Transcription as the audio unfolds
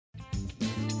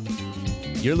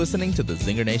You're listening to the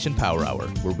Zinger Nation Power Hour,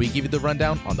 where we give you the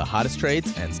rundown on the hottest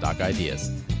trades and stock ideas.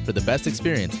 For the best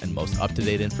experience and most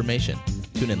up-to-date information,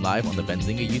 tune in live on the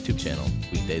Benzinga YouTube channel,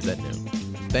 weekdays at noon.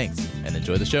 Thanks, and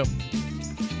enjoy the show. Zinger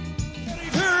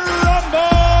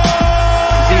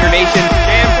Nation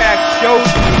jam-packed show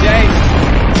today.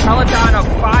 Peloton up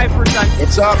 5%.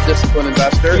 What's up, disciplined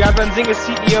investor? We have Benzinga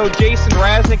CEO Jason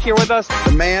Raznick here with us.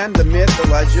 The man, the myth, the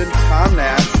legend, Tom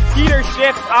Nash. Peter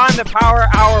Schiff on the Power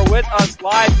Hour with us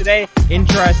live today.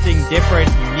 Interesting, different,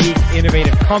 unique,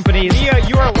 innovative companies. Mia,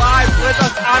 you are live with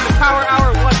us on the Power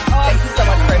Hour. What's up? Thank you so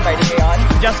much for inviting me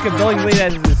on. Jessica Billingsley,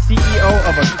 that is the CEO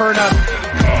of Akerna,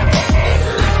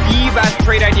 the best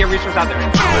trade idea resource out there.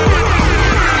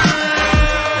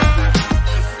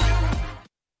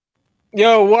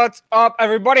 Yo, what's up,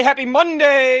 everybody? Happy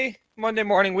Monday! Monday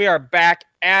morning, we are back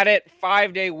at it.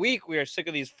 5-day week. We are sick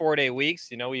of these 4-day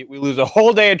weeks. You know, we lose a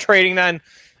whole day of trading then.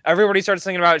 Everybody starts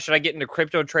thinking about, should I get into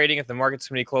crypto trading if the market's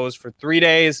going to be closed for 3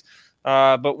 days?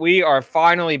 But we are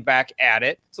finally back at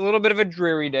it. It's a little bit of a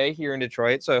dreary day here in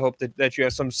Detroit, so I hope that you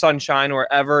have some sunshine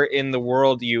wherever in the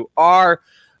world you are.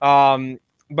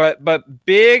 But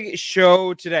big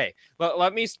show today.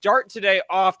 Let me start today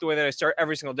off the way that I start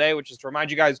every single day, which is to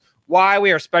remind you guys why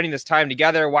we are spending this time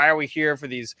together. Why are we here for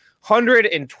these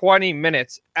 120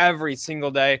 minutes every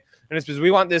single day? And it's because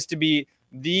we want this to be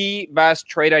the best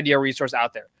trade idea resource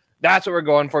out there. That's what we're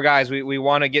going for, guys. We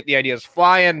want to get the ideas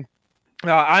flying.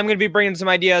 I'm going to be bringing some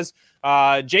ideas.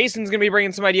 Jason's going to be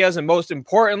bringing some ideas. And most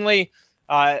importantly,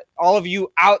 all of you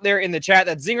out there in the chat,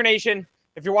 that's Zinger Nation.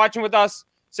 If you're watching with us,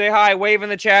 say hi, wave in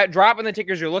the chat, drop in the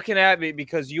tickers you're looking at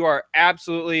because you are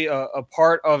absolutely a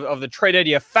part of the trade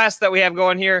idea fest that we have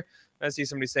going here. I see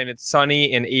somebody saying it's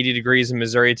sunny and 80 degrees in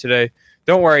Missouri today.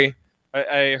 Don't worry.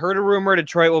 I heard a rumor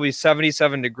Detroit will be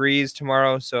 77 degrees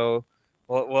tomorrow, so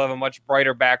we'll have a much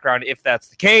brighter background if that's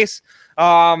the case.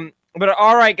 But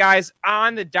all right, guys,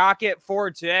 on the docket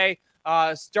for today,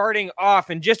 starting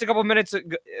off in just a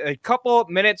couple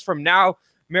minutes from now,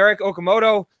 Marek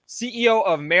Okamoto, CEO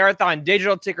of Marathon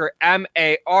Digital, ticker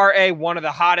MARA, one of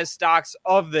the hottest stocks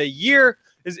of the year,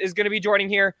 is going to be joining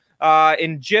here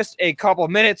in just a couple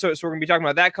minutes. So we're going to be talking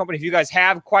about that company. If you guys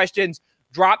have questions,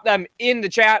 drop them in the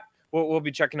chat. We'll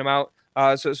be checking them out.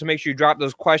 So make sure you drop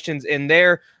those questions in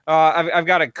there. I've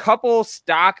got a couple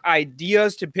stock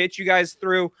ideas to pitch you guys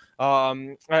through.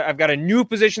 I've got a new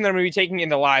position that I'm going to be taking in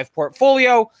the live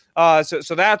portfolio.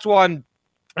 So that's one.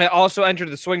 I also entered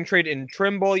the swing trade in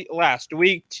Trimble last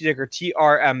week, ticker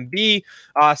TRMB.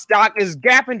 Stock is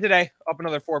gapping today, up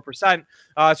another 4%.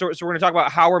 So we're going to talk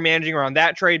about how we're managing around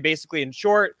that trade. Basically, in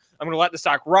short, I'm going to let the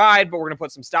stock ride, but we're going to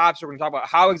put some stops. We're going to talk about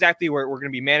how exactly we're going to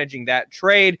be managing that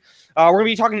trade. We're going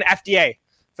to be talking to FDA,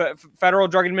 Federal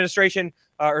Drug Administration,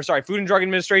 Food and Drug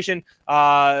Administration.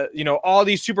 All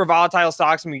these super volatile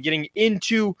stocks. I'm getting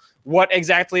into what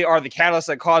exactly are the catalysts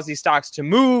that cause these stocks to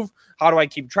move. How do I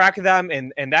keep track of them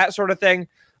and that sort of thing?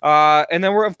 And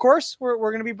then we're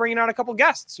going to be bringing on a couple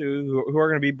guests who are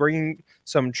going to be bringing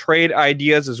some trade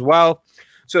ideas as well.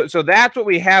 So that's what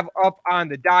we have up on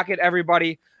the docket,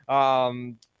 everybody.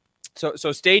 So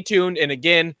stay tuned. And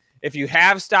again, if you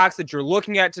have stocks that you're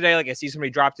looking at today, like I see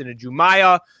somebody dropped into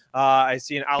Jumaya, I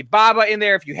see an Alibaba in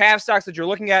there. If you have stocks that you're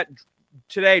looking at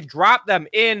today, drop them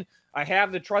in. I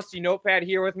have the trusty notepad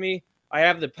here with me. I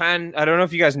have the pen. I don't know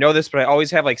if you guys know this, but I always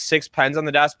have like 6 pens on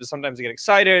the desk, but sometimes I get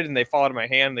excited and they fall out of my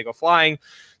hand and they go flying.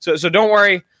 So don't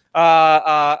worry.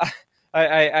 I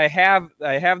have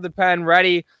the pen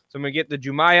ready. So I'm going to get the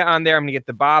Jumaya on there. I'm going to get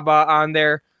the Baba on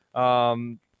there.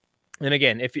 And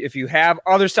again, if you have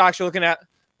other stocks you're looking at,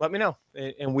 let me know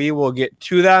and we will get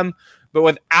to them. But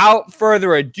without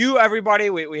further ado, everybody,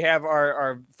 we have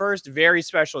our first very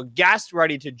special guest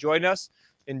ready to join us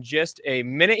in just a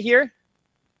minute here.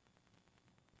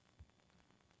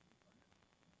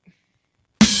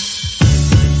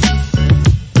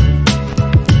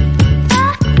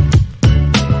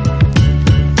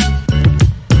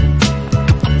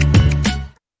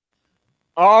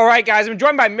 All right, guys, I'm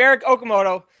joined by Marek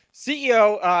Okamoto,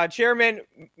 CEO, Chairman,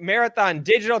 Marathon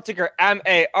Digital, ticker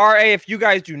MARA. If you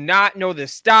guys do not know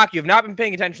this stock, you have not been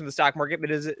paying attention to the stock market,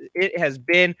 but it has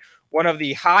been one of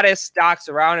the hottest stocks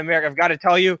around in America. I've got to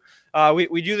tell you,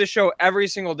 we do this show every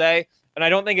single day, and I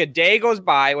don't think a day goes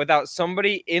by without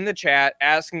somebody in the chat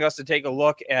asking us to take a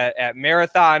look at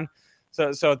Marathon.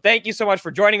 So thank you so much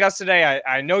for joining us today.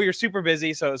 I know you're super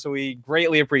busy, so we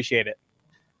greatly appreciate it.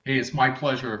 Hey, it's my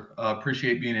pleasure.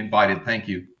 Appreciate being invited. Thank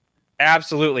you.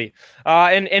 Absolutely.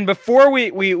 And before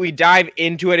we dive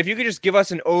into it, if you could just give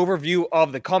us an overview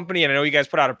of the company. And I know you guys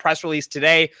put out a press release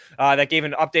today that gave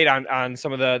an update on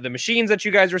some of the machines that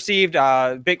you guys received,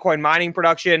 Bitcoin mining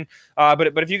production.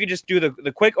 But if you could just do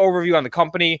the quick overview on the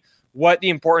company, what the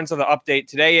importance of the update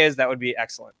today is, that would be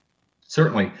excellent.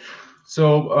 Certainly.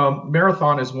 So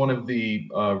Marathon is one of the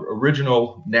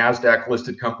original NASDAQ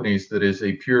listed companies that is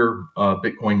a pure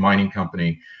Bitcoin mining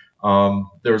company.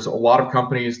 There's a lot of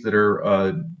companies that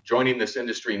are joining this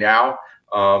industry now.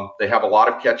 They have a lot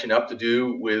of catching up to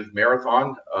do with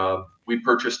Marathon. We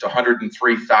purchased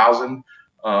 103,000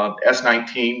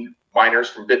 S19 miners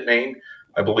from Bitmain.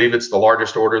 I believe it's the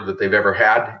largest order that they've ever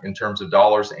had in terms of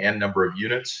dollars and number of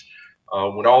units.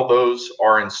 When all those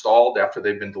are installed after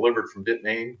they've been delivered from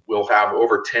Bitmain, we'll have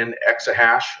over 10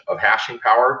 exahash of hashing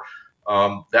power.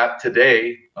 That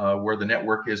today, where the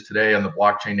network is today on the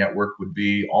blockchain network, would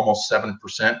be almost 7%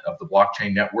 of the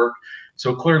blockchain network.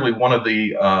 So clearly one of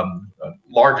the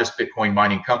largest Bitcoin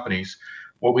mining companies.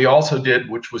 What we also did,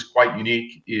 which was quite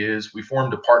unique, is we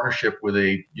formed a partnership with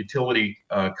a utility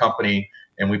company,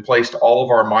 and we placed all of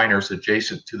our miners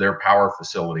adjacent to their power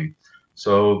facility.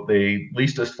 So they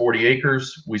leased us 40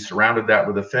 acres. We surrounded that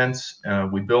with a fence.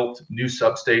 We built new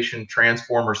substation,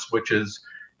 transformer switches,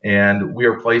 and we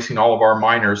are placing all of our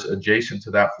miners adjacent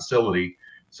to that facility.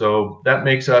 So that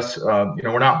makes us,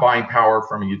 we're not buying power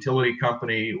from a utility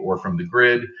company or from the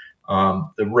grid.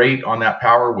 The rate on that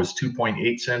power was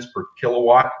 2.8 cents per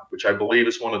kilowatt, which I believe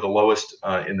is one of the lowest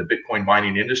in the Bitcoin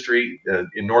mining industry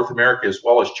in North America as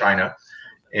well as China.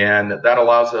 And that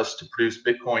allows us to produce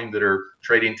Bitcoin that are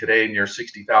trading today near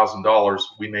 $60,000.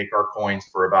 We make our coins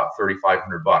for about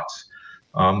 3,500 bucks.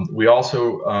 We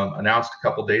also announced a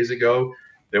couple days ago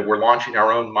that we're launching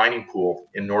our own mining pool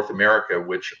in North America,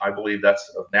 which I believe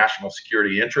that's of national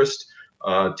security interest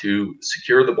to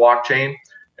secure the blockchain,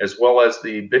 as well as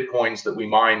the Bitcoins that we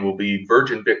mine will be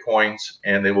virgin Bitcoins,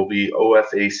 and they will be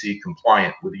OFAC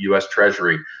compliant with the US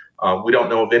Treasury. We don't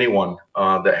know of anyone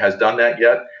that has done that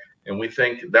yet. And we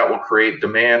think that will create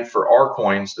demand for our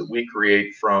coins that we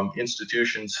create from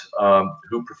institutions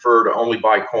who prefer to only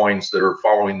buy coins that are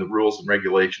following the rules and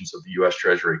regulations of the US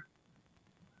Treasury.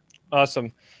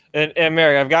 Awesome. And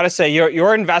Mary, I've got to say,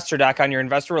 your investor deck on your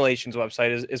investor relations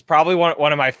website is probably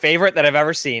one of my favorite that I've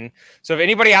ever seen. So if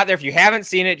anybody out there, if you haven't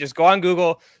seen it, just go on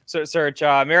Google, search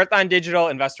Marathon Digital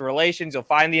Investor Relations. You'll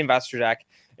find the investor deck.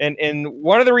 And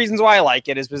one of the reasons why I like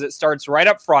it is because it starts right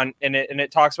up front, and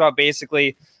it talks about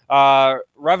basically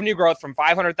revenue growth from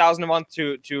 500,000 a month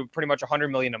to pretty much 100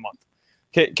 million a month.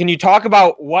 Can you talk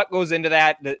about what goes into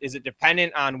that? Is it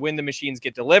dependent on when the machines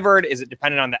get delivered? Is it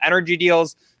dependent on the energy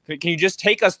deals? Can you just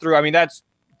take us through? I mean, that's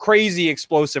crazy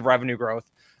explosive revenue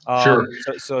growth. Sure.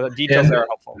 So the details there are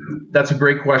helpful. That's a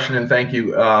great question, and thank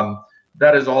you.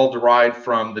 That is all derived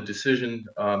from the decision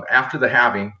after the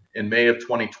halving in May of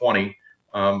 2020.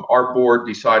 Our board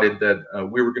decided that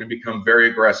we were going to become very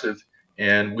aggressive,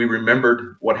 and we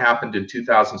remembered what happened in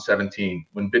 2017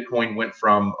 when Bitcoin went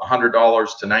from $100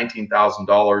 to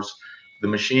 $19,000. The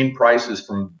machine prices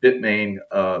from Bitmain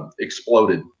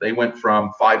exploded. They went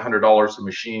from $500 a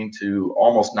machine to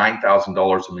almost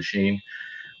 $9,000 a machine.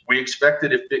 We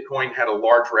expected if Bitcoin had a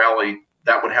large rally,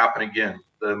 that would happen again.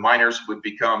 The miners would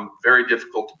become very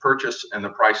difficult to purchase, and the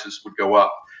prices would go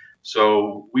up.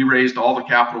 So we raised all the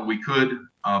capital we could,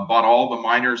 bought all the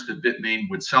miners that Bitmain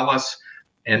would sell us.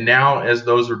 And now as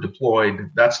those are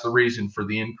deployed, that's the reason for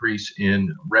the increase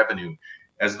in revenue.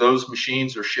 As those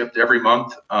machines are shipped every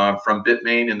month from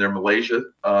Bitmain in their Malaysia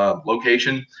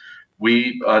location,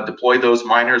 we deploy those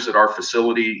miners at our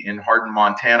facility in Hardin,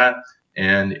 Montana.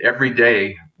 And every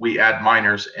day we add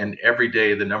miners, and every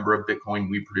day the number of Bitcoin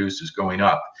we produce is going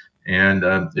up. And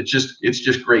it's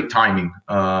just great timing.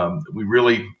 We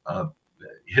really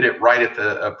hit it right at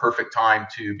the perfect time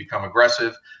to become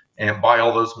aggressive and buy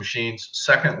all those machines.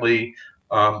 Secondly,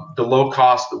 the low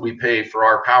cost that we pay for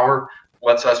our power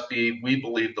lets us be, we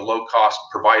believe, the low cost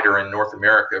provider in North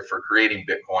America for creating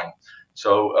Bitcoin.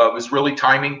 So it was really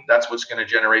timing. That's what's going to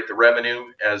generate the revenue.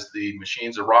 As the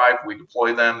machines arrive, we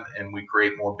deploy them, and we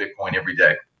create more Bitcoin every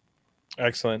day.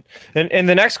 Excellent. And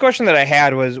the next question that I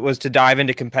had was to dive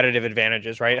into competitive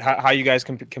advantages, right? How you guys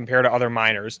compare to other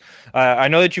miners. I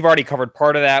know that you've already covered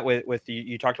part of that with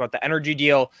you talked about the energy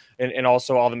deal and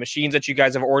also all the machines that you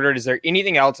guys have ordered. Is there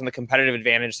anything else on the competitive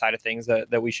advantage side of things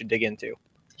that we should dig into?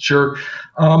 Sure.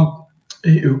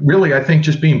 Really, I think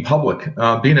just being public,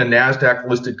 being a NASDAQ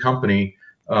listed company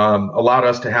allowed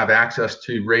us to have access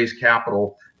to raise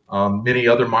capital. Many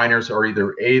other miners are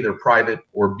either A, they're private,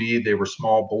 or B, they were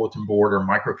small bulletin board or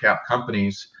microcap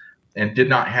companies and did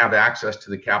not have access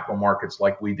to the capital markets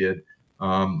like we did.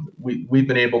 We've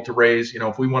been able to raise,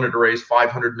 if we wanted to raise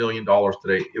 $500 million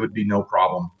today, it would be no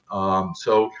problem.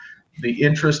 So the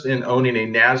interest in owning a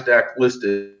NASDAQ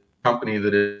listed company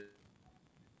that is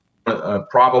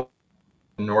probably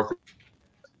north of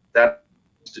that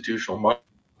institutional money,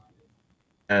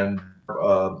 and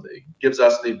gives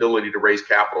us the ability to raise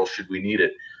capital should we need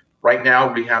it. Right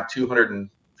now we have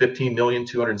 215 million,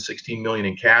 216 million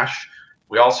in cash.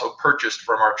 We also purchased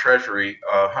from our treasury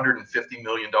 $150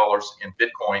 million in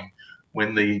Bitcoin.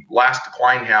 When the last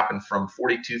decline happened from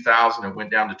 42,000 and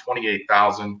went down to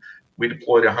 28,000, we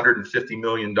deployed $150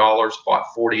 million, bought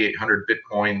 4,800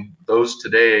 Bitcoin. Those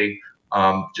today,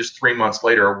 just 3 months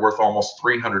later, are worth almost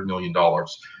 $300 million.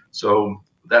 So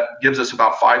that gives us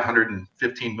about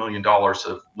 $515 million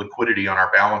of liquidity on our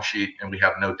balance sheet, and we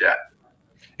have no debt.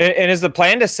 And is the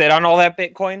plan to sit on all that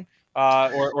Bitcoin,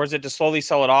 or is it to slowly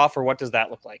sell it off, or what does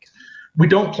that look like? We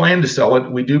don't plan to sell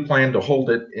it. We do plan to hold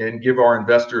it and give our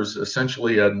investors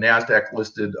essentially a NASDAQ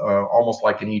listed, almost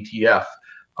like an ETF.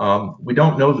 We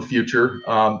don't know the future.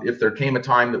 If there came a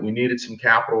time that we needed some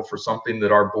capital for something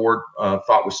that our board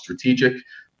thought was strategic,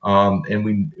 and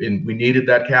we needed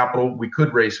that capital, we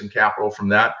could raise some capital from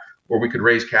that, or we could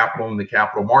raise capital in the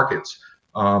capital markets.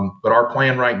 But our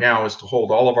plan right now is to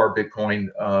hold all of our Bitcoin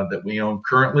that we own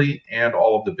currently, and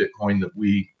all of the Bitcoin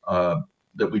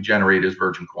that we generate as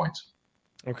Virgin Coins.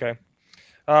 Okay.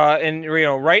 And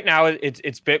right now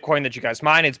it's Bitcoin that you guys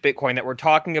mine. It's Bitcoin that we're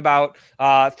talking about.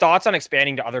 Thoughts on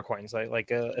expanding to other coins, like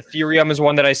Ethereum is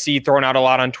one that I see thrown out a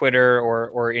lot on Twitter,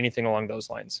 or anything along those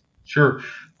lines. Sure.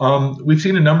 We've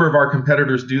seen a number of our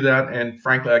competitors do that, and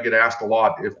frankly, I get asked a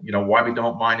lot if why we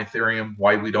don't mine Ethereum,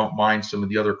 why we don't mine some of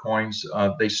the other coins.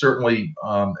 They certainly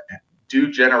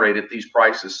do generate at these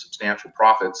prices substantial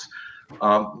profits.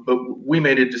 But we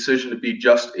made a decision to be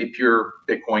just a pure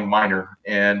Bitcoin miner.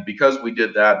 And because we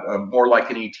did that, more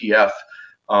like an ETF,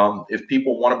 if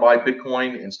people want to buy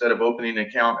Bitcoin, instead of opening an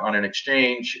account on an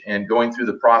exchange and going through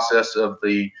the process of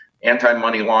the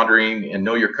anti-money laundering and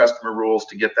know your customer rules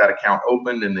to get that account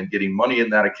opened, and then getting money in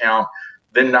that account,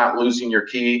 then not losing your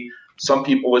key, some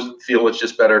people feel it's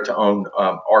just better to own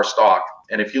our stock.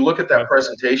 And if you look at that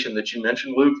presentation that you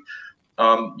mentioned, Luke,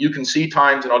 you can see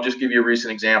times, and I'll just give you a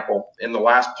recent example. In the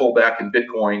last pullback in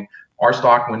Bitcoin, our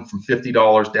stock went from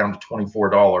 $50 down to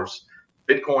 $24.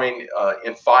 Bitcoin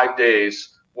in 5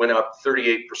 days went up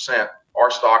 38%. Our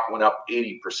stock went up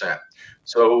 80%.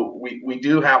 So we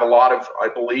do have a lot of, I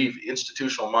believe,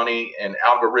 institutional money and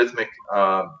algorithmic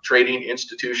trading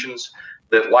institutions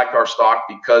that like our stock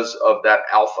because of that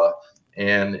alpha.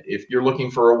 And if you're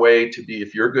looking for a way to be,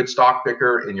 if you're a good stock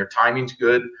picker and your timing's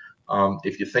good,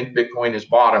 if you think Bitcoin is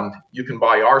bottomed, you can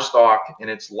buy our stock, and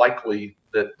it's likely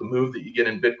that the move that you get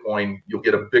in Bitcoin, you'll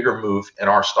get a bigger move in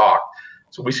our stock.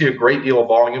 So we see a great deal of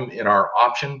volume in our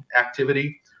option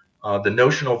activity. The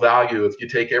notional value, if you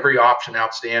take every option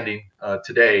outstanding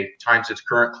today times its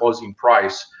current closing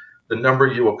price, the number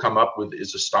you will come up with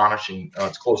is astonishing.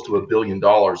 It's close to $1 billion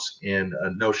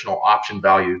in notional option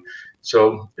value.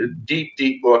 So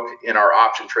deep book in our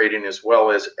option trading, as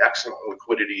well as excellent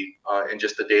liquidity in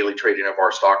just the daily trading of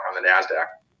our stock on the NASDAQ.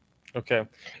 Okay.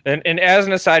 And as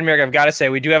an aside, Merrick, I've got to say,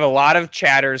 we do have a lot of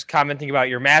chatters commenting about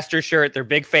your master shirt. They're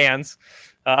big fans.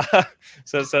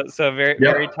 So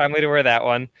very timely to wear that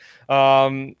one.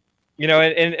 I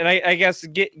guess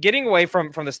getting away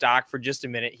from the stock for just a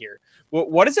minute here.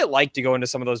 What is it like to go into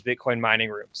some of those Bitcoin mining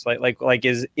rooms? Like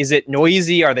is it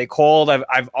noisy? Are they cold?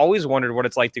 I've always wondered what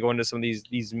it's like to go into some of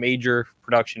these major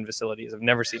production facilities. I've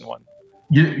never seen one.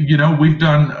 We've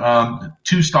done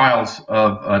two styles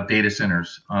of data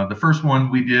centers. The first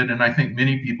one we did, and I think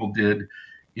many people did,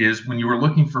 is when you were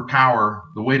looking for power,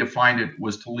 the way to find it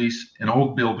was to lease an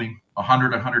old building,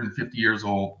 100, 150 years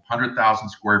old, 100,000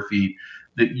 square feet,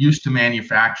 that used to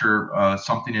manufacture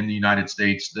something in the United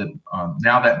States that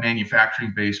now that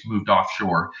manufacturing base moved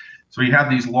offshore. So you have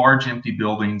these large empty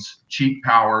buildings, cheap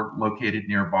power located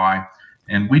nearby.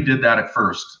 And we did that at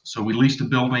first. So we leased a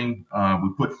building, we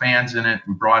put fans in it,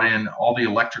 we brought in all the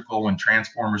electrical and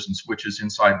transformers and switches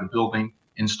inside the building,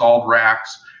 installed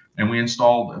racks, and we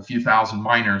installed a few thousand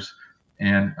miners.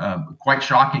 And quite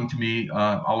shocking to me,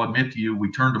 I'll admit to you,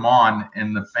 we turned them on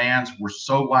and the fans were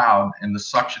so loud and the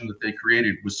suction that they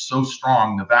created was so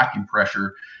strong, the vacuum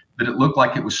pressure, that it looked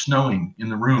like it was snowing in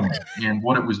the room. And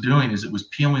what it was doing is it was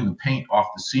peeling the paint off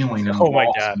the ceiling and the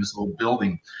walls in this little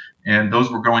building. And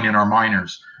those were going in our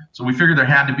miners. So we figured there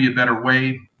had to be a better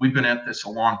way. We've been at this a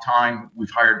long time. We've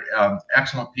hired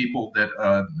excellent people that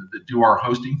do our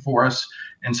hosting for us.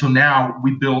 And so now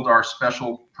we build our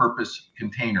special purpose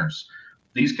containers.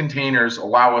 These containers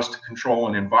allow us to control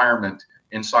an environment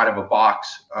inside of a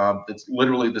box that's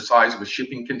literally the size of a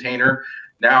shipping container.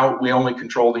 Now we only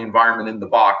control the environment in the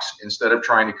box instead of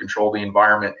trying to control the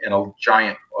environment in a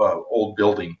giant old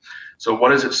building. So what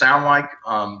does it sound like?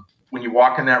 When you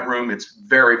walk in that room, it's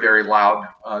very, very loud.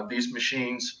 These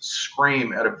machines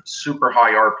scream at a super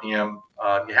high RPM.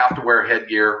 You have to wear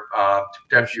headgear to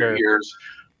protect your ears.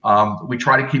 We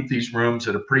try to keep these rooms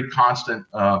at a pretty constant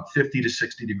 50 to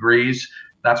 60 degrees.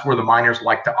 That's where the miners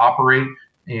like to operate.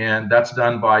 And that's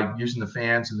done by using the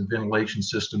fans and the ventilation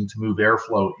system to move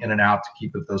airflow in and out to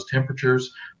keep at those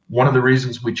temperatures. One of the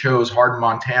reasons we chose Hardin,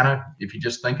 Montana, if you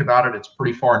just think about it, it's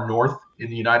pretty far north in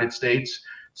the United States.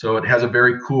 So it has a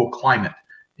very cool climate.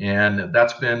 And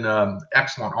that's been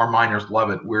excellent. Our miners love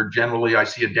it. We're generally, I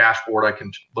see a dashboard, I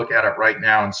can look at it right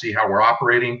now and see how we're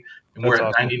operating. And we're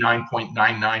at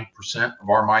 99.99% of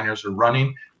our miners are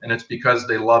running. And it's because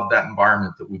they love that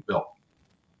environment that we built.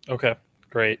 Okay,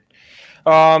 great.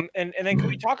 And then can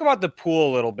we talk about the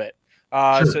pool a little bit?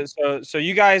 Sure. So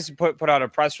you guys put out a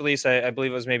press release, I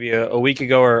believe it was maybe a week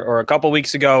ago or a couple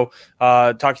weeks ago,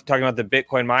 talking about the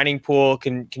Bitcoin mining pool.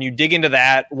 Can you dig into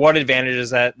that? What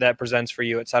advantages that presents for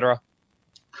you, et cetera?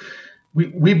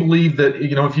 We believe that,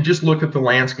 if you just look at the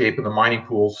landscape of the mining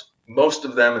pools, most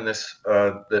of them in this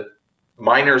that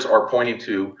miners are pointing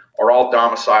to are all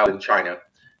domiciled in China.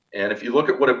 And if you look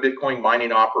at what a Bitcoin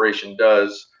mining operation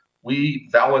does, we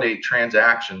validate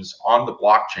transactions on the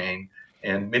blockchain,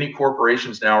 and many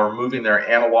corporations now are moving their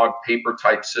analog paper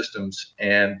type systems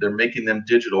and they're making them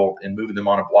digital and moving them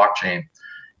on a blockchain.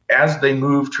 As they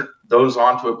move those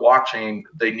onto a blockchain,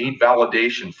 they need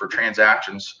validation for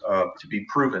transactions to be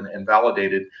proven and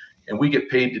validated, and we get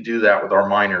paid to do that with our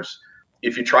miners.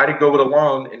 If you try to go it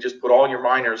alone and just put all your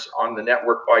miners on the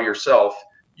network by yourself,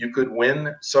 you could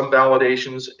win some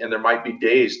validations and there might be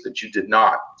days that you did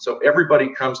not. So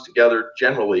everybody comes together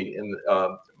generally in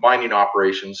mining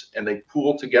operations, and they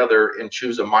pool together and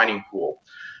choose a mining pool.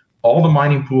 All the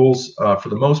mining pools, for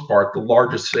the most part, the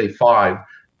largest, say 5,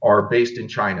 are based in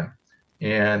China.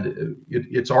 And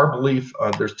it's our belief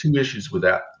there's 2 issues with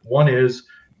that. One is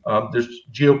there's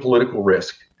geopolitical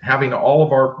risk. Having all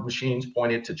of our machines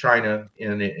pointed to China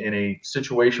in a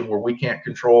situation where we can't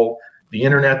control the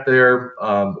internet there,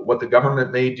 what the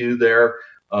government may do there,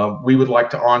 we would like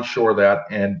to onshore that.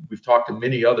 And we've talked to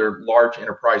many other large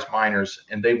enterprise miners,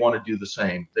 and they want to do the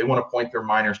same. They want to point their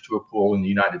miners to a pool in the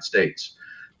United States.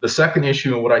 The second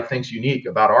issue, and what I think is unique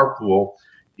about our pool,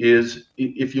 is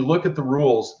if you look at the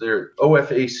rules, their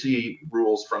OFAC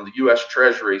rules from the U.S.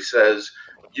 Treasury says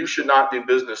you should not do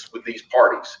business with these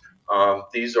parties.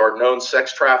 These are known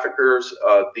sex traffickers.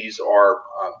 These are,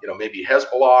 maybe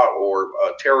Hezbollah or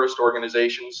terrorist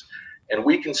organizations. And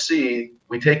we can see,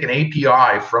 we take an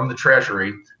API from the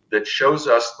Treasury that shows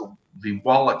us the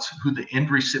wallets, who the end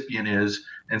recipient is,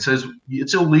 and says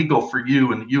it's illegal for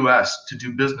you in the U.S. to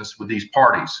do business with these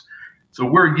parties. So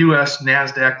we're a U.S.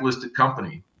 NASDAQ listed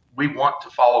company. We want to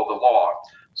follow the law.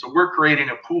 So we're creating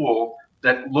a pool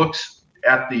that looks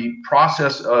at the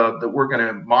process that we're going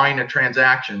to mine a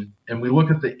transaction, and we look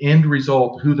at the end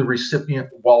result, who the recipient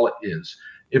wallet is.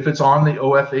 If it's on the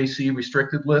OFAC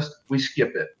restricted list, we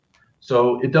skip it.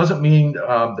 So it doesn't mean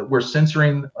that we're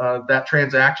censoring that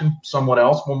transaction. Someone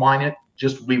else will mine it,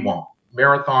 just we won't.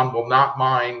 Marathon will not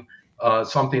mine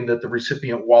something that the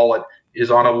recipient wallet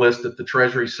is on a list that the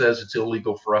Treasury says it's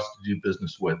illegal for us to do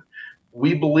business with.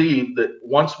 We believe that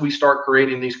once we start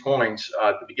creating these coins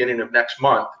at the beginning of next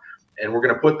month, and we're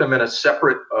going to put them in a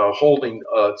separate holding,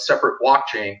 separate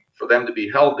blockchain for them to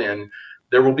be held in,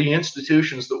 there will be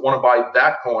institutions that want to buy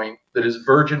that coin that is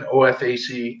virgin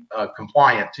OFAC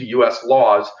compliant to U.S.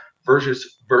 laws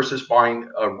versus buying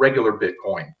a regular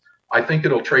Bitcoin. I think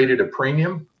it'll trade at a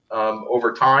premium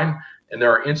over time, and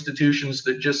there are institutions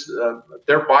that just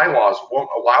their bylaws won't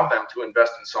allow them to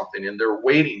invest in something, and they're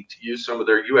waiting to use some of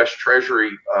their U.S.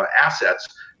 Treasury assets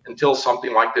until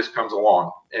something like this comes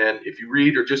along. And if you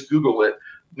read or just Google it,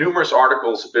 numerous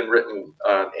articles have been written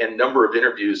and a number of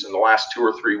interviews in the last 2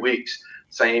 or 3 weeks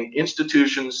saying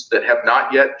institutions that have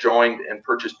not yet joined and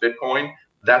purchased Bitcoin,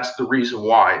 that's the reason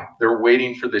why. They're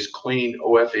waiting for this clean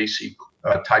OFAC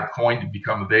type coin to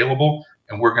become available,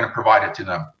 and we're going to provide it to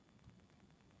them.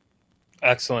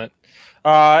 Excellent.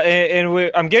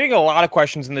 I'm getting a lot of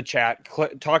questions in the chat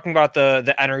talking about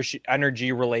the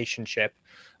energy relationship.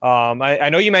 I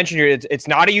know you mentioned it's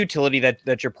not a utility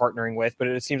that you're partnering with, but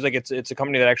it seems like it's a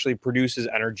company that actually produces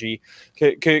energy.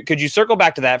 Could you circle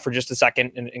back to that for just a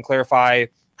second and clarify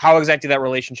how exactly that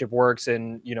relationship works,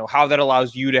 and how that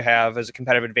allows you to have, as a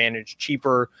competitive advantage,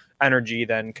 cheaper energy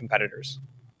than competitors?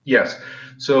 Yes.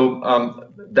 So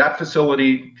that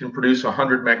facility can produce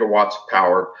 100 megawatts of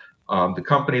power. The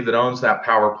company that owns that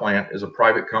power plant is a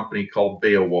private company called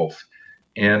Beowulf.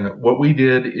 And what we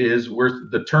did is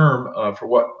the term for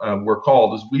what we're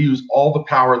called is we use all the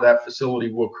power that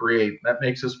facility will create. That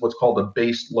makes us what's called a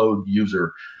base load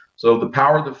user. So the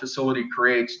power the facility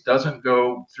creates doesn't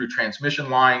go through transmission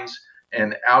lines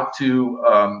and out to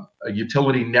a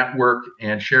utility network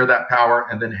and share that power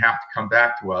and then have to come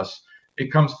back to us.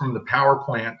 It comes from the power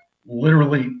plant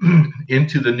literally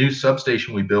into the new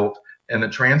substation we built and the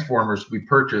transformers we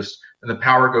purchased, and the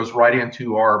power goes right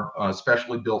into our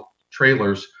specially built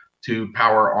trailers to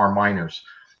power our miners.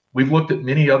 We've looked at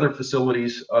many other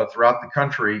facilities throughout the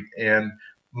country, and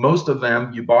most of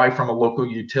them you buy from a local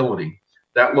utility.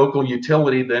 That local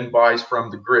utility then buys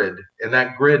from the grid, and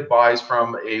that grid buys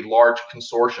from a large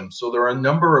consortium. So there are a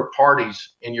number of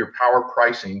parties in your power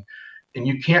pricing, and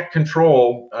you can't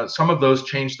control, some of those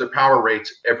change their power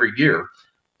rates every year.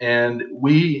 And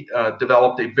we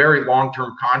developed a very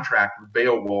long-term contract with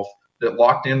Beowulf that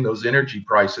locked in those energy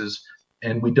prices.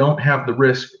 And we don't have the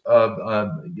risk of,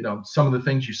 some of the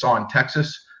things you saw in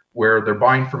Texas, where they're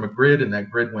buying from a grid and that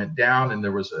grid went down and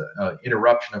there was an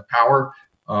interruption of power.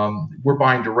 We're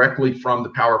buying directly from the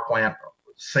power plant,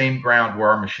 same ground where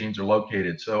our machines are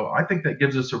located. So I think that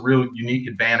gives us a real unique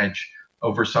advantage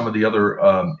over some of the other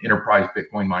enterprise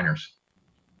Bitcoin miners.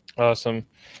 Awesome.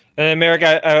 And Merrick,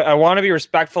 I want to be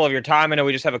respectful of your time. I know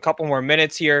we just have a couple more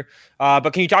minutes here,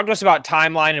 but can you talk to us about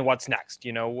timeline and what's next?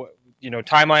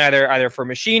 Timeline either for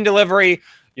machine delivery,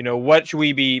 what should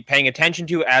we be paying attention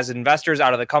to as investors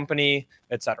out of the company,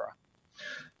 et cetera?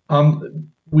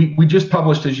 We just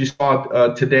published, as you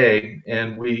saw today,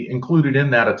 and we included in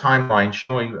that a timeline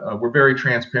showing we're very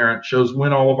transparent, shows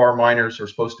when all of our miners are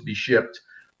supposed to be shipped.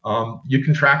 You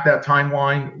can track that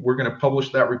timeline. We're going to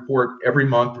publish that report every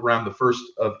month around the first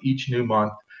of each new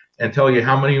month and tell you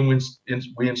how many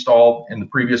we installed in the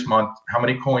previous month, how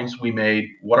many coins we made,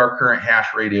 what our current hash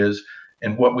rate is,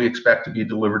 and what we expect to be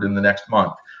delivered in the next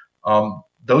month.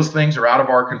 Those things are out of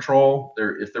our control.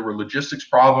 If there were logistics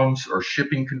problems or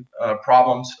shipping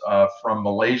problems from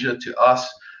Malaysia to us,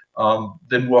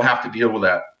 then we'll have to deal with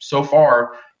that. So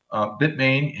far,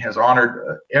 Bitmain has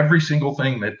honored every single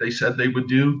thing that they said they would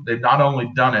do. They've not only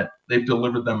done it, they've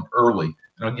delivered them early.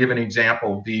 And I'll give an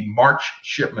example. The March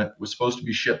shipment was supposed to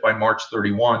be shipped by March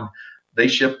 31. They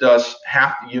shipped us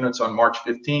half the units on March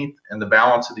 15th and the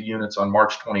balance of the units on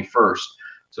March 21st.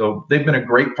 So they've been a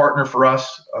great partner for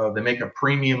us. They make a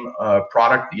premium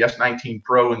product. The S19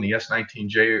 Pro and the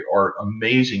S19J are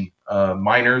amazing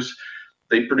miners.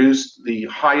 They produce the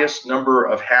highest number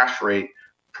of hash rate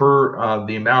per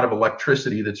the amount of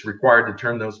electricity that's required to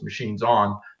turn those machines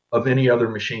on of any other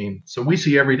machine. So we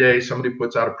see every day somebody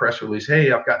puts out a press release,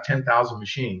 hey, I've got 10,000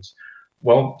 machines.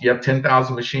 Well, do you have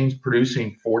 10,000 machines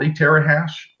producing 40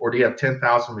 terahash, or do you have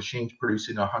 10,000 machines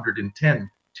producing 110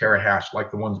 terahash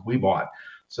like the ones we bought?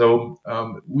 So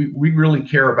we really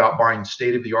care about buying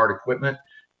state-of-the-art equipment.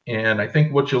 And I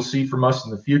think what you'll see from us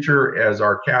in the future as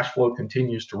our cash flow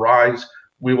continues to rise,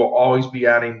 we will always be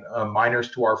adding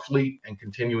miners to our fleet and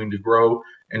continuing to grow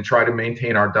and try to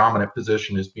maintain our dominant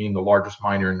position as being the largest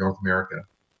miner in North America.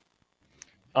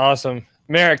 Awesome.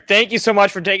 Merrick, thank you so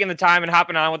much for taking the time and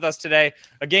hopping on with us today.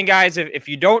 Again, guys, if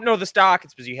you don't know the stock,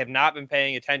 it's because you have not been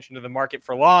paying attention to the market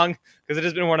for long, because it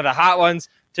has been one of the hot ones.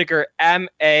 Ticker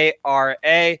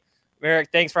MARA. Merrick,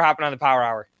 thanks for hopping on the Power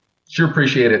Hour. Sure,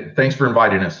 appreciate it. Thanks for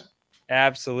inviting us.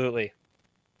 Absolutely.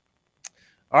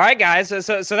 All right, guys.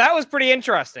 So that was pretty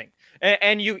interesting.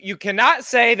 And you cannot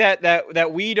say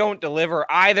that we don't deliver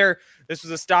either. This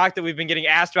was a stock that we've been getting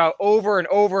asked about over and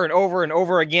over and over and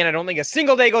over again. I don't think a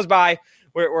single day goes by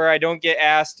where I don't get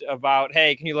asked about,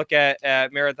 hey, can you look at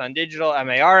Marathon Digital,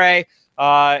 MARA?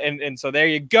 And so there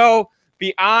you go.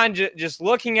 Beyond just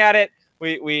looking at it,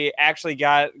 we actually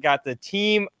got the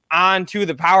team onto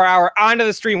the Power Hour, onto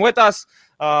the stream with us.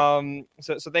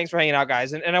 So thanks for hanging out,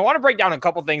 guys. And I want to break down a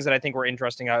couple things that I think were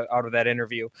interesting out of that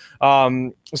interview.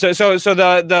 So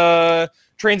the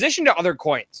transition to other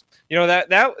coins,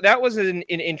 that was an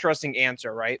interesting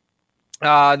answer, right?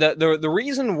 The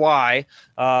reason why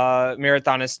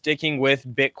Marathon is sticking with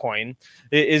Bitcoin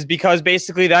is because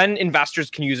basically then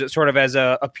investors can use it sort of as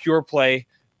a pure play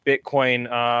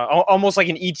Bitcoin, almost like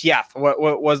an ETF.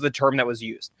 What was the term that was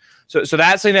used? So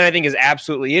that's something that I think is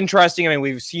absolutely interesting. I mean,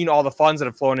 we've seen all the funds that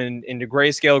have flown into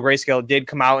Grayscale. Grayscale did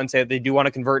come out and say that they do want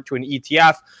to convert to an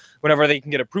ETF whenever they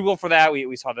can get approval for that.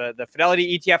 We saw the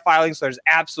Fidelity ETF filing, so there's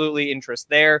absolutely interest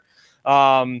there.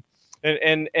 And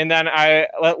then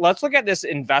let's look at this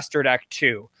investor deck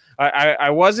too. I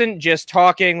wasn't just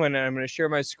talking when I'm going to share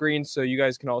my screen so you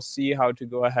guys can all see how to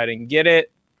go ahead and get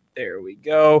it. There we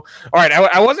go. All right.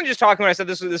 I wasn't just talking when I said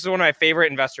this is one of my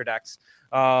favorite investor decks.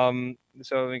 So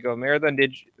let me go Marathon.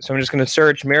 So I'm just going to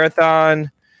search Marathon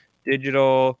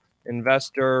Digital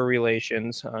Investor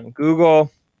Relations on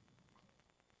Google.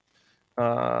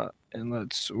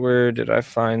 And where did I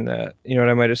find that? You know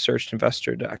what? I might have searched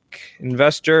investor deck,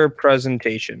 investor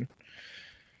presentation.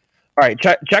 All right.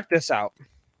 Check this out.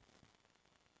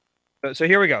 So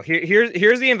here we go.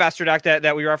 Here's the investor deck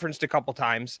that we referenced a couple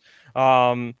times.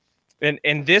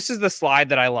 And this is the slide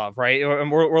that I love, right?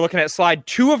 And we're looking at slide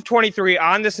 2 of 23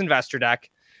 on this investor deck.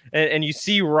 And you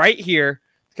see right here,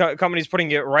 companies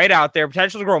putting it right out there,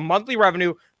 potential to grow monthly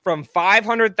revenue from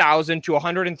 500,000 to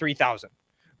 103,000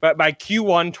 but by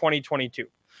Q1 2022.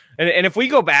 And if we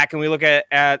go back and we look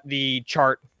at the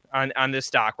chart on this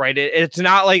stock, right, it's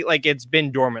not like it's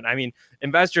been dormant. I mean,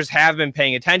 investors have been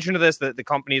paying attention to this. The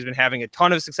company has been having a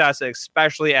ton of success,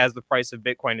 especially as the price of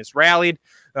Bitcoin has rallied,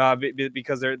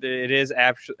 because it is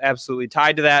absolutely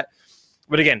tied to that.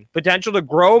 But again, potential to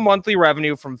grow monthly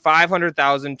revenue from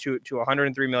 500,000 to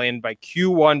 103 million by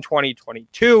Q1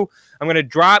 2022. I'm going to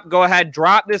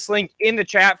drop this link in the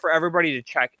chat for everybody to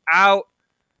check out.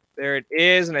 There it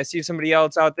is. And I see somebody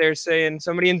else out there saying,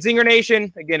 somebody in Zinger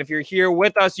Nation. Again, if you're here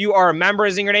with us, you are a member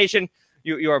of Zinger Nation.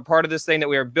 You are part of this thing that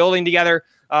we are building together,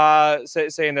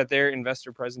 saying that their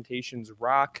investor presentations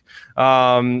rock.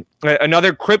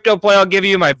 Another crypto play I'll give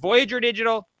you, my Voyager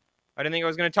Digital. I didn't think I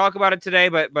was going to talk about it today,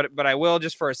 but I will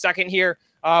just for a second here.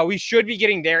 We should be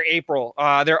getting their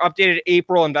updated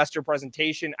April investor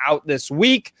presentation out this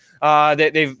week.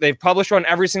 They've published one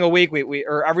every single week,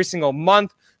 or every single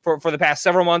month for the past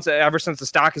several months, ever since the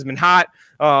stock has been hot.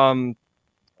 The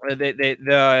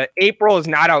April is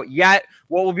not out yet.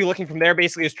 What we'll be looking from there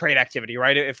basically is trade activity,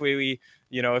 right? If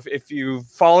if you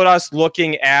followed us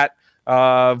looking at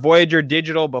Voyager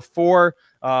Digital before,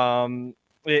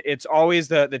 it's always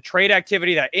the trade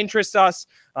activity that interests us.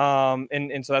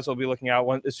 And so that's what we'll be looking at.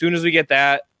 As soon as we get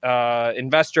that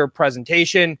investor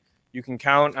presentation, you can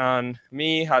count on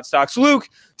me, Hot Stocks Luke,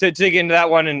 to dig into that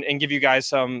one and give you guys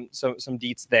some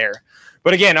deets there.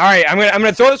 But again, all right, I'm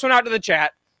gonna throw this one out to the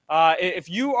chat. If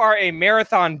you are a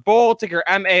Marathon Bull, ticker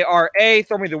MARA,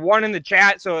 throw me the 1 in the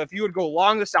chat. So if you would go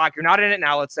long the stock, you're not in it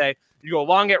now, let's say, you go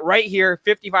long it right here,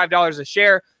 $55 a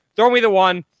share, throw me the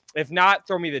 1. If not,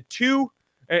 throw me the 2.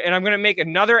 And I'm going to make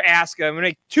another ask. I'm going to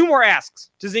make 2 more asks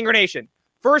to Zinger Nation.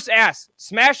 First ask,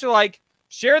 smash the like,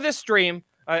 share this stream.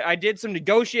 I did some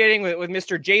negotiating with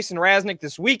Mr. Jason Raznick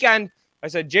this weekend. I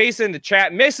said, Jason, the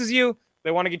chat misses you.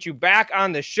 They want to get you back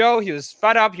on the show. He was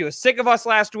fed up. He was sick of us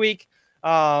last week.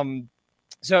 So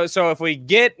if we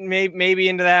get maybe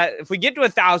into that, if we get to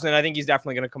 1,000, I think he's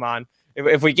definitely going to come on.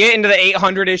 If we get into the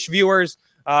 800-ish viewers,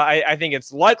 I think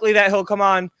it's likely that he'll come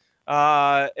on.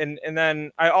 And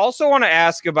then I also want to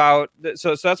ask about,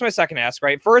 so that's my second ask,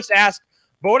 right? First ask,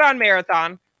 vote on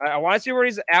Marathon. I want to see where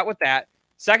he's at with that.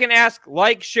 Second ask,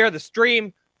 like, share the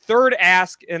stream. Third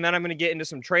ask, and then I'm going to get into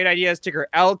some trade ideas, ticker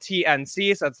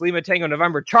LTNC. So that's Lima Tango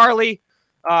November Charlie.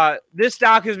 This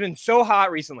stock has been so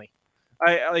hot recently.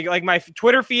 Like my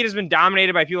Twitter feed has been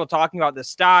dominated by people talking about this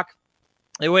stock.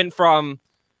 It went from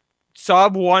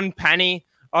sub 1 penny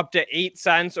up to 8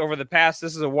 cents over the past.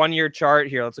 This is a 1-year chart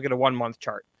here. Let's look at a 1-month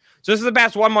chart. So this is the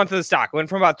past 1 month of the stock. It went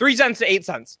from about 3 cents to 8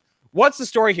 cents. What's the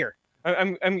story here?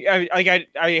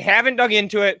 I haven't dug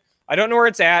into it. I don't know where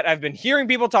it's at. I've been hearing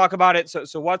people talk about it.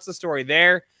 So what's the story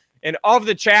there? And of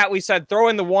the chat, we said throw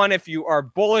in the 1 if you are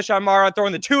bullish on Mara, throw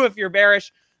in the 2 if you're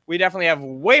bearish. We definitely have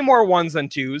way more 1s than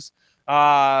 2s.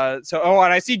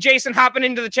 And I see Jason hopping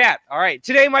into the chat. All right,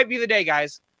 today might be the day,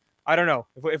 guys. I don't know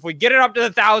if we get it up to the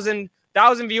 1,000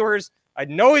 viewers. I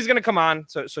know he's going to come on.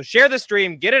 So share the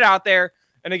stream, get it out there.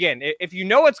 And again, if you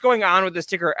know what's going on with this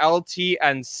ticker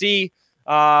LTNC,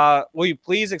 will you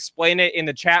please explain it in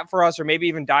the chat for us, or maybe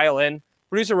even dial in?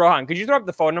 Producer Rohan, could you throw up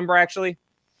the phone number actually?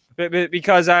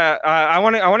 Because I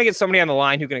want to get somebody on the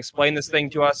line who can explain this thing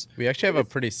to us. We actually have a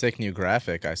pretty sick new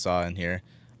graphic I saw in here,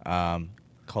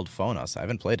 called Phone Us. I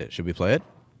haven't played it. Should we play it?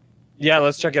 Yeah,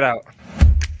 let's check it out.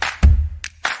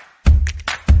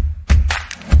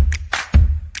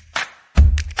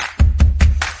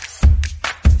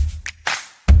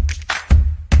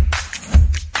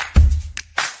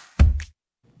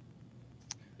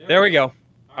 There we go.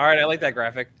 All right, I like that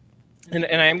graphic. And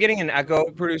I am getting an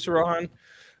echo, Producer Rohan.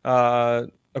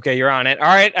 Okay, you're on it. All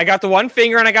right, I got the 1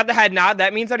 finger and I got the head nod.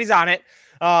 That means that he's on it.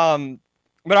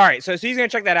 But all right, so he's going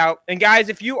to check that out. And guys,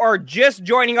 if you are just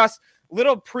joining us,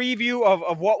 little preview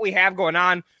of what we have going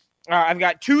on. I've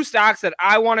got 2 stocks that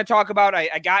I want to talk about.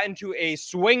 I got into a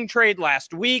swing trade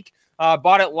last week,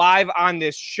 bought it live on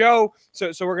this show.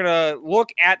 So we're going to look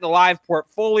at the live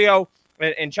portfolio.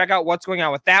 and check out what's going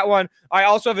on with that one. I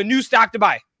also have a new stock to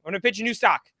buy. I'm going to pitch a new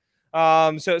stock.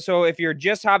 So if you're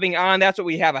just hopping on, that's what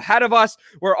we have ahead of us.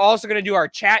 We're also going to do our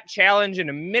chat challenge in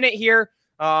a minute here.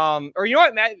 Or you know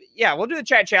what, Matt? Yeah, we'll do the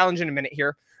chat challenge in a minute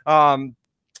here.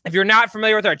 If you're not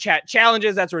familiar with our chat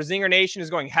challenges, that's where Zinger Nation is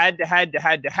going head to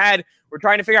head. We're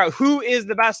trying to figure out who is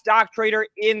the best stock trader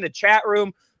in the chat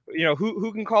room. You know,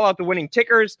 who can call out the winning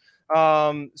tickers.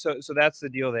 So that's the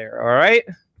deal there. All right.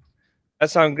 That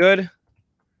sound good.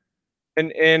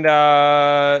 And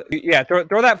yeah,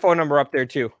 throw that phone number up there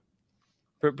too,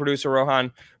 producer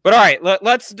Rohan. But all right,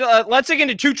 let's dig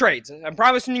into 2 trades. I'm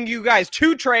promising you guys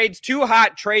 2 trades, 2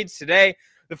 hot trades today.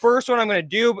 The first one I'm going to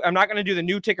do, I'm not going to do the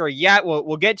new ticker yet.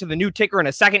 We'll get to the new ticker in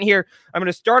a second here. I'm going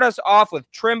to start us off with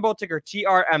Trimble, ticker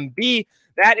TRMB.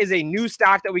 That is a new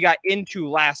stock that we got into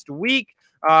last week.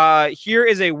 Here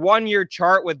is a 1-year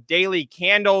chart with daily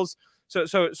candles.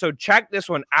 So check this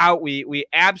one out. We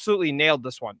absolutely nailed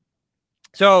this one.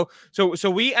 So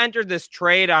we entered this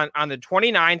trade on the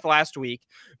 29th last week.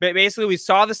 But basically, we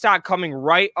saw the stock coming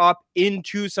right up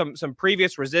into some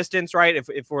previous resistance, right?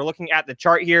 If we're looking at the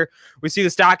chart here, we see the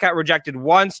stock got rejected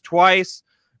once, twice,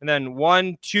 and then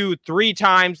 1, 2, 3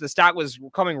 times. The stock was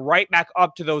coming right back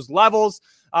up to those levels.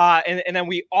 And then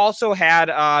we also had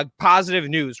positive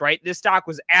news, right? This stock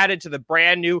was added to the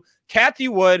brand new Cathie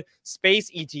Wood Space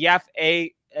ETF,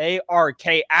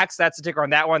 ARKX. That's the ticker on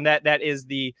that one. That is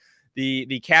the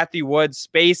Cathie Wood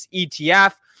Space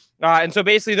ETF. And so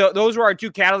basically those were our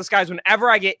 2 catalysts, guys. Whenever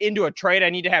I get into a trade,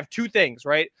 I need to have 2 things,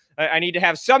 right? I need to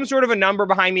have some sort of a number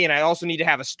behind me, and I also need to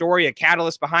have a story, a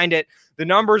catalyst behind it. The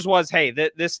numbers was, hey,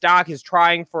 this stock is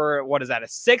trying for, what is that, a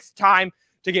 6th time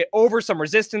to get over some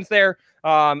resistance there.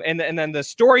 And then the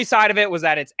story side of it was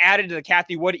that it's added to the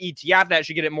Cathie Wood ETF. That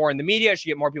should get it more in the media, should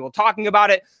get more people talking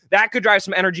about it. That could drive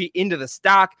some energy into the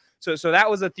stock. So that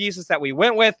was the thesis that we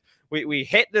went with. We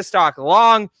hit the stock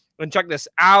long, and check this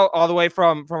out, all the way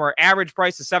from our average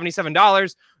price of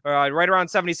 $77, right around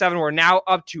 77. We're now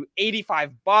up to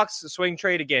 $85. A swing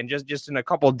trade again, just in a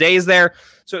couple of days there.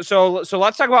 So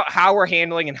let's talk about how we're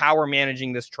handling and how we're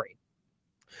managing this trade.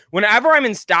 Whenever I'm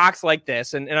in stocks like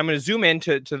this, and I'm going to zoom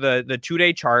into the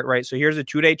 2-day chart, right? So here's a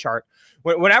 2-day chart.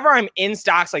 Whenever I'm in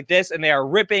stocks like this and they are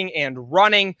ripping and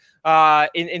running,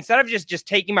 instead of just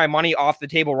taking my money off the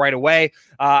table right away,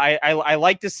 I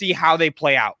like to see how they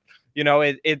play out. You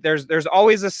know, there's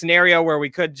always a scenario where we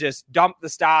could just dump the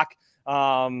stock,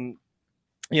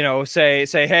 you know, say,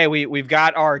 hey, we've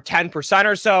got our 10%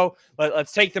 or so.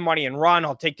 Let's take the money and run.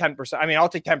 I'll take 10%. I mean, I'll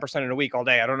take 10% in a week all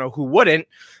day. I don't know who wouldn't.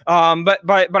 But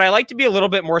I like to be a little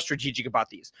bit more strategic about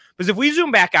these, because if we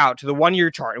zoom back out to the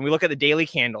 1-year chart and we look at the daily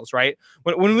candles, right?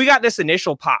 When we got this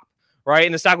initial pop, right,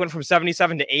 and the stock went from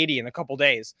 77 to 80 in a couple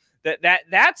days,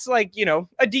 that's like, you know,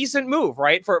 a decent move,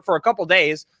 right? For a couple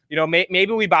days, you know,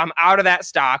 maybe we bomb out of that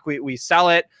stock, we sell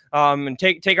it, and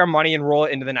take our money and roll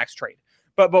it into the next trade.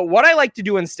 But what I like to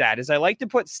do instead is I like to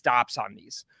put stops on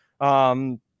these.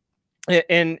 And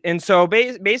so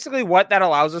basically what that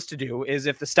allows us to do is,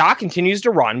 if the stock continues to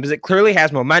run, because it clearly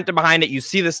has momentum behind it, you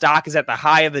see the stock is at the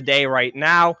high of the day right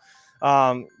now.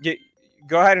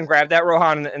 Go ahead and grab that,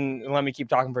 Rohan, and let me keep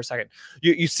talking for a second.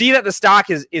 You see that the stock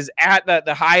is at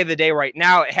the high of the day right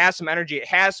now. It has some energy. It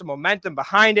has some momentum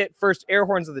behind it. First air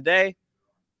horns of the day.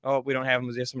 Oh, we don't have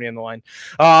them. There's somebody on the line.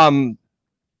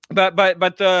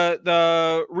 But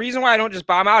the reason why I don't just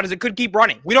bomb out is it could keep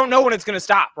running. We don't know when it's going to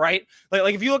stop, right?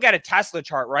 Like if you look at a Tesla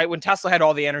chart, right, when Tesla had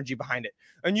all the energy behind it,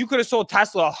 and you could have sold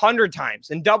Tesla 100 times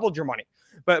and doubled your money.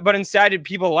 But instead,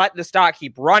 people let the stock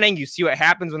keep running. You see what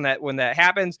happens when that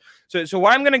happens. So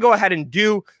what I'm going to go ahead and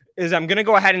do is I'm going to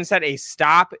go ahead and set a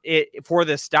stop for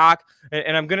this stock,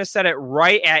 and I'm going to set it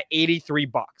right at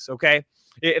 $83. Okay.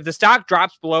 If the stock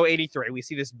drops below 83, we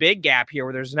see this big gap here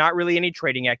where there's not really any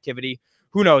trading activity.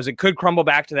 Who knows? It could crumble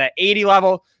back to that 80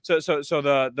 level. So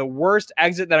the worst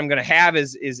exit that I'm going to have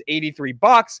is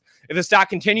 $83. If the stock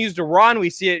continues to run,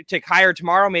 we see it tick higher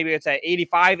tomorrow. Maybe it's at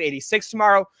 85, 86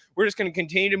 tomorrow. We're just going to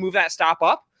continue to move that stop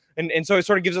up. And so it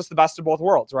sort of gives us the best of both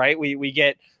worlds, right? We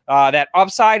get that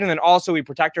upside, and then also we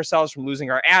protect ourselves from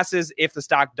losing our asses if the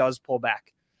stock does pull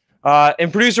back.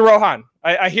 And producer Rohan,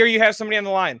 I hear you have somebody on the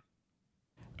line.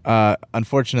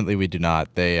 Unfortunately, we do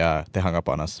not. They hung up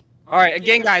on us. All right,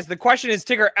 again, guys, the question is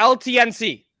ticker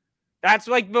LTNC. That's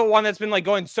like the one that's been like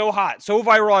going so hot, so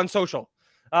viral on social.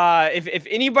 If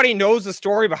anybody knows the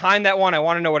story behind that one, I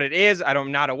want to know what it is.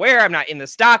 I'm not aware. I'm not in the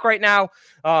stock right now.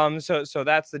 So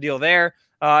that's the deal there.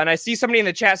 And I see somebody in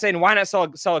the chat saying, why not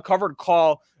sell a covered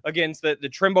call against the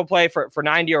Trimble play for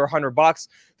 90 or $100?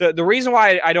 The reason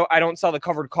why I don't sell the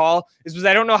covered call is because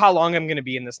I don't know how long I'm going to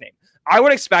be in this name. I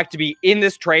would expect to be in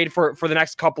this trade for the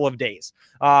next couple of days.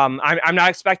 I'm not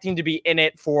expecting to be in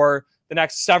it for the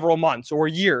next several months or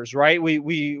years, right?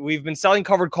 We've been selling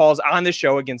covered calls on the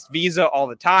show against Visa all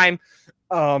the time.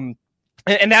 And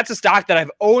that's a stock that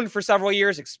I've owned for several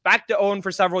years, expect to own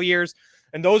for several years.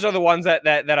 And those are the ones that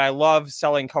I love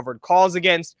selling covered calls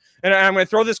against. And I'm going to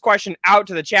throw this question out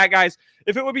to the chat, guys.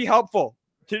 If it would be helpful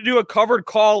to do a covered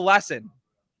call lesson,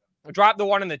 drop the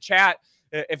one in the chat.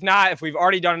 If not, if we've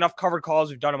already done enough covered calls,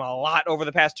 we've done them a lot over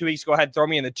the past 2 weeks, go ahead and throw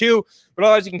me in the 2. But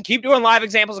otherwise, you can keep doing live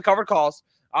examples of covered calls.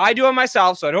 I do them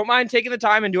myself, so I don't mind taking the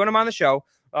time and doing them on the show.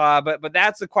 But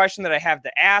that's the question that I have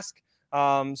to ask.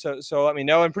 So let me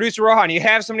know. And producer Rohan, you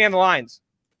have somebody on the lines.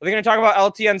 Are they going to talk about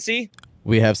LTNC?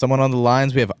 We have someone on the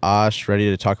lines. We have Ash ready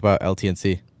to talk about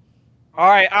LTNC. All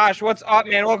right, Ash, what's up,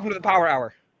 man? Welcome to the Power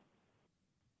Hour.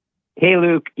 Hey,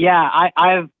 Luke. Yeah,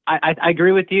 I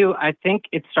agree with you. I think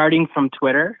it's starting from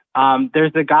Twitter.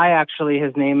 There's a guy, actually,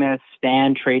 his name is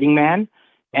Stan Trading Man,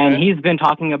 and he's been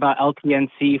talking about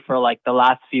LTNC for like the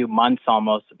last few months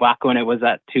almost, back when it was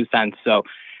at 2 cents. So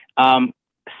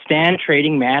Stan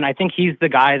Trading Man, I think he's the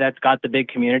guy that's got the big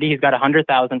community. He's got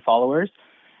 100,000 followers,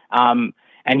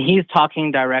 and he's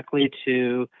talking directly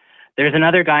to, there's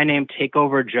another guy named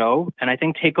Takeover Joe, and I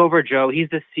think Takeover Joe, he's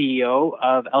the CEO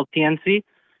of LTNC.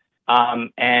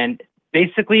 And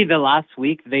basically the last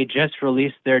week they just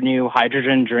released their new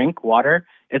hydrogen drink, water.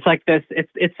 It's like this,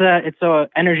 it's a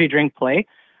energy drink play.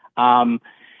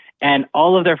 And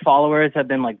all of their followers have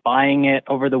been like buying it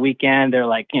over the weekend. They're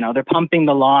like, they're pumping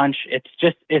the launch. It's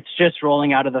just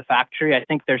rolling out of the factory. I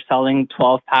think they're selling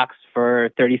 12 packs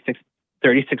for $36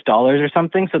 or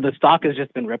something. So the stock has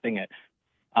just been ripping it.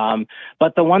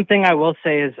 But the one thing I will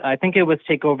say is, I think it was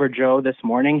Takeover Joe this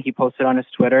morning. He posted on his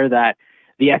Twitter that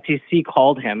the SEC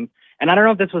called him. And I don't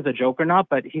know if this was a joke or not,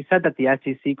 but he said that the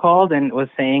SEC called and was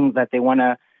saying that they want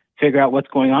to figure out what's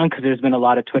going on because there's been a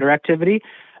lot of Twitter activity.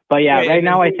 But yeah, right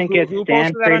now I think it's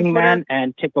Stan Trading Man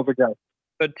and Takeover Joe.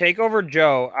 But Takeover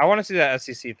Joe, I want to see that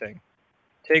SEC thing.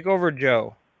 Takeover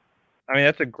Joe. I mean,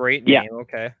 that's a great name. Yeah.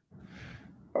 Okay.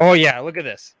 Oh yeah, look at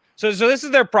this. So this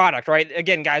is their product, right?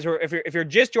 Again, guys, if you're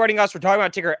just joining us, we're talking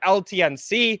about ticker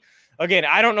LTNC. Again,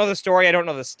 I don't know the story. I don't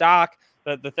know the stock.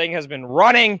 The thing has been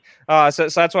running. So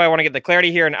that's why I want to get the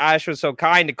clarity here. And Ash was so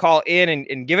kind to call in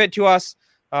and give it to us.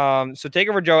 So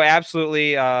Takeover Joe,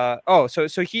 absolutely.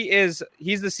 So he's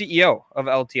the CEO of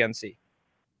LTNC.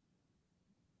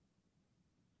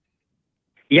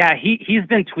 Yeah, he's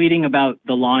been tweeting about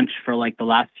the launch for like the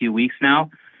last few weeks now.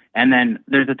 And then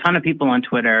there's a ton of people on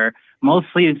Twitter,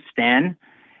 mostly Stan.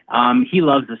 He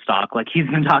loves the stock. Like, he's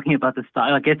been talking about the stock.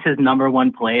 Like, it's his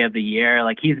 #1 play of the year.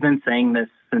 Like, he's been saying this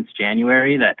since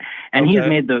January he's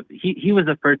made he was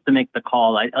the first to make the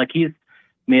call. He's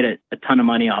made a ton of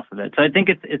money off of it. So I think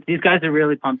it's these guys are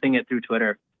really pumping it through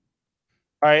Twitter.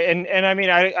 All right. And I mean,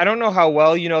 I don't know how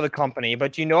well you know the company,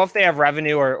 but do you know if they have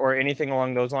revenue or anything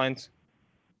along those lines?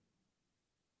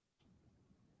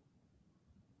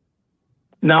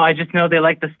 No, I just know they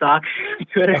like the stock.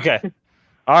 Twitter. Okay.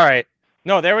 All right.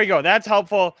 No, there we go. That's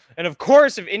helpful. And of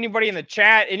course, if anybody in the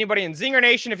chat, anybody in Zinger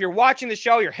Nation, if you're watching the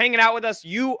show, you're hanging out with us,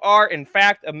 you are in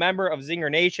fact a member of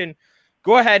Zinger Nation.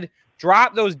 Go ahead,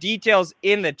 drop those details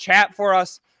in the chat for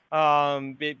us,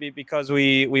 because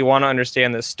we want to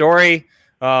understand this story.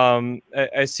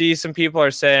 I see some people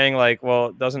are saying like,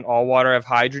 well, doesn't all water have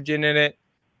hydrogen in it?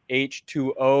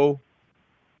 H2O.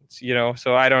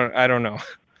 So I don't know.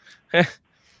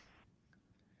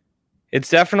 It's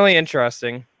definitely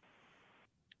interesting.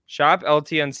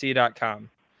 ShopLTNC.com.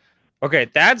 Okay,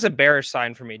 that's a bearish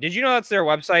sign for me. Did you know that's their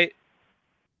website?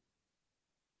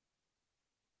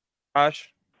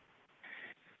 Josh?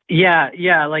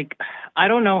 Yeah. Like, I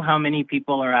don't know how many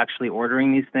people are actually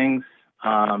ordering these things.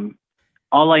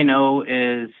 All I know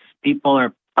is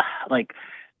people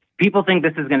think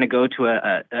this is going to go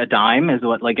to a dime, is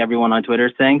what like everyone on Twitter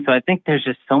is saying. So I think there's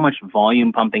just so much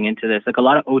volume pumping into this. Like, a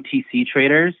lot of OTC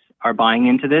traders are buying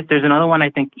into this. There's another one,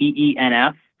 I think,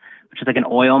 EENF, which is like an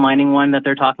oil mining one that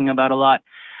they're talking about a lot.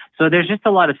 So there's just a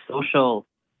lot of social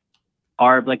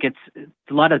arb, like it's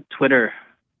a lot of Twitter.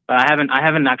 But I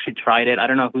haven't actually tried it. I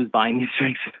don't know who's buying these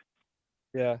drinks.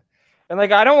 Yeah. And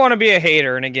like, I don't want to be a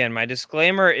hater. And again, my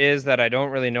disclaimer is that I don't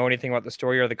really know anything about the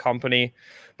story or the company.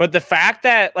 But the fact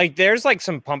that like there's like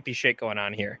some pumpy shit going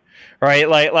on here, right?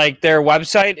 Like their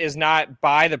website is not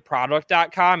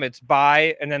buytheproduct.com, it's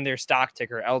buy and then their stock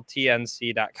ticker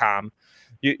LTNC.com.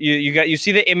 You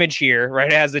see the image here, right?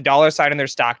 It has the $ in their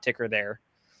stock ticker there.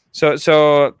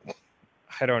 So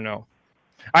I don't know.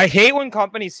 I hate when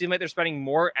companies seem like they're spending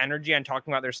more energy on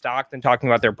talking about their stock than talking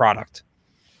about their product.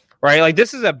 Right? Like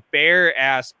this is a bare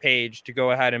ass page to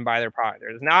go ahead and buy their product.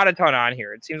 There's not a ton on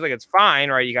here. It seems like it's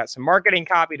fine, right? You got some marketing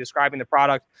copy describing the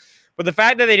product, but the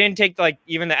fact that they didn't take like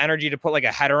even the energy to put like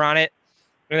a header on it,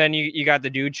 and then you got the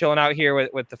dude chilling out here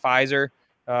with the Pfizer.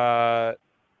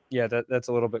 Yeah, that's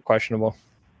a little bit questionable.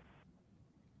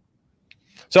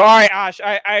 So, all right, Ash,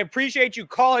 I appreciate you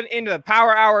calling into the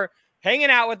Power Hour,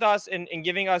 hanging out with us and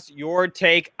giving us your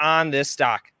take on this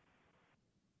stock.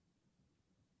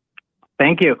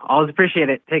 Thank you. Always appreciate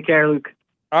it. Take care, Luke.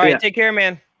 All right, take care,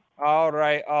 man. All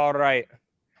right.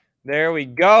 There we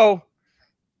go.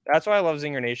 That's why I love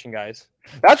Zinger Nation, guys.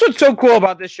 That's what's so cool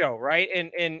about this show, right?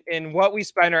 And what we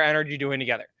spend our energy doing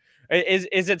together. Is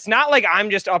it's not like I'm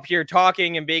just up here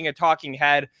talking and being a talking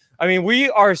head. I mean, we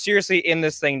are seriously in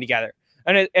this thing together.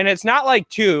 And it's not like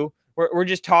we're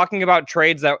just talking about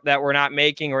trades that we're not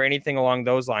making or anything along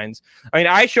those lines. I mean,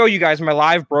 I show you guys my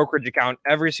live brokerage account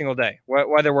every single day,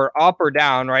 whether we're up or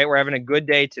down, right? We're having a good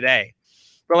day today.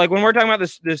 But like when we're talking about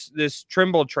this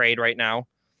Trimble trade right now,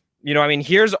 you know, I mean,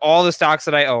 here's all the stocks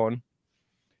that I own.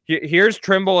 Here's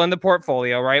Trimble in the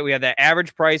portfolio, right? We have that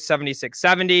average price,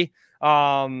 76.70.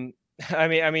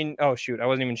 I mean, oh shoot, I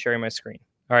wasn't even sharing my screen.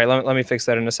 All right, let me fix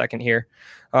that in a second here.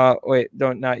 Wait,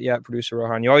 not yet, producer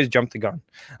Rohan. You always jump the gun.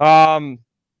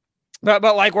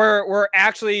 But like we're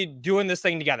actually doing this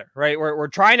thing together, right? We're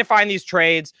trying to find these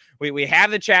trades. We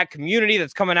have the chat community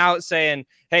that's coming out saying,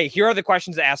 hey, here are the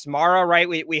questions to ask Mara, right?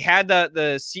 We had the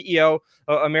CEO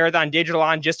of Marathon Digital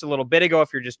on just a little bit ago.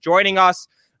 If you're just joining us,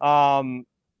 and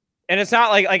it's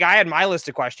not like I had my list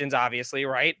of questions, obviously,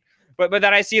 right? But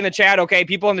then I see in the chat, okay,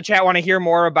 people in the chat want to hear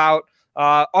more about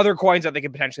other coins that they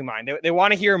could potentially mine. They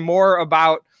want to hear more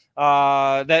about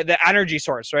the energy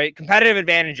source, right? Competitive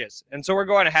advantages. And so we're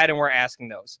going ahead and we're asking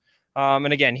those.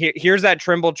 And again, here's that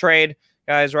Trimble trade,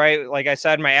 guys, right? Like I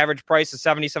said, my average price is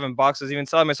 $77. I was even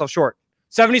selling myself short.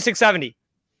 76.70.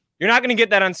 You're not going to get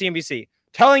that on CNBC.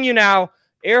 Telling you now,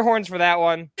 air horns for that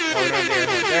one.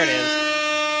 Oh, there it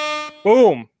is.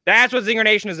 Boom. That's what Zinger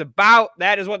Nation is about.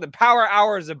 That is what the Power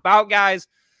Hour is about, guys.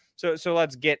 So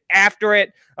let's get after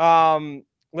it.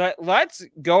 Let's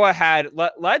go ahead.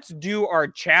 Let's do our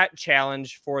chat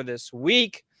challenge for this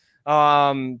week. You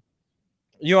want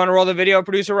to roll the video,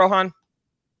 producer Rohan?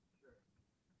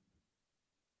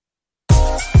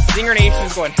 Zinger Nation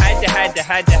is going head to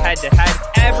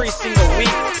head every single week.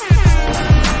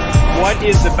 What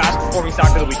is the best performing stock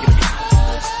of the week going to be?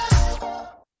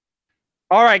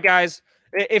 All right, guys.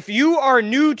 If you are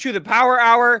new to the Power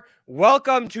Hour,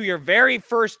 welcome to your very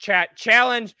first chat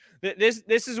challenge.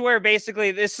 This is where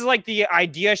basically this is like the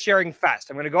idea sharing fest.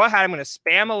 I'm going to go ahead. I'm going to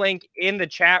spam a link in the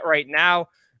chat right now.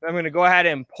 I'm going to go ahead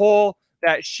and pull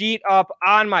that sheet up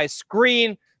on my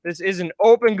screen. This is an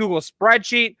open Google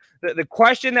spreadsheet. The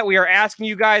question that we are asking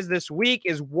you guys this week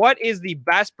is, what is the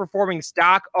best performing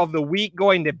stock of the week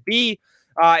going to be?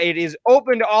 It is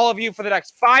open to all of you for the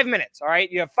next 5 minutes. All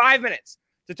right. You have 5 minutes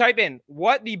to type in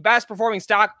what the best performing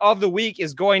stock of the week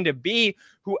is going to be.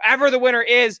 Whoever the winner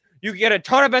is, you can get a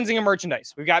ton of Benzinga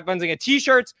merchandise. We've got Benzinga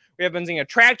t-shirts. We have Benzinga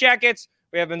track jackets.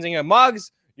 We have Benzinga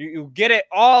mugs. You get it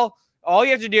all. All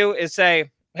you have to do is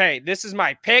say, hey, this is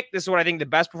my pick. This is what I think the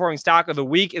best performing stock of the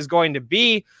week is going to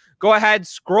be. Go ahead,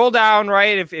 scroll down,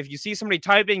 right? If you see somebody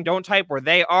typing, don't type where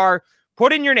they are.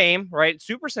 Put in your name, right?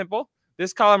 Super simple.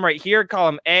 This column right here,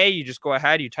 column A, you just go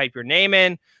ahead, you type your name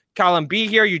in. Column B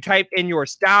here, you type in your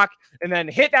stock, and then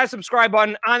hit that subscribe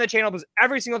button on the channel, because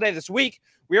every single day this week,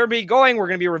 we're going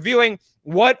to be reviewing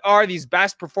what are these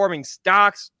best performing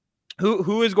stocks,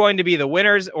 who is going to be the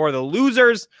winners or the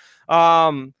losers.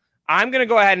 I'm going to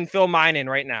go ahead and fill mine in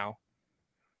right now.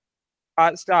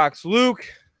 Stocks, Luke,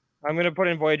 I'm going to put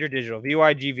in Voyager Digital,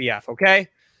 VYGVF, okay?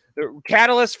 The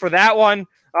catalyst for that one.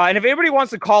 And if anybody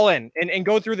wants to call in and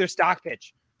go through their stock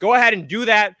pitch, go ahead and do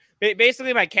that.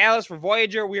 Basically, my catalyst for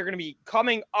Voyager, we are going to be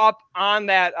coming up on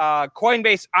that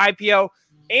Coinbase IPO,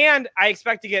 and I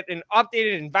expect to get an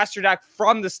updated investor deck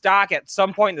from the stock at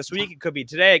some point this week. It could be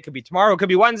today, it could be tomorrow, it could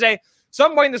be Wednesday.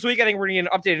 Some point this week, I think we're going to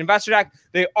get an updated investor deck.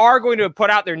 They are going to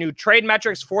put out their new trade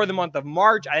metrics for the month of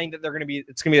March. I think that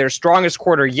it's going to be their strongest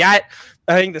quarter yet.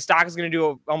 I think the stock is going to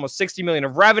do almost $60 million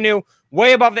of revenue,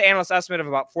 way above the analyst estimate of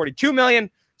about $42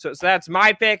 million. So that's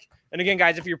my pick. And again,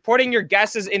 guys, if you're putting your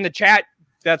guesses in the chat,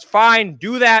 that's fine.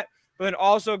 Do that. But then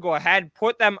also go ahead,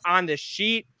 put them on the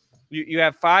sheet. You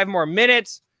have 5 more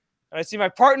minutes. And I see my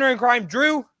partner in crime,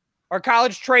 Drew, our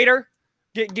college trader,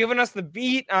 giving us the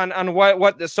beat on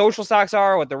what the social stocks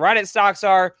are, what the Reddit stocks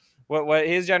are, what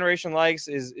his generation likes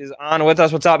is on with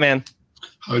us. What's up, man?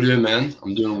 How you doing, man?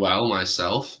 I'm doing well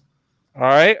myself. All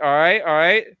right.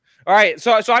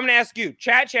 So I'm going to ask you,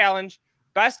 chat challenge,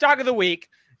 best stock of the week.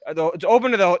 It's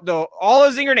open to the all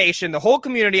of Zinger Nation, the whole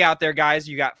community out there, guys.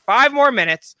 You got 5 more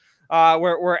minutes.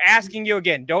 We're asking you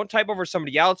again. Don't type over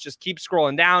somebody else. Just keep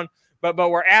scrolling down. But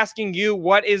we're asking you,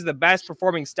 what is the best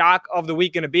performing stock of the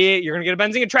week going to be? You're going to get a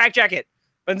Benzinga track jacket,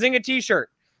 Benzinga t-shirt,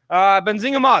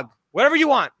 Benzinga mug, whatever you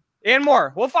want, and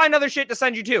more. We'll find other shit to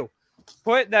send you too.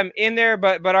 Put them in there.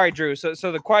 But all right, Drew. So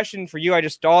the question for you, I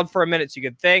just stalled for a minute so you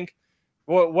could think.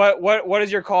 What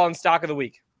is your call in stock of the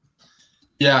week?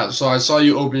 Yeah, so I saw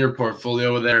you open your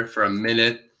portfolio there for a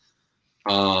minute.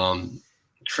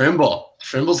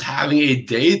 Trimble's having a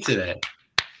day today,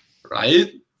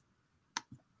 right?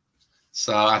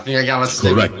 So I think I gotta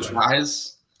stick with you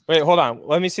guys. Wait, hold on.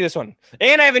 Let me see this one.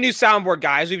 And I have a new soundboard,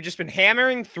 guys. We've just been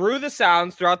hammering through the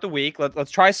sounds throughout the week. Let's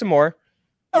try some more.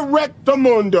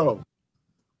 Erectamundo.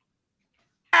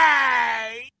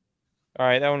 All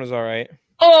right, that one was all right.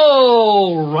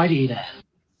 Alrighty then.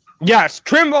 Yes,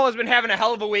 Trimble has been having a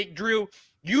hell of a week. Drew,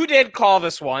 you did call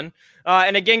this one.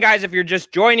 And again, guys, if you're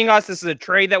just joining us, this is a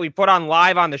trade that we put on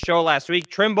live on the show last week.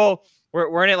 Trimble,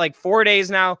 we're in it like 4 days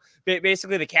now.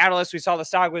 Basically, the catalyst, we saw the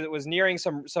stock was nearing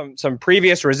some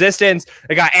previous resistance.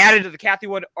 It got added to the Cathie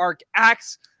Wood ARC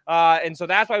X. And so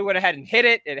that's why we went ahead and hit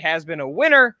it. It has been a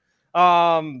winner.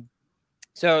 So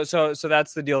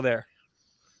that's the deal there.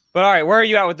 But all right, where are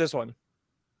you at with this one?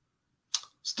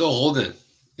 Still holding.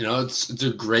 You know, it's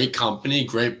a great company,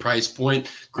 great price point,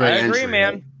 great entry. I agree,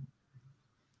 man.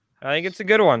 I think it's a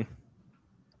good one.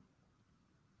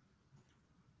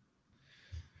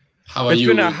 How about it's you?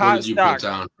 Been a what hot did you stock. put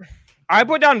down? I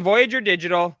put down Voyager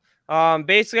Digital.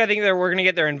 Basically, I think that we're going to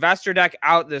get their investor deck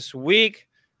out this week.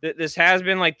 This has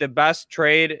been like the best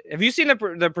trade. Have you seen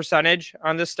the percentage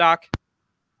on this stock?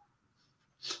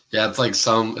 Yeah, it's like it's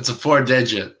a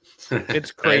 4-digit.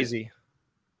 It's crazy.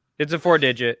 It's a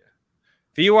 4-digit.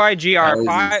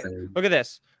 VYGR5. Look at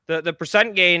this. The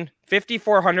percent gain,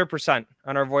 5,400%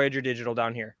 on our Voyager Digital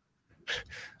down here.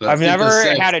 I've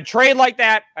never had a trade like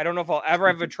that. I don't know if I'll ever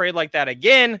have a trade like that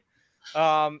again.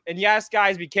 And yes,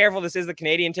 guys, be careful. This is the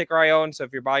Canadian ticker I own. So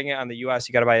if you're buying it on the US,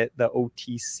 you got to buy the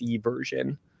OTC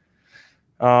version.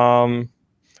 All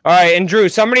right. And Drew,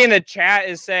 somebody in the chat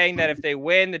is saying that if they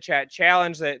win the chat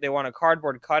challenge, that they want a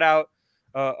cardboard cutout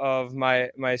of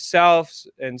myself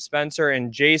and Spencer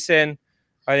and Jason.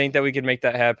 I think that we could make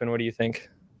that happen. What do you think?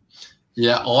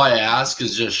 Yeah, all I ask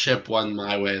is just ship one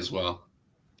my way as well.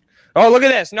 Oh, look at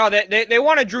this. No, they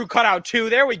want a Drew cutout too.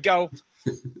 There we go.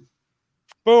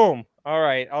 Boom. All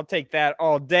right. I'll take that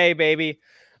all day, baby.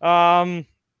 All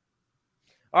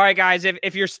right, guys.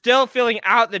 If you're still filling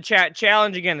out the chat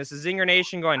challenge, again, this is Zinger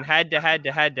Nation going head to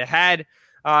head,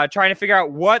 trying to figure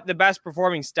out what the best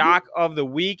performing stock of the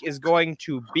week is going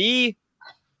to be.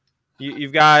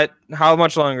 You've got how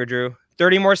much longer, Drew?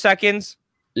 30 more seconds?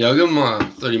 Yeah, I'll give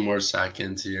them 30 more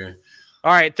seconds here.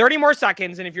 All right, 30 more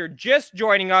seconds. And if you're just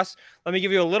joining us, let me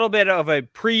give you a little bit of a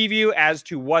preview as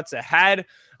to what's ahead.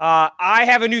 I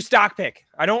have a new stock pick.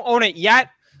 I don't own it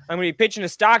yet. I'm going to be pitching a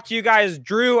stock to you guys.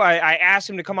 Drew, I asked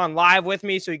him to come on live with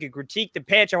me so he could critique the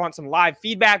pitch. I want some live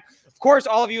feedback. Of course,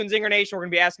 all of you in Zinger Nation, we're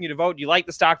going to be asking you to vote. Do you like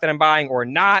the stock that I'm buying or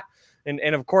not? And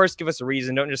of course, give us a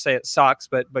reason. Don't just say it sucks,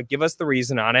 but give us the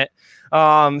reason on it.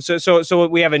 So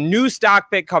we have a new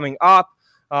stock pick coming up.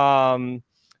 Then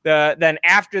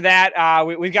after that,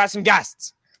 we've got some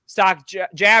guests. Stock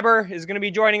Jabber is going to be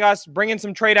joining us, bringing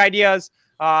some trade ideas.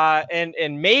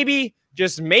 And maybe,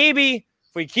 just maybe,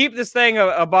 if we keep this thing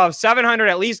above 700,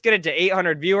 at least get it to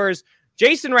 800 viewers.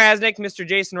 Jason Raznick, Mr.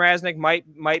 Jason Raznick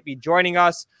might be joining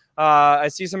us. I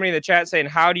see somebody in the chat saying,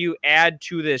 how do you add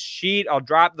to this sheet? I'll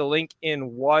drop the link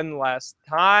in one last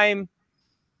time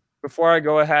before I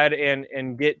go ahead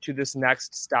and get to this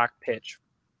next stock pitch.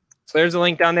 So there's a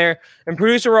link down there. And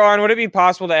producer Rowan, would it be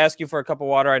possible to ask you for a cup of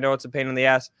water? I know it's a pain in the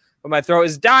ass, but my throat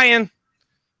is dying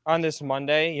on this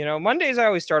Monday. You know, Mondays I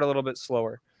always start a little bit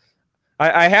slower.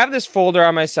 I have this folder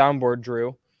on my soundboard,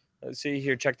 Drew. Let's see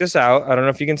here. Check this out. I don't know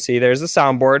if you can see. There's the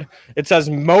soundboard. It says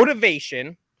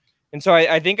motivation. And so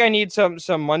I think I need some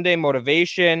Monday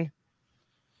motivation.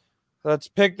 Let's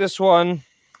pick this one.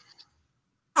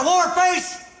 War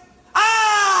face.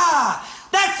 Ah,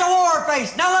 that's a war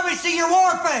face. Now let me see your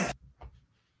war face.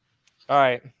 All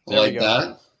right. There Like we go.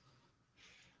 that?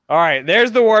 All right.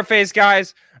 There's the war face,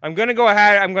 guys. I'm going to go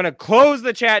ahead. I'm going to close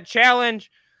the chat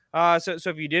challenge. So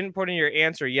if you didn't put in your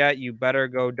answer yet, you better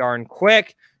go darn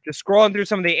quick. Just scrolling through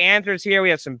some of the answers here. We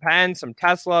have some Pens, some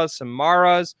Teslas, some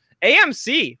Maras.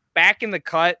 AMC back in the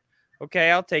cut.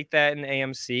 Okay, I'll take that in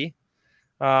AMC.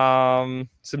 Some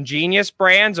Genius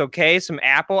brands, okay. Some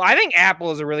Apple. I think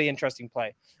Apple is a really interesting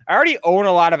play. I already own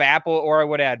a lot of Apple, or I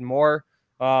would add more.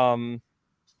 But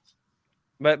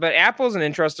Apple's an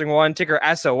interesting one. Ticker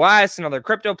SOS, another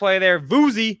crypto play there.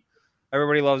 Voozy.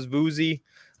 Everybody loves Voozy.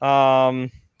 So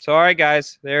all right,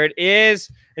 guys, there it is.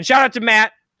 And shout out to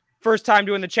Matt. First time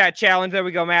doing the chat challenge. There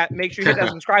we go, Matt. Make sure you hit that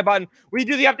subscribe button. We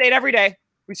do the update every day.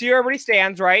 We see where everybody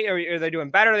stands, right? Are they doing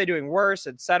better? Are they doing worse,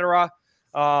 etc.?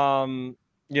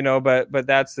 You know, but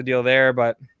that's the deal there.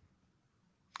 But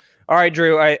all right,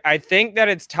 Drew, I think that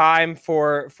it's time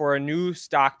for a new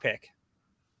stock pick.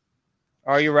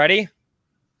 Are you ready?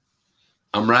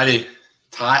 I'm ready.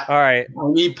 All right.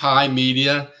 Tiny Pie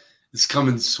Media is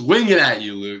coming swinging at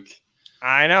you, Luke.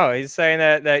 I know. He's saying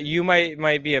that you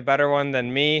might be a better one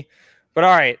than me. But all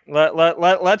right,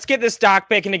 let's get this stock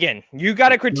picking again. You got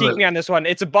to critique me on this one.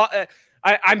 It's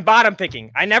I'm bottom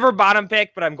picking. I never bottom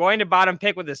pick, but I'm going to bottom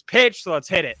pick with this pitch, so let's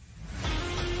hit it.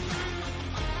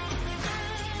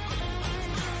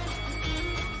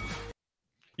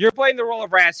 You're playing the role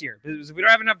of Ras here. Because if we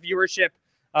don't have enough viewership,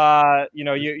 you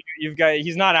know, you've got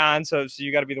he's not on, so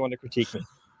you got to be the one to critique me.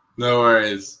 No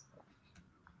worries.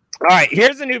 All right,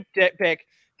 here's a new pick.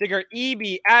 Ticker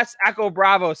EBS, Echo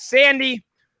Bravo Sandy,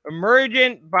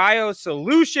 Emergent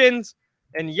Biosolutions.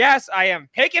 And yes, I am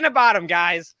picking a bottom,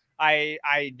 guys.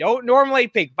 I don't normally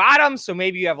pick bottoms, so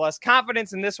maybe you have less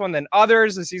confidence in this one than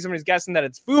others. I see somebody's guessing that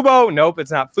it's Fubo. Nope, it's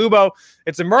not Fubo.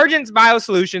 It's Emergent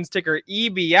Biosolutions, ticker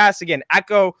EBS. Again,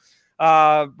 Echo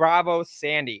Bravo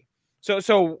Sandy. So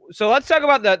let's talk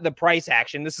about the price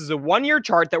action. This is a 1-year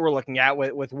chart that we're looking at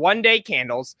with 1-day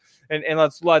candles. And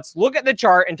let's look at the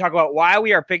chart and talk about why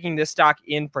we are picking this stock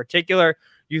in particular.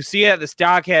 You see that the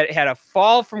stock had a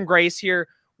fall from grace here.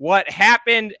 What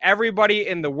happened? Everybody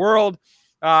in the world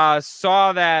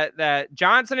saw that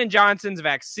Johnson & Johnson's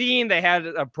vaccine, they had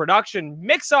a production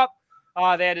mix-up.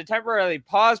 They had to temporarily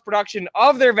pause production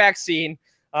of their vaccine.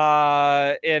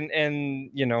 And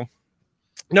you know,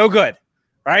 no good.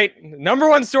 Right? Number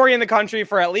one story in the country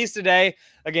for at least a day.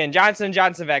 Again, Johnson &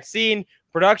 Johnson vaccine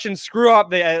production screw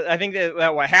up. I think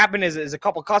that what happened is a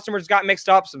couple customers got mixed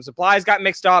up. Some supplies got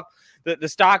mixed up. The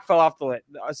stock fell off the lid.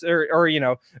 Or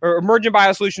Emergent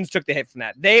Biosolutions took the hit from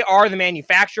that. They are the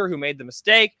manufacturer who made the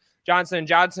mistake. Johnson &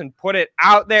 Johnson put it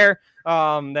out there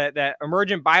that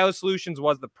Emergent Biosolutions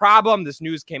was the problem. This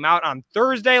news came out on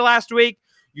Thursday last week.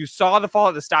 You saw the fall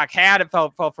that the stock had. It fell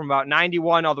from about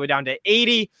 91 all the way down to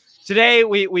 80. Today,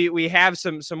 we have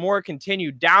some more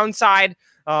continued downside.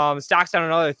 Stock's down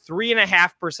another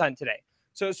 3.5% today.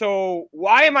 So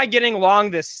why am I getting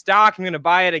long this stock? I'm going to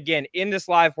buy it again in this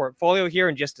live portfolio here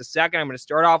in just a second. I'm going to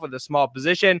start off with a small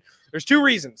position. There's two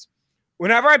reasons.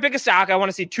 Whenever I pick a stock, I want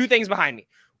to see two things behind me.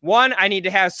 One, I need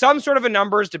to have some sort of a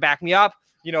numbers to back me up.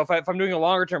 You know, if I'm doing a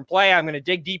longer term play, I'm going to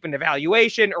dig deep into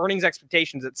valuation, earnings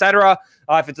expectations, etc.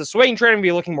 If it's a swing trade, I'm going to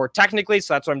be looking more technically.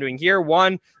 So that's what I'm doing here.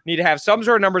 One, I need to have some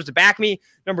sort of numbers to back me.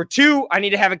 Number two, I need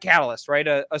to have a catalyst, right?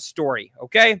 A story.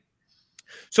 Okay.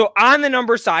 So on the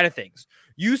number side of things,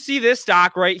 you see this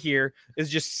stock right here is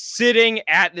just sitting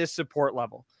at this support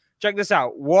level. Check this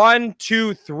out. 1,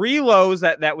 2, 3 lows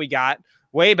that we got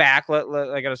way back.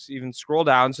 I got to even scroll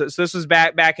down. So this was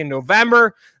back in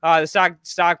November. The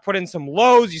stock put in some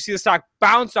lows. You see the stock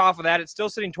bounced off of that. It's still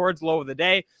sitting towards low of the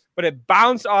day, but it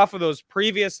bounced off of those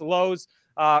previous lows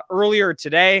earlier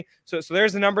today. So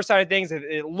there's the number side of things.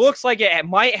 It looks like it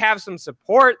might have some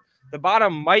support. The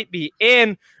bottom might be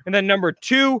in. And then number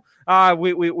two,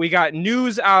 we got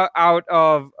news out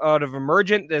of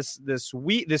Emergent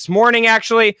this morning,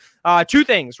 actually. Two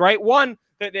things, right? One,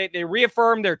 they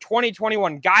reaffirmed their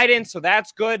 2021 guidance, so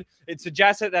that's good. It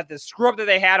suggested that the screw up that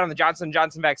they had on the Johnson &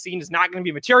 Johnson vaccine is not going to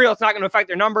be material. It's not going to affect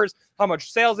their numbers, how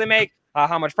much sales they make,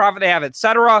 how much profit they have,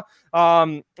 etc.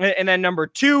 And then number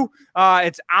two,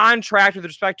 it's on track with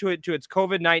respect to its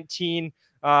COVID-19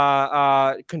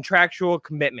 contractual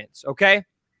commitments. Okay.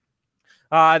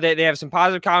 They have some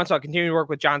positive comments. I'll continue to work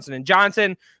with Johnson &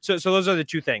 Johnson. So those are the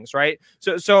two things, right?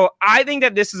 So I think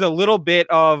that this is a little bit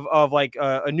of like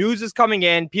a news is coming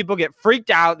in. People get freaked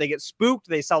out. They get spooked.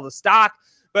 They sell the stock.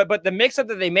 But the mix-up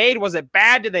that they made, was it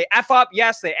bad? Did they F up?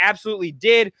 Yes, they absolutely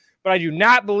did. But I do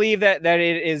not believe that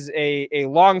it is a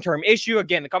long-term issue.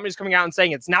 Again, the company's coming out and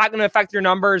saying it's not going to affect your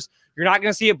numbers. You're not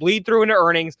going to see it bleed through into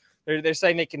earnings. They're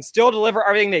saying they can still deliver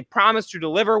everything they promised to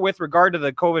deliver with regard to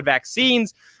the COVID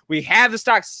vaccines. We have the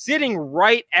stock sitting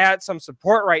right at some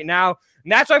support right now.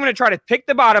 And that's why I'm going to try to pick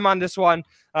the bottom on this one.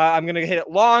 I'm going to hit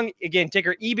it long. Again,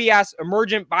 ticker EBS,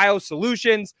 Emergent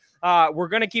Biosolutions. We're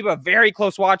going to keep a very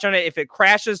close watch on it. If it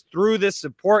crashes through this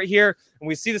support here and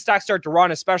we see the stock start to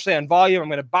run, especially on volume, I'm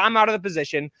going to bomb out of the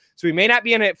position. So we may not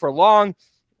be in it for long.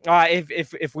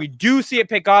 If we do see it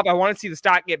pick up, I want to see the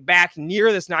stock get back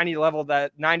near this $90 level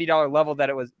that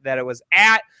it was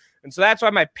at. And so that's why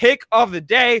my pick of the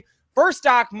day, first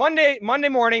stock, Monday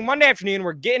morning, Monday afternoon,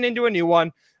 we're getting into a new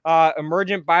one.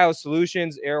 Emergent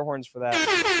Biosolutions, air horns for that.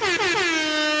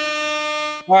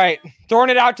 All right, throwing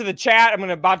it out to the chat. I'm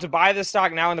about to buy this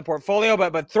stock now in the portfolio,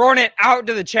 but throwing it out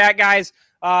to the chat, guys.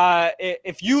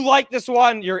 If you like this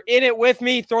one, you're in it with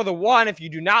me. Throw the 1. If you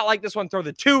do not like this one, throw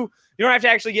the 2. You don't have to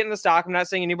actually get in the stock. I'm not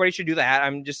saying anybody should do that.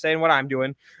 I'm just saying what I'm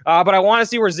doing. But I want to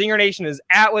see where Zinger Nation is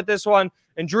at with this one.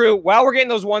 And Drew, while we're getting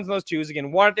those 1s and those 2s,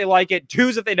 again, 1 if they like it,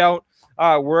 2s if they don't.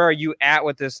 Where are you at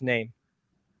with this name?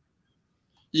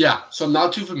 Yeah, so I'm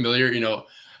not too familiar.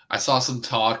 I saw some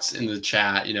talks in the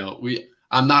chat.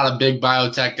 I'm not a big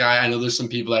biotech guy. I know there's some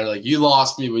people that are like, you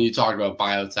lost me when you talked about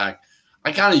biotech.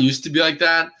 I kind of used to be like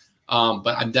that,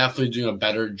 but I'm definitely doing a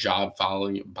better job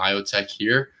following biotech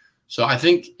here. So I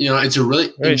think, it's a really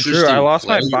interesting. True. I lost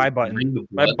my buy button.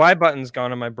 My buy button's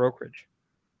gone on my brokerage.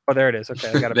 Oh, there it is. Okay,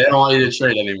 I got it. They don't want you to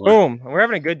trade anymore. Boom. We're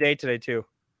having a good day today too.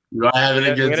 You are having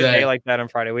a good day. Like that on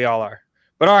Friday. We all are.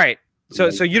 But all right.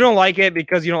 So you don't like it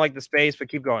because you don't like the space, but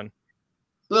keep going.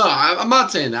 No, I'm not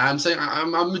saying that. I'm saying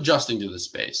I'm adjusting to the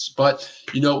space. But,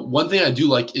 one thing I do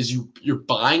like is you're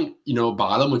buying,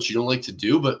 bottom, which you don't like to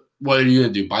do. But what are you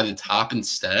going to do? Buy the top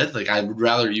instead? Like, I would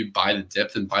rather you buy the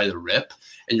dip than buy the rip.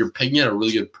 And you're picking at a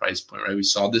really good price point, right? We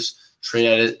saw this trade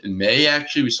at it in May,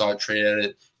 actually. We saw it trade at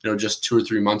it, just 2 or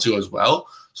 3 months ago as well.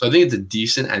 So I think it's a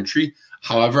decent entry.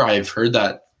 However, I've heard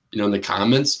that, in the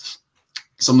comments,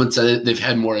 someone said they've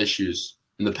had more issues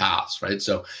in the past, right?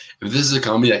 So if this is a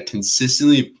company that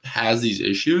consistently has these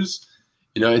issues,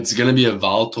 it's going to be a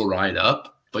volatile ride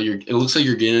up, but it looks like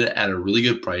you're getting it at a really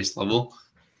good price level.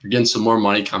 You're getting some more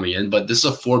money coming in, but this is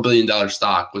a $4 billion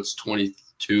stock. What's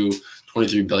 23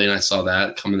 billion? I saw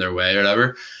that coming their way or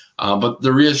whatever. But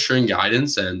the reassuring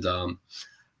guidance, and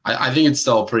I think it's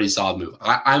still a pretty solid move.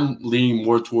 I'm leaning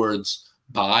more towards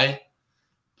buy,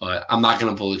 but I'm not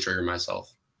going to pull the trigger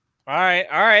myself. All right.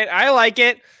 I like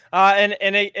it.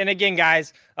 And again,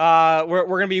 guys, we're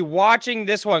going to be watching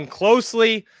this one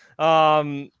closely.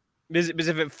 Because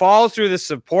if it falls through the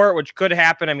support, which could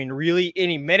happen, really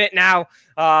any minute now,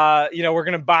 we're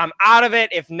going to bomb out of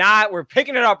it. If not, we're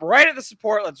picking it up right at the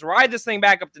support. Let's ride this thing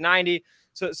back up to 90.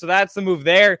 So that's the move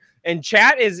there. And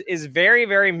chat is very,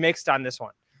 very mixed on this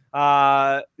one.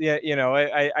 I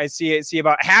see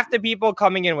about half the people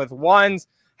coming in with 1s,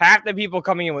 half the people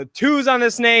coming in with 2s on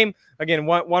this name. Again,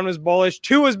 one was bullish,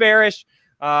 2 was bearish.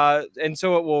 And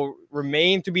so it will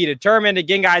remain to be determined.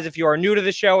 Again, guys, if you are new to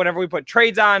the show, whenever we put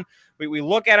trades on, we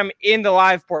look at them in the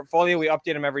live portfolio. We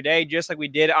update them every day, just like we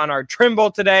did on our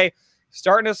Trimble today.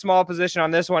 Starting a small position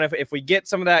on this one. If we get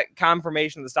some of that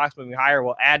confirmation the stock's moving higher,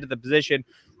 we'll add to the position.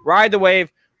 Ride the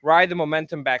wave, ride the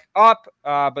momentum back up.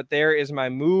 But there is my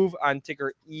move on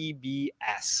ticker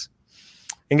EBS.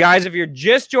 And guys, if you're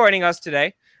just joining us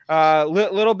today,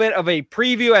 little bit of a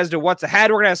preview as to what's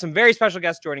ahead. We're going to have some very special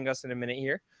guests joining us in a minute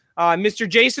here. Mr.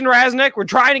 Jason Raznick, we're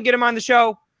trying to get him on the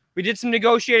show. We did some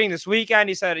negotiating this weekend.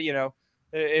 He said,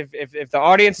 if the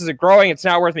audience isn't growing, it's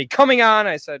not worth me coming on.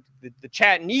 I said, the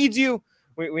chat needs you.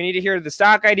 We need to hear the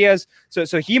stock ideas.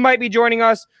 So he might be joining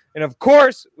us. And of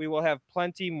course, we will have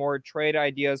plenty more trade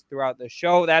ideas throughout the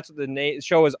show. That's what the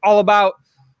show is all about,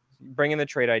 bringing the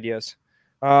trade ideas.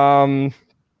 All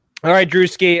right,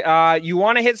 Drewski, you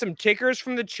want to hit some tickers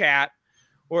from the chat,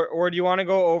 or do you want to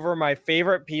go over my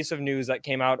favorite piece of news that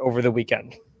came out over the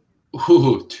weekend?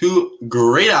 Ooh, 2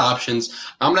 great options.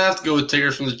 I'm going to have to go with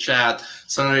tickers from the chat.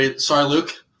 Sorry,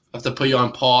 Luke. I have to put you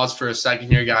on pause for a second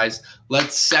here, guys.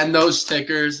 Let's send those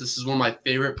tickers. This is one of my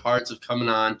favorite parts of coming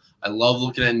on. I love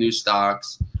looking at new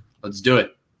stocks. Let's do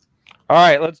it. All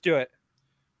right, let's do it.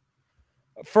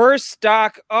 First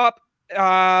stock up.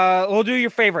 We'll do your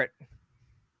favorite.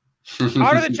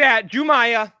 Out of the chat,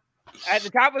 Jumaya. At the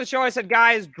top of the show, I said,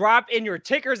 guys, drop in your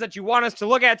tickers that you want us to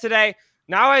look at today.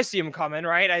 Now I see them coming,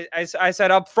 right? I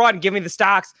said up front, give me the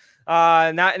stocks.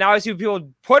 Now I see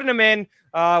people putting them in.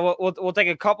 We'll take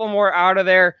a couple more out of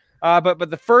there. But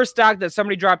the first stock that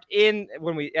somebody dropped in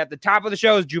when we at the top of the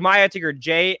show is Jumia, ticker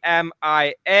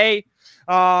JMIA.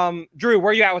 Drew,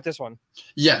 where are you at with this one?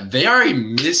 Yeah, they are a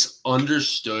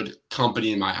misunderstood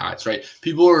company in my eyes, right?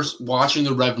 People are watching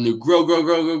the revenue grow.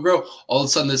 All of a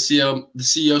sudden, the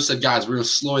CEO said, guys, we're going to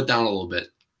slow it down a little bit.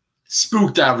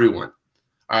 Spooked everyone.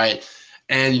 All right.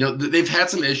 And, they've had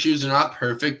some issues. They're not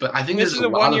perfect, but I think this is a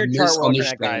one-year chart we're looking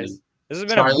at, guys. This has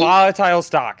been a volatile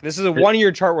stock. This is a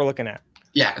one-year chart we're looking at.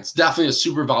 Yeah, it's definitely a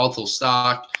super volatile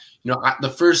stock.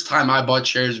 The first time I bought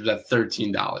shares was at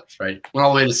 $13, right? Went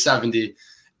all the way to 70.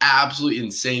 Absolutely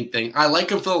insane thing. I like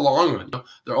them for the long run.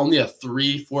 They're only a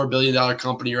 $3-4 billion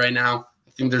company right now.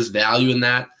 I think there's value in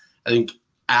that. I think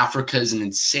Africa is an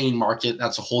insane market.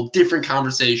 That's a whole different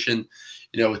conversation,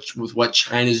 with what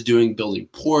China's doing, building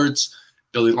ports,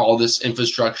 building all this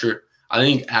infrastructure. I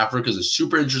think Africa is a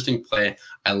super interesting play.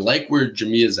 I like where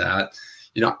Jumia is at.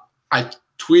 I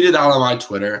tweeted out on my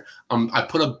Twitter. I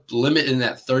put a limit in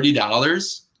at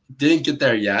 $30. Didn't get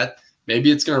there yet. Maybe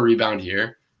it's going to rebound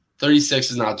here. 36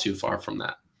 is not too far from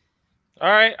that. All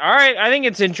right. I think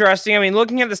it's interesting. I mean,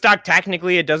 looking at the stock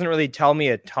technically, it doesn't really tell me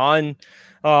a ton.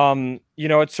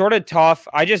 It's sort of tough.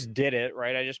 I just did it,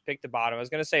 right? I just picked the bottom. I was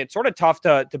going to say it's sort of tough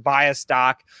to buy a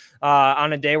stock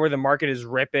on a day where the market is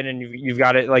ripping and you've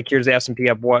got it like here's the S&P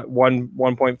up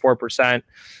 1.4%.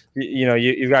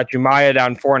 You've got Jumia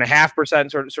down 4.5%.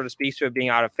 Sort of speaks to it being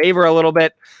out of favor a little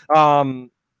bit. But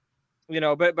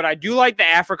I do like the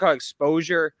Africa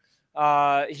exposure.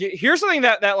 Here's something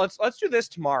that let's do this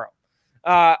tomorrow.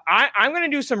 I'm going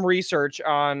to do some research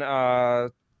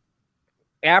on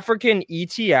African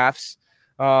ETFs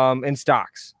and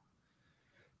stocks.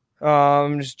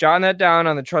 Just jotting that down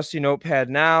on the trusty notepad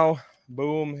now.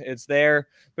 Boom, it's there.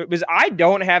 But because I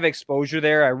don't have exposure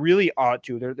there, I really ought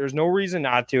to. There's no reason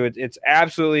not to. It's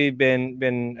absolutely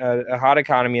been a hot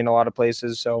economy in a lot of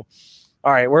places. So,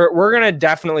 all right, we're gonna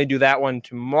definitely do that one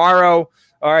tomorrow.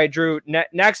 All right, Drew.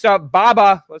 Next up,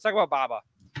 Baba. Let's talk about Baba.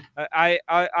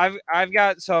 I've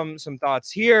got some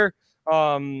thoughts here.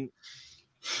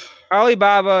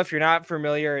 Alibaba, if you're not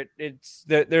familiar,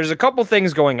 there's a couple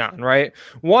things going on, right?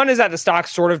 One is that the stock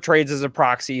sort of trades as a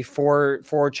proxy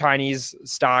for Chinese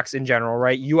stocks in general,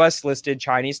 right? U.S. listed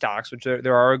Chinese stocks, which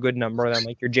there are a good number of them,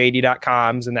 like your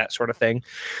JD.coms and that sort of thing.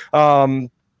 And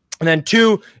then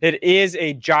two, it is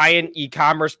a giant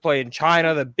e-commerce play in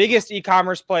China, the biggest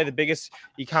e-commerce play, the biggest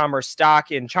e-commerce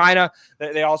stock in China.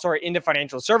 They also are into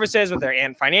financial services with their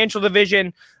Ant Financial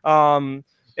division. The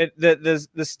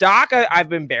stock I've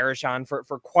been bearish on for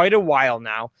quite a while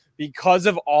now because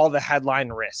of all the headline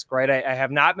risk, right? I have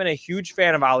not been a huge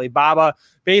fan of Alibaba.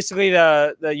 Basically, you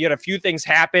had a few things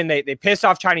happen. They pissed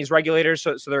off Chinese regulators,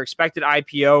 so their expected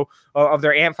IPO of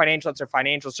their Ant Financial, it's their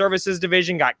financial services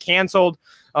division, got canceled.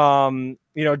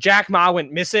 Jack Ma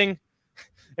went missing,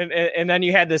 and then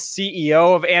you had the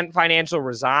CEO of Ant Financial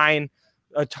resign.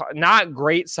 Not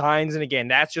great signs. And again,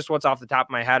 that's just what's off the top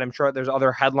of my head. I'm sure there's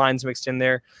other headlines mixed in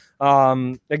there.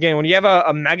 Again, when you have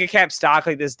a mega cap stock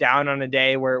like this down on a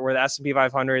day where the S&P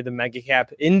 500, the mega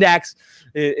cap index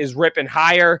is ripping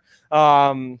higher,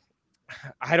 I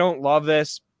don't love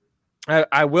this.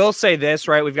 I will say this,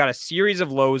 right? We've got a series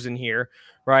of lows in here,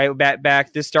 right?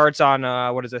 Back this starts on,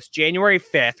 what is this? January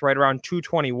 5th, right around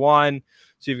 221.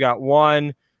 So you've got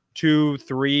 1, 2,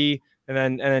 3,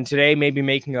 and then today maybe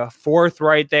making a fourth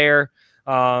right there.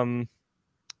 I'm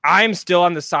still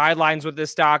on the sidelines with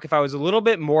this stock. If I was a little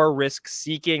bit more risk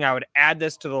seeking, I would add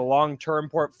this to the long-term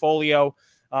portfolio,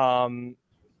 and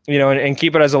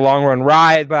keep it as a long run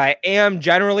ride. But I am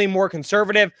generally more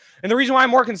conservative. And the reason why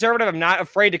I'm more conservative, I'm not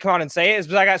afraid to come out and say it, is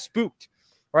because I got spooked,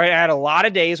 right? I had a lot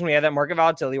of days when we had that market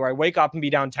volatility where I wake up and be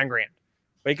down 10 grand.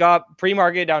 Wake up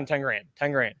pre-market down 10 grand,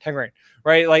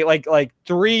 right? Like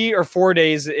 3 or 4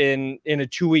 days in a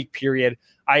 2-week period.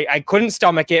 I couldn't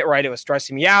stomach it, right? It was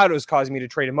stressing me out. It was causing me to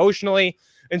trade emotionally.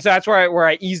 And so that's where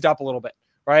I eased up a little bit,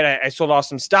 right? I sold off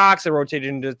some stocks. I rotated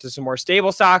into some more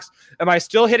stable stocks. Am I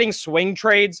still hitting swing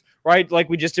trades, right? Like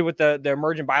we just did with the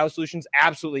emergent biosolutions?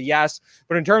 Absolutely, yes.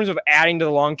 But in terms of adding to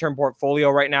the long-term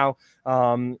portfolio right now,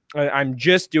 I'm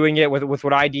just doing it with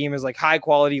what I deem as like high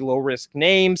quality, low risk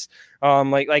names,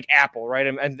 like Apple, right?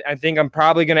 And I think I'm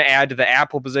probably going to add to the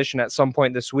Apple position at some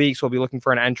point this week. So we'll be looking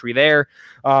for an entry there.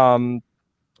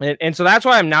 And so that's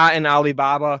why I'm not in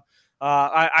Alibaba.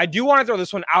 I do want to throw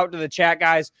this one out to the chat,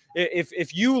 guys.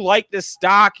 If you like this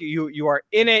stock, you are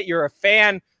in it, you're a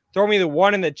fan, throw me the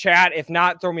 1 in the chat. If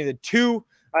not, throw me the 2.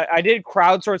 I did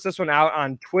crowdsource this one out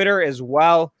on Twitter as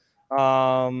well.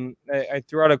 I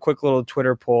threw out a quick little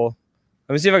Twitter poll.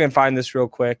 Let me see if I can find this real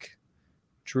quick.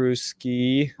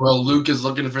 Drewski. Well, Luke is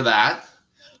looking for that.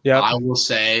 Yeah. I will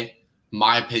say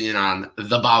my opinion on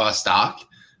the Baba stock.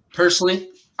 Personally,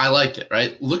 I like it,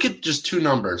 right? Look at just two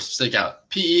numbers stick out.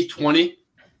 PE 20,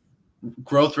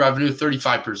 growth revenue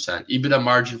 35%, EBITDA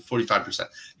margin 45%.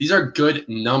 These are good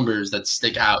numbers that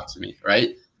stick out to me,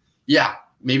 right? Yeah,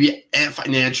 maybe Ant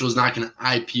Financial is not going to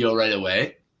IPO right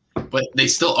away, but they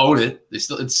still own it.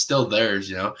 It's still theirs,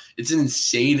 you know. It's an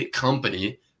insane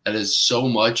company that has so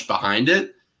much behind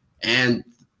it, and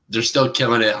they're still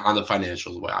killing it on the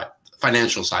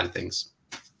financial side of things.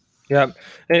 Yep.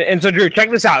 And so Drew, check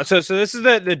this out. So this is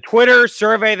the Twitter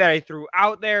survey that I threw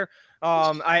out there.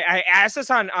 I asked this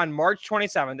on March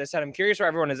 27th. I said, I'm curious where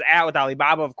everyone is at with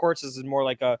Alibaba. Of course, this is more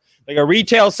like a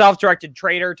retail self-directed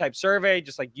trader type survey,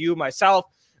 just like you, myself,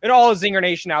 and all of Zinger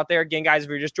Nation out there. Again, guys, if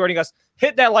you're just joining us,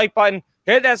 hit that like button,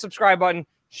 hit that subscribe button,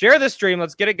 share the stream.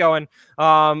 Let's get it going.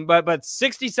 But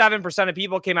 67% of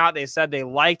people came out. They said they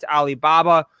liked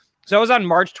Alibaba. So that was on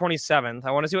March 27th.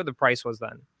 I want to see what the price was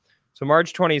then. So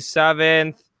March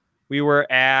 27th, we were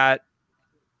at,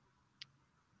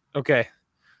 okay.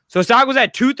 So stock was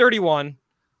at 231.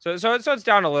 So it's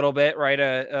down a little bit, right?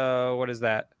 What is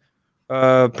that?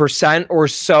 Percent or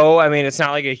so. I mean, it's not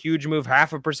like a huge move,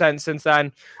 0.5% since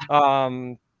then.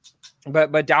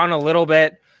 But down a little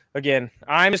bit. Again,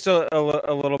 I'm just a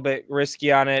little bit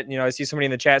risky on it. You know, I see somebody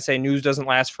in the chat saying news doesn't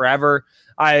last forever.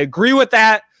 I agree with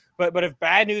that. But if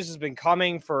bad news has been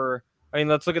coming for, I mean,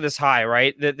 let's look at this high,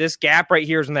 right? This gap right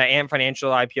here is when that Ant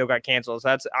Financial IPO got canceled. So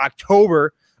that's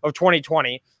October of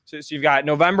 2020. So you've got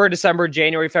November, December,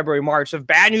 January, February, March. So if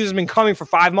bad news has been coming for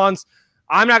 5 months,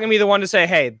 I'm not going to be the one to say,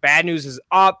 hey, bad news is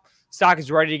up. Stock is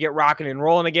ready to get rocking and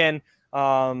rolling again.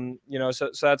 You know,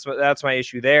 so that's my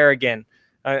issue there. Again,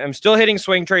 I'm still hitting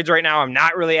swing trades right now. I'm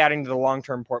not really adding to the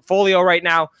long-term portfolio right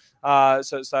now.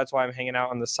 So that's why I'm hanging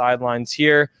out on the sidelines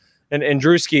here. And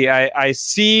Drewski, I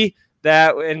see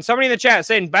that, and somebody in the chat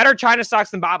saying better China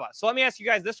stocks than Baba. So let me ask you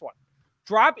guys this one.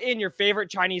 Drop in your favorite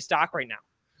Chinese stock right now.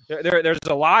 There's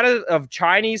a lot of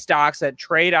Chinese stocks that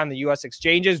trade on the U.S.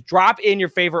 exchanges. Drop in your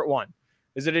favorite one.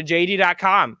 Is it a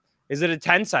JD.com? Is it a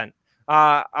Tencent?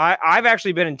 I've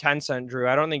actually been in Tencent, Drew.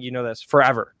 I don't think you know this,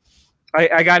 forever.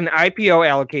 I got an IPO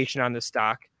allocation on this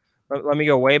stock. Let me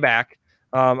go way back.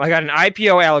 I got an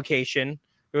IPO allocation.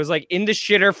 It was like in the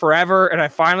shitter forever, and I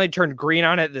finally turned green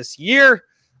on it this year.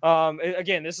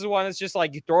 Again, this is one that's just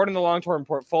like you throw it in the long-term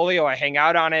portfolio. I hang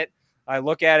out on it. I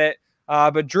look at it.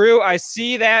 But Drew, I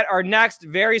see that our next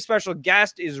very special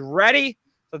guest is ready.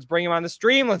 Let's bring him on the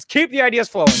stream. Let's keep the ideas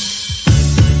flowing.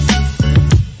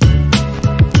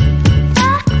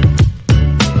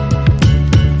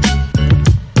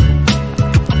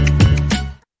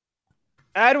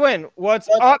 Edwin, what's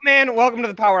up, man? Welcome to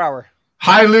the Power Hour.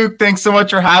 Hi, Luke. Thanks so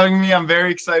much for having me. I'm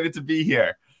very excited to be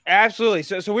here. Absolutely.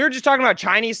 So we were just talking about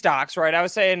Chinese stocks, right? I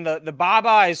was saying the Baba,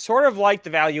 I sort of like the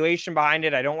valuation behind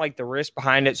it. I don't like the risk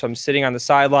behind it, so I'm sitting on the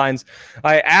sidelines.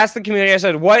 I asked the community, I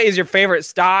said, what is your favorite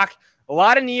stock? A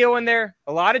lot of NEO in there,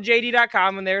 a lot of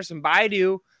JD.com in there, some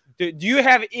Baidu. Do you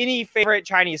have any favorite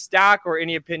Chinese stock or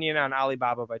any opinion on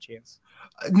Alibaba by chance?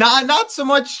 Not so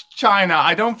much China.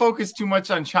 I don't focus too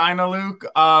much on China, Luke.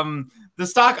 The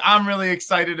stock I'm really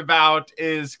excited about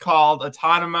is called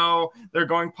Autonomo. They're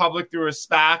going public through a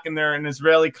SPAC, and they're an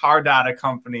Israeli car data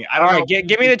company. All right,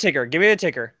 give me the ticker. Give me the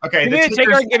ticker. Okay, give me the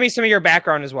ticker and give me some of your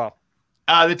background as well.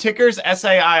 The ticker's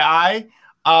SAII.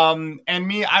 And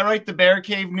me, I write the Bear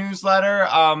Cave newsletter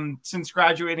since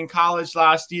graduating college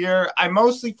last year. I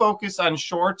mostly focus on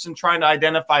shorts and trying to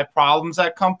identify problems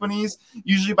at companies,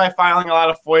 usually by filing a lot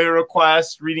of FOIA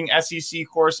requests, reading SEC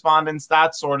correspondence,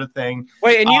 that sort of thing.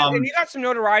 Wait, and you got some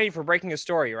notoriety for breaking a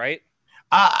story, right?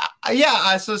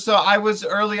 Yeah. So I was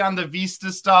early on the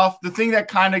Vista stuff. The thing that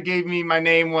kind of gave me my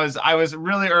name was I was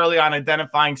really early on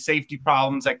identifying safety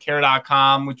problems at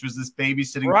Care.com, which was this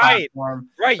babysitting platform.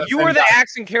 Right. You were the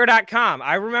axe in Care.com.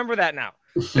 I remember that now.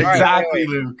 Exactly,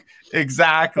 Luke.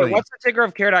 Exactly. So what's the ticker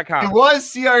of Care.com? It was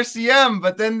CRCM,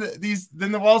 but then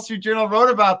the Wall Street Journal wrote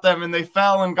about them and they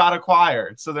fell and got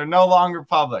acquired. So they're no longer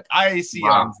public. IAC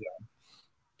owns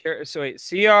them. So wait,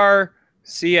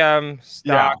 CM stock.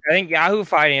 Yeah. I think Yahoo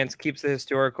Finance keeps the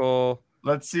historical.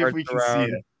 Let's see if we can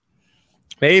see it.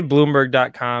 Maybe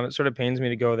Bloomberg.com. It sort of pains me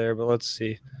to go there, but let's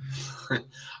see. All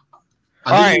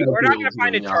right, we're not going to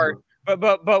find a chart,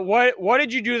 but what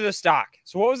did you do to the stock?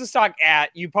 So what was the stock at?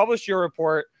 You published your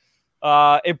report.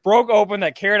 It broke open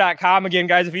that Care.com. Again,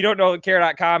 guys, if you don't know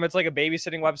Care.com, it's like a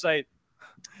babysitting website.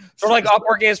 Sort of like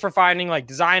Upwork is for finding like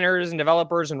designers and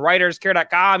developers and writers.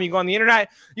 Care.com, you go on the internet,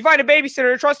 you find a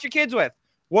babysitter to trust your kids with.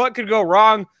 What could go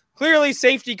wrong? Clearly,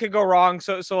 safety could go wrong.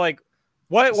 So like,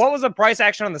 what was the price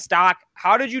action on the stock?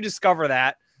 How did you discover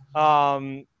that?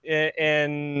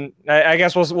 and I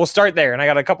guess we'll start there. And I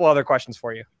got a couple other questions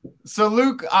for you. So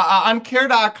Luke, on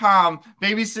care.com,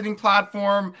 babysitting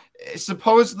platform,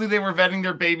 supposedly they were vetting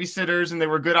their babysitters and they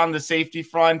were good on the safety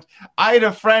front. I had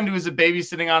a friend who was a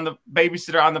babysitter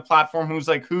on the platform who was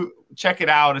like, check it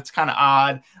out. It's kind of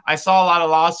odd. I saw a lot of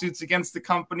lawsuits against the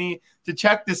company. To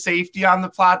check the safety on the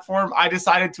platform, I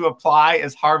decided to apply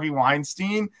as Harvey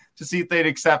Weinstein to see if they'd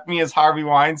accept me as Harvey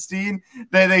Weinstein.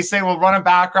 They say, we'll run a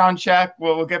background check.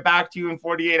 We'll get back to you in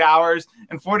 48 hours.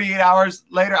 And 48 hours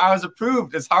later, I was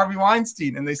approved as Harvey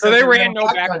Weinstein. And they said they ran no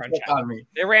background check on me.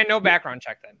 They ran no background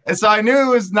check then. And so I knew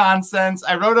it was nonsense.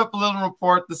 I wrote up a little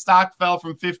report. The stock fell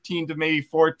from 15 to maybe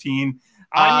 14.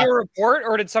 On your report,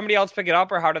 or did somebody else pick it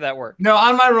up, or how did that work? No,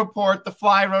 on my report, the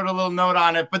Fly wrote a little note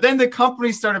on it, but then the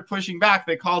company started pushing back.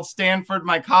 They called Stanford,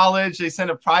 my college. They sent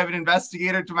a private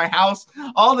investigator to my house,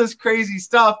 all this crazy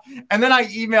stuff. And then I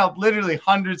emailed literally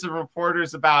hundreds of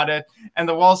reporters about it. And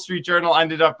the Wall Street Journal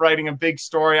ended up writing a big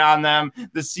story on them.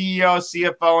 The CEO,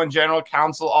 CFO, and general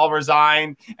counsel all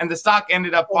resigned. And the stock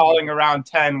ended up falling around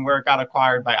 10, where it got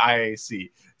acquired by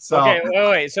IAC. So, okay,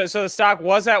 wait. So the stock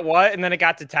was at what? And then it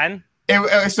got to 10?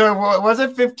 So it was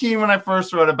at 15 when I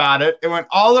first wrote about it. It went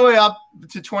all the way up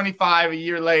to 25 a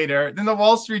year later. Then the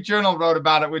Wall Street Journal wrote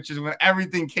about it, which is when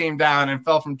everything came down and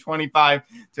fell from 25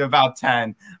 to about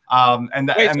 10.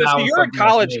 So you're a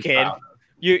college kid.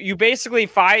 You basically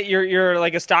fight. You're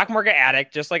like a stock market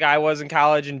addict, just like I was in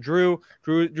college. And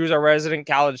Drew's our resident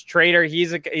college trader.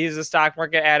 He's a stock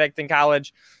market addict in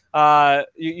college.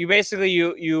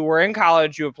 You were in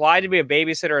college. You applied to be a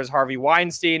babysitter as Harvey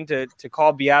Weinstein to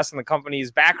call BS on the company's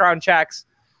background checks.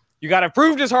 You got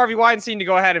approved as Harvey Weinstein to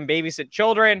go ahead and babysit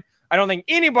children. I don't think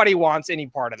anybody wants any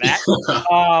part of that.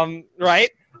 Right.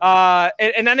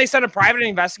 And then they sent a private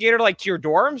investigator to your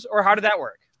dorms, or how did that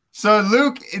work? So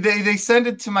Luke, they sent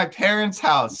it to my parents'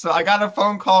 house. So I got a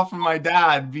phone call from my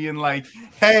dad being like,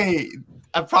 hey,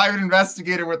 a private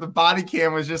investigator with a body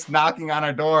cam was just knocking on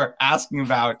our door asking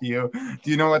about you. Do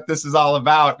you know what this is all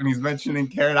about? And he's mentioning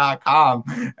care.com.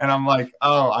 And I'm like,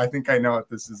 oh, I think I know what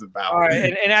this is about. All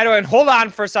right. And hold on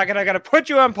for a second. I got to put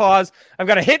you on pause. I've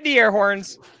got to hit the air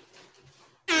horns.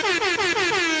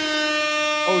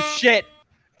 Oh, shit.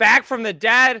 Back from the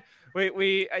dead.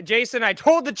 Jason, I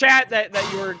told the chat that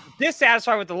you were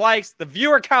dissatisfied with the likes, the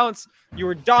viewer counts. You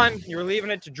were done. You were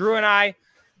leaving it to Drew and I.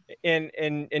 And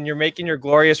you're making your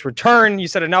glorious return. You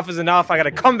said enough is enough. I got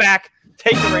to come back,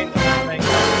 take the reins.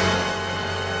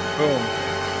 Boom.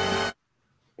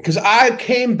 Because I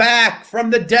came back from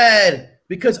the dead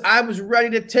because I was ready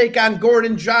to take on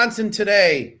Gordon Johnson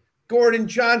today. Gordon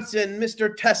Johnson,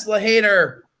 Mr. Tesla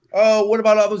hater. Oh, what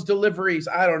about all those deliveries?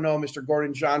 I don't know, Mr.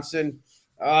 Gordon Johnson.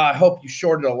 I hope you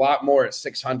shorted a lot more at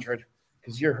 600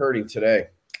 because you're hurting today.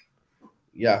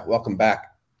 Yeah, welcome back.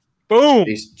 Boom.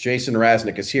 Jason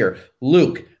Raznick is here.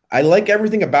 Luke, I like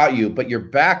everything about you, but your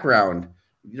background,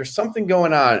 there's something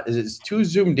going on. It's too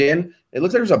zoomed in. It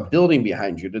looks like there's a building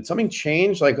behind you. Did something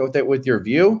change with your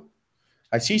view?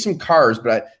 I see some cars,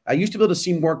 but I used to be able to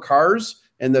see more cars,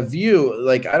 and the view,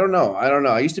 I don't know.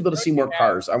 I used to be able to see more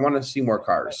cars. I want to see more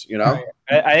cars,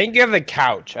 I think you have the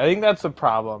couch. I think that's the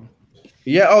problem.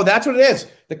 Yeah, oh, that's what it is.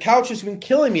 The couch has been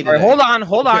killing me today. All right,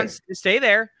 hold on. Stay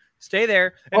there.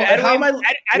 And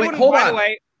Edwin, hold by on. the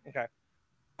way, okay.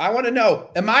 I want to know,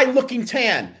 am I looking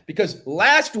tan? Because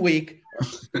last week,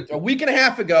 a week and a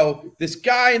half ago, this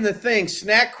guy in the thing,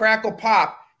 Snack Crackle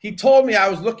Pop, he told me I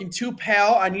was looking too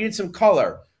pale. I needed some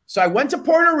color. So I went to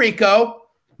Puerto Rico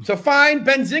to find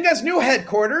Benzinga's new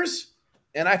headquarters,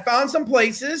 and I found some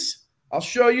places. I'll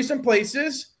show you some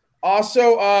places.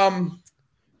 Also,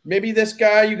 maybe this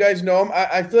guy, you guys know him.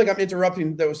 I feel like I'm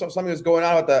interrupting. There was something that's going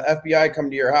on with the FBI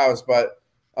coming to your house, but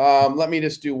let me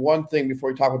just do one thing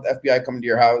before we talk about the FBI coming to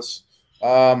your house.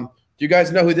 Do you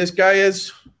guys know who this guy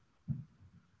is?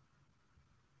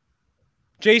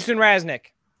 Jason Raznick.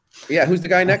 Yeah, who's the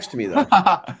guy next to me, though?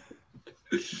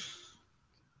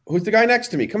 Who's the guy next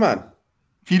to me? Come on.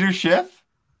 Peter Schiff?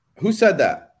 Who said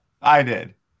that? I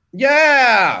did.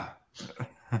 Yeah.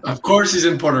 Of course he's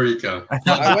in Puerto Rico. He's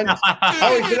been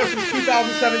there since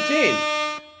 2017.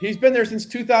 He's been there since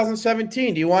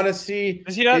 2017. Do you want to see?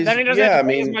 He doesn't have to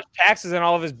pay as much taxes and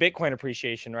all of his Bitcoin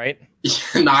appreciation, right?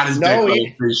 Not his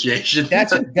Bitcoin appreciation.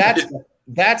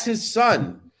 That's his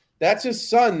son. That's his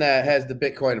son that has the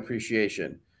Bitcoin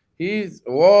appreciation.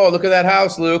 Whoa, look at that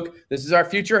house, Luke. This is our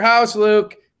future house,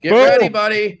 Luke. Get ready,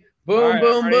 buddy. Boom, right,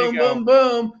 boom, boom, boom,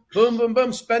 boom, boom, boom,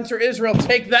 boom. Spencer Israel,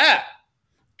 take that.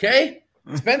 Okay?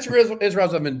 Spencer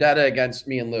Israel's a vendetta against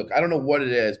me and Luke. I don't know what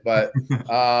it is, but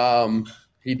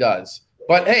he does.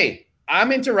 But hey,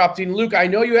 I'm interrupting. Luke, I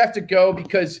know you have to go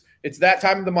because it's that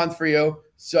time of the month for you.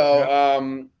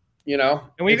 So, you know,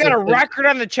 and we've got a record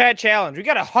on the chat challenge. We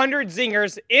got 100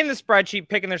 zingers in the spreadsheet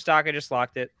picking their stock. I just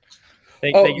locked it.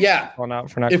 Yeah.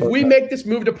 If we make this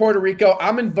move to Puerto Rico,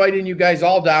 I'm inviting you guys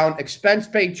all down. Expense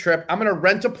paid trip. I'm going to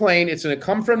rent a plane. It's going to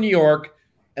come from New York,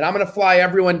 and I'm going to fly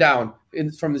everyone down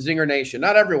from the Zinger Nation.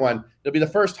 Not everyone. It'll be the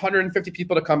first 150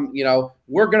 people to come. You know,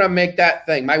 we're going to make that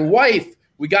thing. My wife,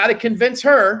 we got to convince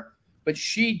her, but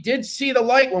she did see the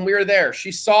light when we were there.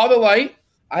 She saw the light.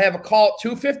 I have a call at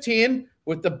 2:15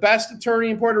 with the best attorney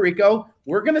in Puerto Rico.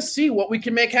 We're going to see what we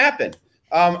can make happen.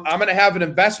 I'm going to have an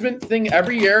investment thing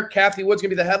every year. Kathy Wood's going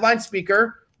to be the headline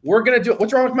speaker. We're going to do it.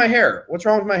 What's wrong with my hair? What's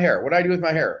wrong with my hair? What do I do with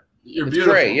my hair? You're it's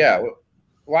beautiful. Gray. Yeah.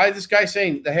 Why is this guy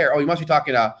saying the hair? Oh, he must be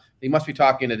talking to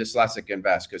Dyslexic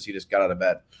Invest because he just got out of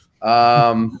bed.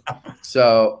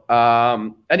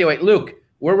 Anyway, Luke,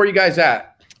 where were you guys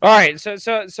at? All right. So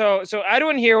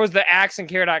Edwin here was the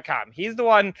axandcare.com. He's the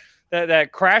one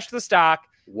that crashed the stock.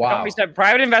 Wow. The company sent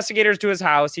private investigators to his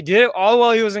house. He did it all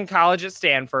while he was in college at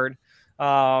Stanford.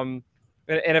 And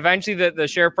eventually the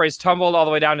share price tumbled all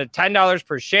the way down to $10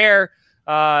 per share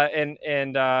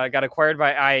and got acquired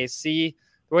by IAC.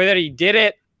 The way that he did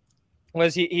it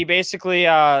was he basically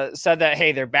said that,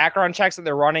 hey, their background checks that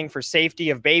they're running for safety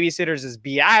of babysitters is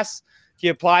BS. He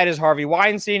applied as Harvey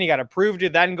Weinstein. He got approved to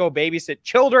then go babysit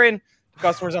children,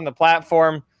 customers on the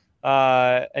platform.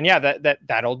 And yeah,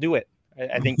 that'll do it.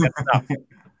 I think that's enough.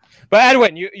 But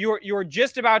Edwin, you were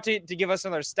just about to give us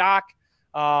another stock.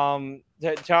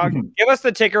 Give us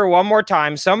the ticker one more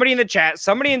time. Somebody in the chat,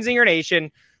 somebody in Zinger Nation,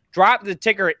 drop the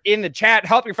ticker in the chat.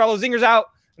 Help your fellow Zingers out.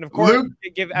 And of course, Luke,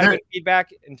 give Edwin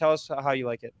feedback and tell us how you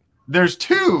like it. There's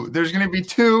two. There's going to be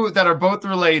two that are both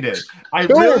related. I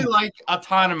really like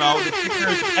Autonomo. The ticker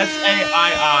is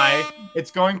SAII.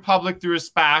 It's going public through a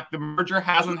SPAC. The merger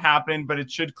hasn't happened, but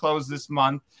it should close this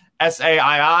month.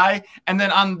 SAII. And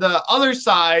then on the other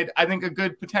side, I think a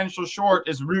good potential short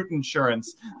is Root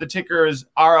Insurance. The ticker is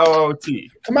ROOT.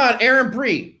 Come on, Aaron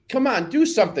Bree. Come on, do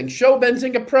something. Show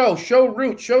Benzinga Pro. Show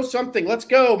Root. Show something. Let's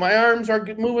go. My arms are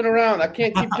moving around. I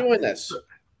can't keep doing this.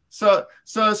 So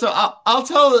I'll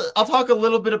talk a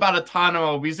little bit about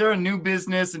Autonomo because they're a new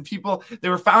business and they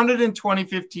were founded in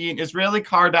 2015, Israeli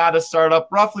car data startup,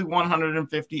 roughly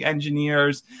 150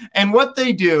 engineers. And what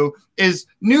they do is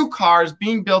new cars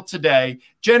being built today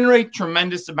generate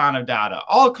tremendous amount of data.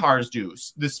 All cars do.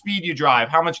 The speed you drive,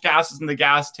 how much gas is in the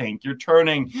gas tank, you're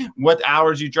turning, what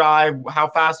hours you drive, how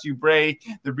fast you brake,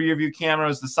 the rear view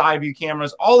cameras, the side view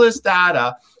cameras, all this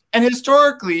data. And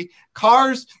historically,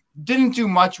 cars didn't do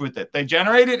much with it. They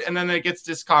generate it and then it gets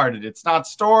discarded. It's not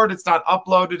stored. It's not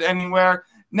uploaded anywhere.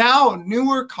 Now,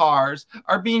 newer cars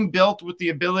are being built with the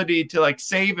ability to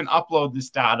save and upload this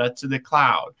data to the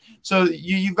cloud. So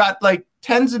you've got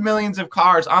tens of millions of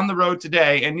cars on the road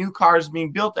today and new cars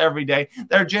being built every day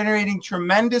that are generating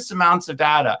tremendous amounts of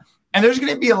data. And there's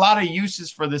going to be a lot of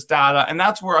uses for this data, and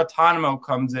that's where Autonomo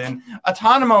comes in.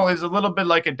 Autonomo is a little bit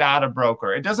like a data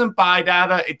broker. It doesn't buy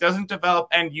data. It doesn't develop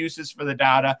end uses for the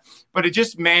data, but it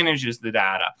just manages the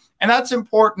data. And that's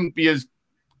important because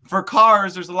for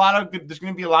cars, there's going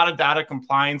to be a lot of data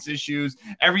compliance issues.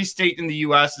 Every state in the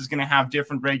U.S. is going to have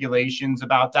different regulations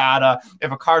about data.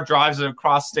 If a car drives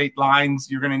across state lines,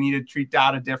 you're going to need to treat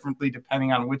data differently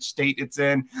depending on which state it's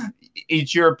in.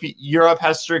 Europe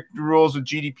has strict rules with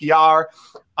GDPR.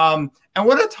 And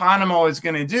what Autonomo is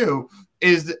going to do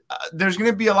is there's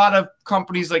going to be a lot of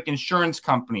companies like insurance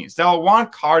companies. They'll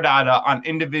want car data on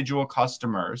individual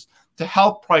customers to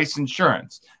help price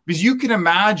insurance. Because you can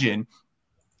imagine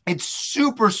it's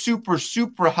super, super,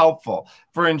 super helpful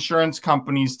for insurance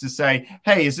companies to say,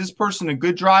 hey, is this person a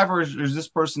good driver or is this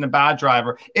person a bad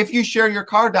driver? If you share your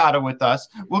car data with us,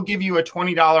 we'll give you a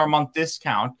 $20 a month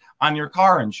discount on your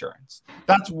car insurance.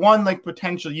 That's one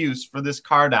potential use for this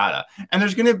car data. And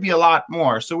there's going to be a lot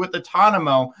more. So with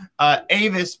Autonomo,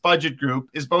 Avis Budget Group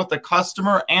is both a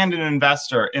customer and an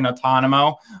investor in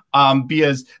Autonomo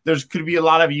because there's could be a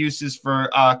lot of uses for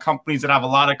companies that have a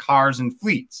lot of cars and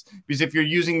fleets. Because if you're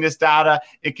using this data,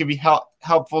 it could be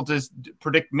helpful to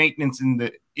predict maintenance in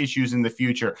the issues in the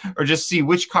future, or just see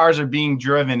which cars are being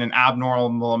driven an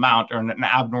abnormal amount or in an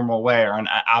abnormal way or in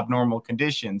abnormal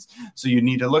conditions. So you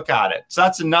need to look at it. So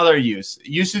that's another use.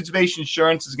 Usage-based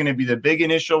insurance is going to be the big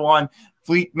initial one,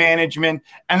 fleet management.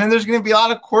 And then there's going to be a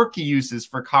lot of quirky uses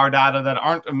for car data that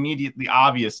aren't immediately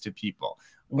obvious to people.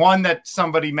 One that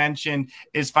somebody mentioned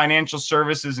is financial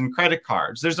services and credit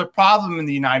cards. There's a problem in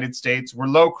the United States where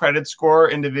low credit score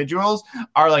individuals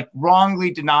are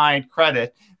wrongly denied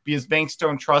credit because banks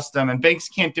don't trust them, and banks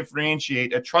can't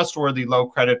differentiate a trustworthy low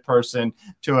credit person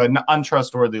to an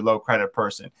untrustworthy low credit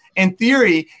person. In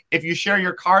theory, if you share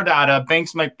your car data,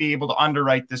 banks might be able to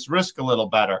underwrite this risk a little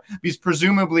better, because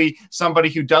presumably somebody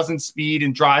who doesn't speed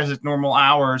and drives at normal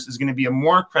hours is going to be a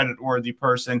more credit-worthy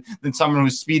person than someone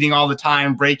who's speeding all the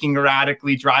time, braking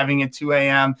erratically, driving at 2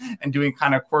 a.m. and doing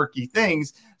kind of quirky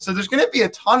things. So there's going to be a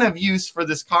ton of use for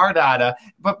this car data,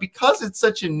 but because it's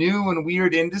such a new and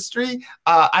weird industry,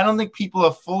 I don't think people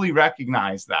have fully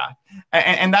recognized that.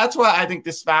 And that's why I think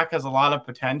this SPAC has a lot of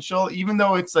potential, even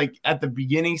though it's like at the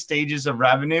beginning stages of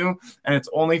revenue and it's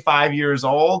only 5 years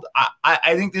old.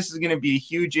 I think this is going to be a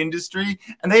huge industry,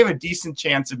 and they have a decent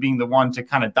chance of being the one to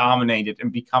kind of dominate it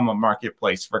and become a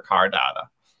marketplace for car data.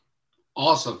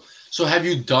 Awesome. So have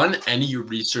you done any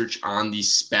research on the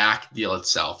SPAC deal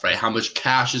itself, right? How much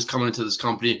cash is coming into this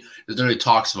company? Is there any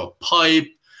talks of a pipe?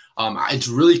 It's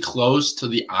really close to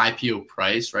the IPO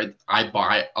price, right? I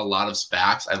buy a lot of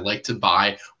SPACs. I like to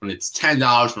buy when it's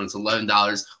 $10, when it's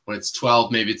 $11, when it's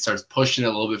 $12, maybe it starts pushing it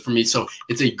a little bit for me. So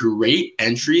it's a great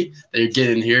entry that you're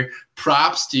getting here.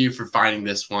 Props to you for finding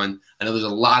this one. I know there's a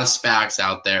lot of SPACs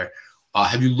out there.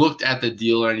 Have you looked at the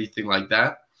deal or anything like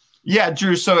that? Yeah,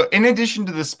 Drew. So in addition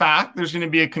to the SPAC, there's going to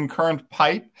be a concurrent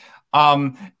PIPE.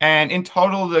 And in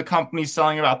total, the company's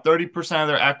selling about 30% of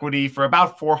their equity for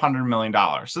about $400 million.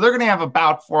 So they're going to have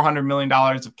about $400 million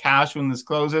of cash when this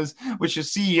closes, which the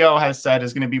CEO has said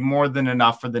is going to be more than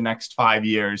enough for the next 5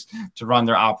 years to run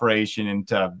their operation and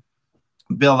to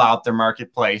build out their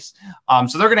marketplace.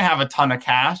 So they're going to have a ton of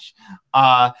cash.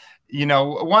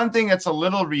 One thing that's a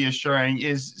little reassuring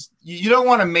is you don't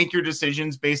want to make your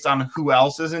decisions based on who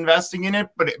else is investing in it,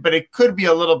 but it could be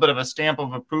a little bit of a stamp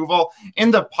of approval. In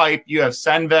the PIPE, you have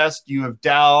Senvest, you have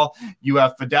Dell, you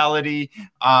have Fidelity.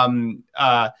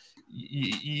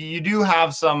 You do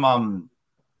have some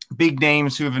big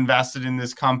names who have invested in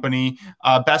this company.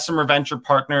 Bessemer Venture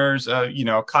Partners,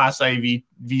 Class A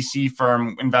VC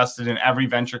firm, invested in every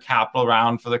venture capital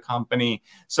round for the company.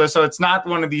 So it's not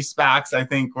one of these SPACs, I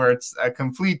think, where it's a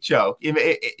complete joke.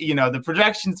 The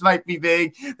projections might be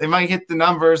big. They might hit the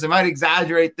numbers. They might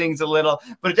exaggerate things a little,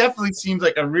 but it definitely seems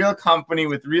like a real company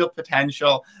with real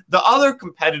potential. The other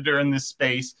competitor in this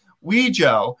space,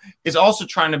 Wejo, is also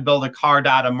trying to build a car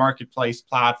data marketplace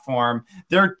platform.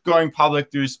 They're going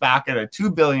public through SPAC at a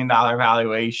 $2 billion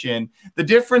valuation. The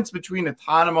difference between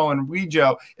Otonomo and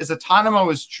Wejo is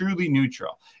Otonomo is truly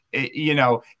neutral.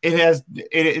 They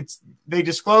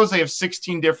disclose they have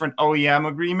 16 different OEM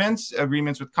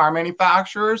agreements with car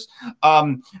manufacturers.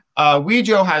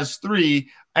 Wejo has 3.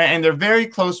 And they're very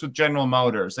close with General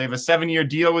Motors. They have a 7-year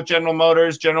deal with General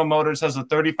Motors. General Motors has a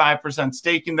 35%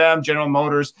 stake in them. General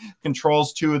Motors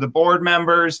controls 2 of the board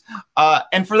members.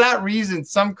 And for that reason,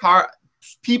 some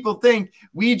people think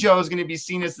Wejo is going to be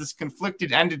seen as this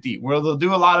conflicted entity where they'll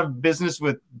do a lot of business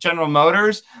with General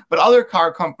Motors, but other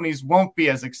car companies won't be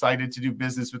as excited to do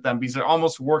business with them because they're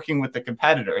almost working with the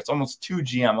competitor. It's almost too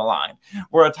GM aligned,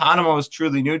 where Otonomo is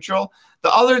truly neutral.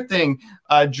 The other thing,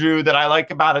 Drew, that I like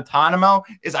about Otonomo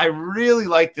is I really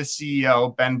like the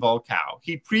CEO, Ben Volkow.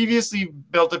 He previously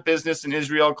built a business in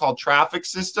Israel called Traffic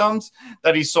Systems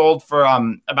that he sold for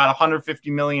about $150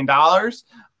 million.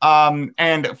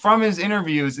 And from his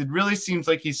interviews, it really seems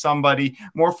like he's somebody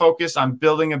more focused on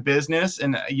building a business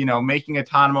and, making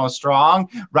Otonomo strong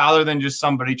rather than just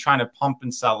somebody trying to pump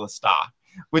and sell the stock,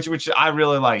 which I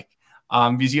really like.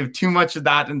 Because you have too much of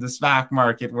that in the SPAC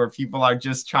market where people are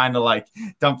just trying to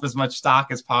dump as much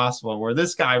stock as possible, where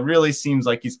this guy really seems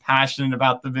like he's passionate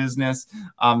about the business.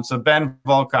 So Ben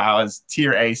Volkow is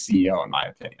tier A CEO, in my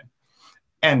opinion.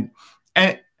 And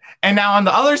now on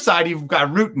the other side, you've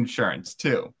got Root Insurance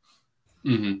too.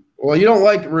 Mm-hmm. Well, you don't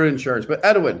like Root Insurance, but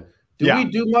Edwin, do we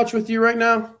do much with you right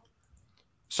now?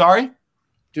 Sorry?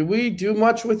 Do we do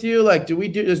much with you? Do we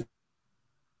do...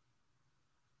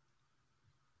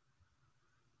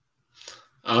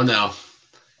 Oh, no.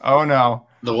 Oh, no.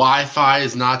 The Wi-Fi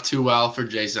is not too well for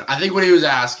Jason. I think what he was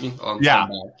asking, back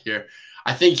here,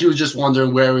 I think he was just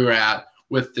wondering where we were at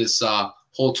with this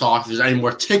whole talk. If there's any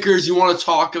more tickers you want to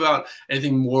talk about,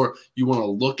 anything more you want to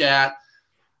look at.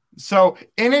 So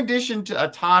in addition to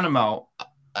Otonomo,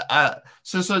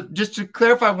 so just to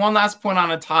clarify one last point on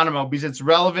Otonomo, because it's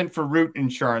relevant for Root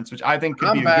Insurance, which I think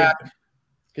could be a good.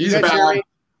 He's back.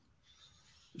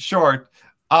 Short.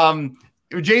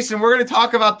 Jason, we're going to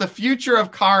talk about the future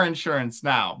of car insurance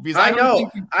now. Because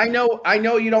I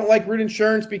know you don't like Root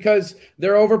Insurance because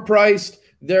they're overpriced.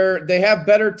 They have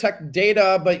better tech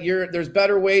data, but there's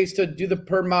better ways to do the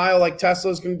per mile like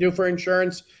Tesla's going to do for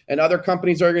insurance and other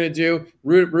companies are going to do.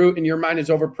 Root in your mind is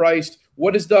overpriced.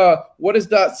 What is the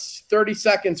 30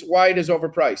 seconds why it is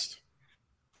overpriced?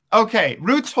 Okay,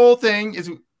 Root's whole thing is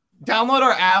download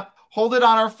our app, hold it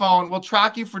on our phone. We'll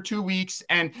track you for 2 weeks,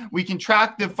 and we can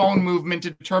track the phone movement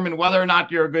to determine whether or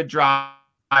not you're a good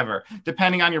driver.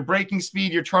 Depending on your braking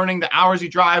speed, your turning, the hours you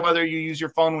drive, whether you use your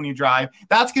phone when you drive.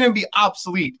 That's going to be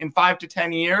obsolete in 5 to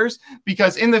 10 years,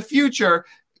 because in the future,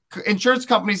 insurance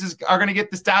companies are going to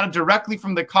get this data directly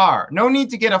from the car. No need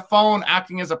to get a phone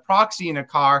acting as a proxy in a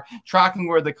car, tracking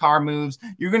where the car moves.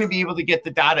 You're going to be able to get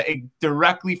the data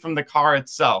directly from the car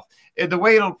itself. The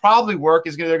way it'll probably work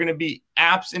is there are going to be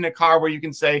apps in a car where you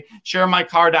can say, share my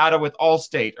car data with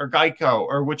Allstate or Geico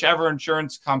or whichever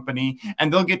insurance company,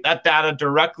 and they'll get that data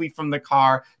directly from the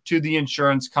car to the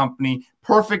insurance company.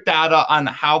 Perfect data on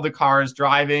how the car is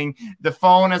driving. The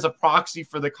phone as a proxy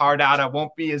for the car data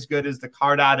won't be as good as the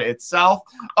car data itself.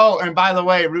 Oh, and by the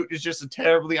way, Root is just a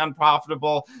terribly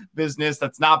unprofitable business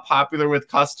that's not popular with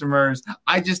customers.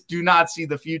 I just do not see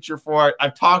the future for it.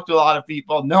 I've talked to a lot of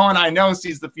people. No one I know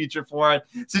sees the future for it.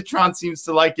 Citron seems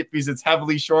to like it because it's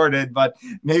heavily shorted, but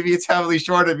maybe it's heavily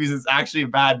shorted because it's actually a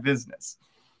bad business.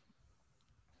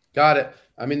 Got it.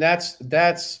 I mean,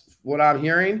 that's what I'm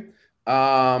hearing.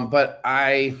 But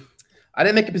I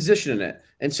didn't make a position in it.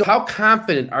 And so how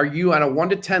confident are you on a 1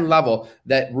 to 10 level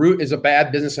that Root is a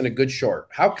bad business and a good short?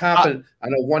 How confident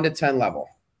on a 1 to 10 level?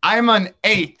 I'm an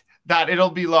 8 that it'll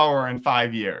be lower in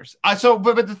 5 years.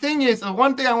 But the thing is, the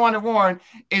one thing I want to warn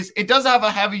is it does have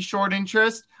a heavy short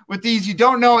interest. With these, you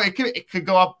don't know, it could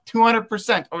go up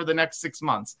 200% over the next 6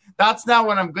 months. That's not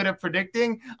what I'm good at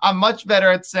predicting. I'm much better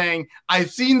at saying,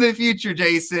 I've seen the future,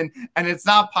 Jason, and it's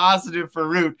not positive for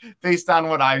Root based on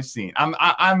what I've seen.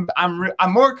 I'm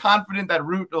more confident that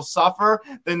Root will suffer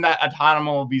than that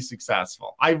Autonomo will be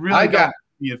successful. I really don't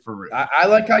see it for Root. I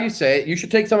like how you say it. You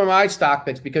should take some of my stock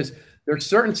picks, because there's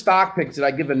certain stock picks that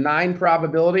I give a 9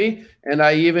 probability, and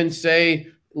I even say,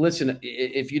 listen,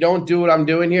 if you don't do what I'm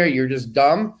doing here, you're just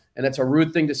dumb. And it's a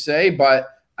rude thing to say, but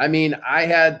I mean, I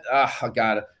had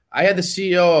the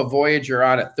CEO of Voyager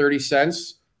on at 30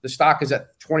 cents. The stock is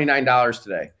at $29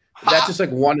 today. That's just like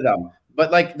one of them. But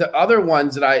like the other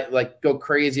ones that I like go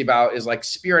crazy about is like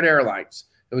Spirit Airlines.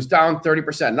 It was down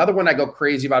 30%. Another one I go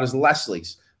crazy about is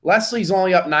Leslie's. Leslie's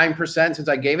only up 9% since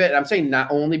I gave it. And I'm saying not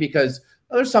only because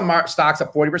there's some stocks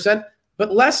up 40%,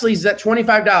 but Leslie's is at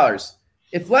 $25.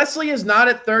 If Leslie is not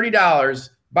at $30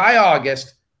 by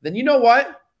August, then you know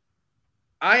what?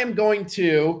 I am going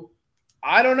to,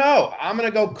 I'm going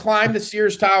to go climb the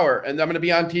Sears Tower, and I'm going to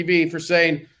be on TV for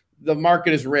saying the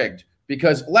market is rigged,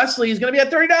 because Leslie is going to be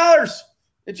at $30.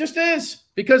 It just is,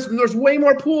 because there's way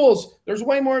more pools. There's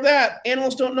way more of that.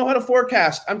 Analysts don't know how to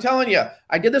forecast. I'm telling you,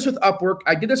 I did this with Upwork.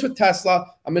 I did this with Tesla.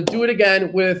 I'm going to do it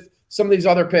again with some of these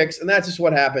other picks, and that's just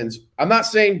what happens. I'm not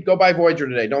saying go buy Voyager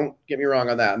today. Don't get me wrong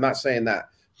on that. I'm not saying that.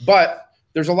 But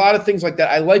there's a lot of things like that.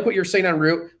 I like what you're saying on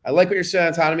Root. I like what you're saying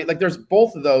on Autonomy. Like there's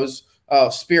both of those.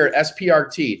 Spirit,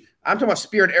 SPRT. I'm talking about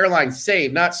Spirit Airlines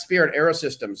Save, not Spirit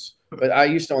Aerosystems. But I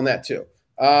used to own that too.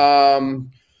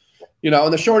 And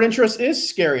the short interest is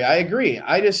scary. I agree.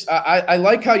 I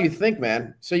like how you think,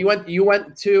 man. So you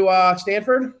went to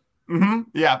Stanford? Mm-hmm.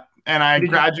 Yeah. And I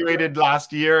graduated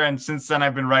last year, and since then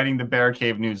I've been writing the Bear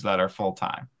Cave newsletter full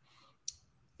time.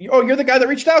 Oh, you're the guy that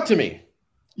reached out to me.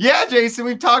 Yeah, Jason,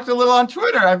 we've talked a little on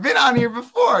Twitter. I've been on here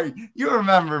before. You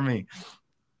remember me.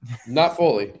 Not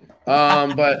fully,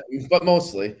 but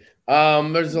mostly.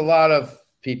 There's a lot of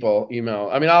people email.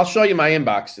 I mean, I'll show you my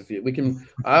inbox if we can.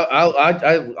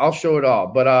 I'll show it all.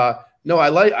 But no,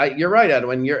 you're right,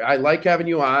 Edwin. I like having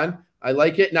you on. I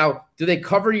like it. Now, do they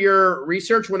cover your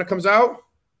research when it comes out?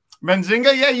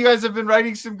 Benzinga, yeah, you guys have been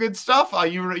writing some good stuff.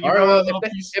 You wrote a little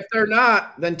piece. If they're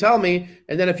not, then tell me.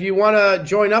 And then if you want to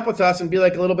join up with us and be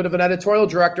like a little bit of an editorial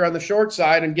director on the short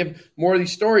side and give more of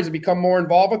these stories and become more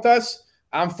involved with us,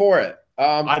 I'm for it.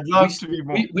 I'd love to be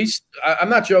more. I'm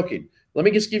not joking. Let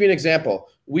me just give you an example.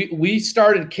 We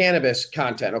started cannabis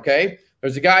content, okay?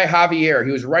 There's a guy, Javier,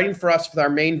 he was writing for us with our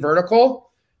main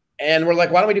vertical, and we're like,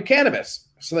 why don't we do cannabis?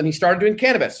 So then he started doing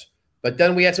cannabis. But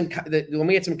then we had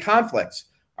some conflicts.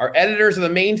 Our editors of the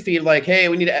main feed like, hey,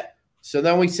 we need to. So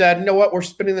then we said, you know what? We're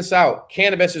spinning this out.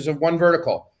 Cannabis is one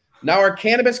vertical. Now our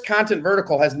cannabis content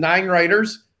vertical has 9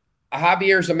 writers.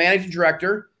 Javier is a managing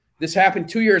director. This happened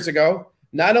 2 years ago.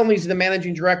 Not only is he the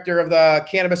managing director of the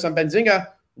Cannabis on Benzinga,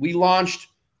 we launched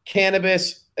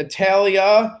Cannabis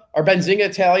Italia or Benzinga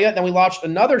Italia. Then we launched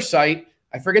another site.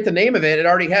 I forget the name of it. It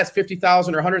already has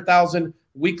 50,000 or 100,000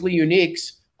 weekly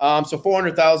uniques. So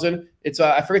 400,000. It's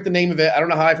I forget the name of it. I don't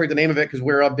know how I forget the name of it because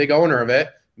we're a big owner of it.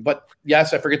 But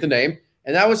yes, I forget the name.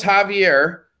 And that was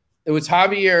Javier. It was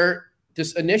Javier,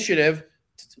 this initiative,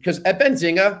 because at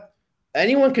Benzinga,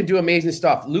 anyone can do amazing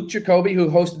stuff. Luke Jacoby, who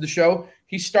hosted the show,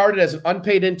 he started as an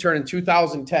unpaid intern in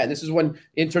 2010. This is when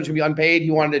interns can be unpaid.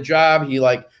 He wanted a job. He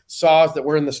saw us that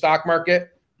we're in the stock market.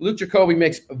 Luke Jacoby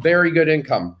makes very good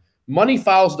income. Money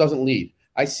follows, doesn't lead.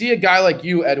 I see a guy like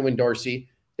you, Edwin Dorsey.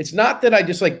 It's not that I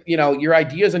just your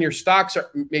ideas on your stocks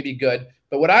are maybe good,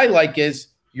 but what I like is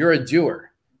you're a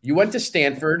doer. You went to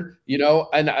Stanford,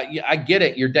 and I get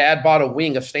it. Your dad bought a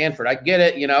wing of Stanford. I get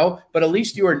it, but at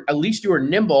least you were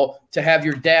nimble to have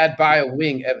your dad buy a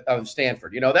wing of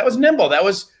Stanford. That was nimble. That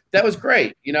was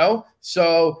great.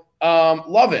 So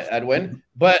love it, Edwin.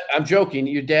 But I'm joking.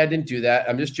 Your dad didn't do that.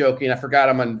 I'm just joking. I forgot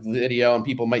I'm on video, and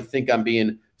people might think I'm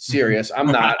being serious. I'm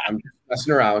not. I'm just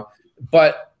messing around.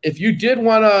 But if you did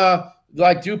want to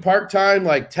do part-time,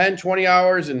 10, 20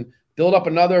 hours and build up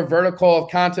another vertical of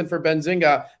content for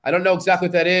Benzinga, I don't know exactly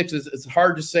what that is. It's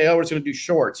hard to say, we're just going to do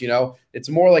shorts. It's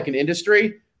more like an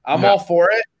industry. I'm all for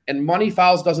it. And money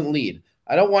follows, doesn't lead.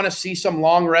 I don't want to see some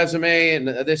long resume and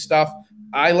this stuff.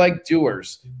 I like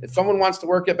doers. If someone wants to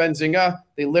work at Benzinga,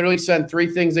 they literally send 3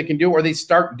 things they can do, or they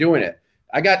start doing it.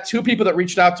 I got 2 people that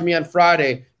reached out to me on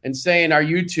Friday and saying our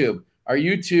YouTube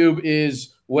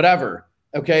is whatever.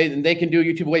 Okay. And they can do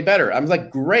YouTube way better. I'm like,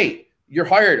 great. You're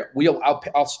hired.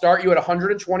 I'll start you at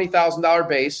 $120,000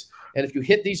 base. And if you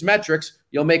hit these metrics,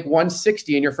 you'll make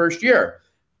 $160 in your first year.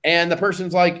 And the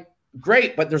person's like,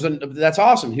 great, but that's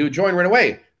awesome. He would join right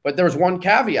away. But there was one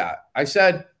caveat. I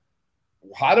said,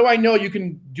 how do I know you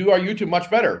can do our YouTube much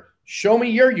better? Show me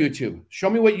your YouTube. Show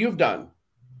me what you've done.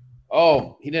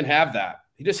 Oh, he didn't have that.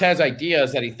 He just has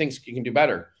ideas that he thinks he can do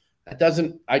better.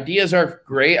 Ideas are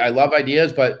great. I love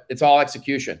ideas, but it's all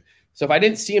execution. So if I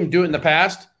didn't see him do it in the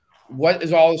past, what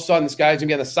is all of a sudden this guy's gonna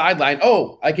be on the sideline?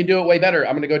 Oh, I can do it way better.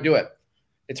 I'm gonna go do it.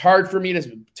 It's hard for me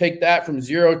to take that from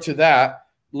 0 to that.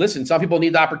 Listen, some people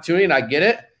need the opportunity, and I get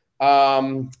it.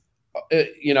 But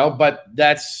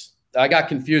I got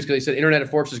confused because he said Internet of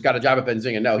Forces got a job at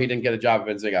Benzinga. No, he didn't get a job at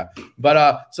Benzinga.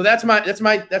 But so that's my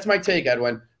take,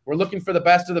 Edwin. We're looking for the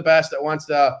best of the best that wants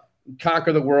to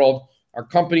conquer the world. Our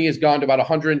company has gone to about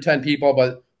 110 people,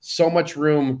 but so much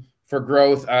room for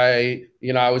growth. I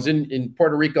was in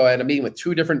Puerto Rico. I had a meeting with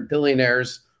 2 different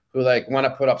billionaires who want to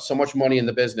put up so much money in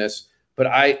the business.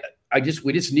 But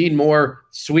we just need more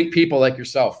sweet people like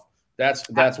yourself. That's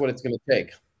what it's going to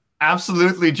take.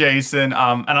 Absolutely, Jason.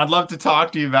 And I'd love to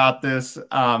talk to you about this.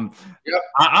 I'm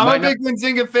a big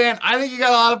Benzinga fan. I think you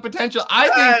got a lot of potential.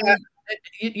 I think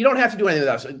you don't have to do anything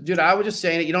with us, dude. I was just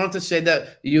saying it. You don't have to say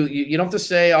that. You don't have to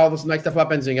say all this nice stuff about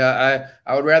Benzinga.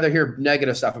 I would rather hear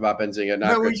negative stuff about Benzinga,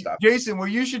 not good stuff. Jason,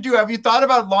 what you should do? Have you thought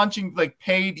about launching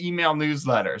paid email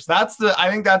newsletters? I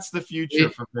think that's the future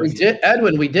for Benzinga. We did,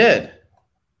 Edwin. We did.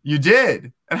 You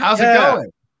did, and how's it going?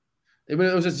 It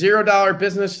was a $0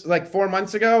 business 4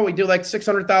 months ago. We do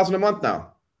 $600,000 a month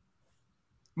now.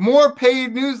 More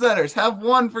paid newsletters. Have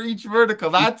one for each vertical.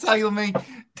 That's how you'll make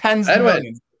tens of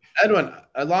millions. Edwin,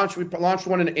 we launched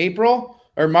one in April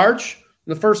or March.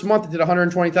 In the first month, it did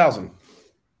 120,000.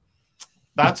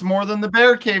 That's more than the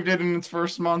Bear Cave did in its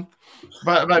first month.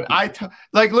 But look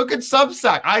at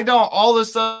Substack. I know all the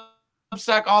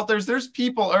Substack authors. There's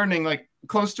people earning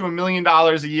close to $1 million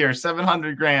a year,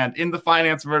 $700,000 in the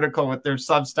finance vertical with their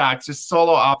Substacks, just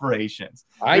solo operations.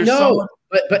 I know,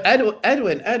 but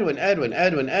Edwin.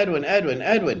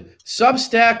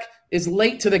 Substack is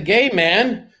late to the game,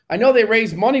 man. I know they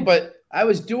raised money, but I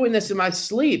was doing this in my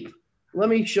sleep. Let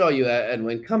me show you,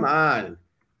 Edwin. Come on.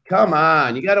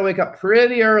 You got to wake up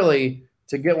pretty early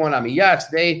to get one on me. Yes,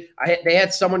 they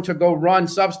had someone to go run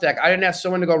Substack. I didn't have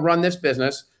someone to go run this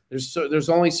business. There's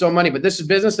only so many, but this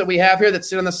business that we have here that's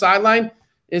sitting on the sideline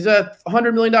is a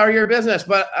 $100 million a year business,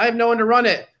 but I have no one to run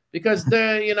it because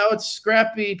it's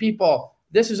scrappy people.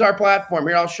 This is our platform.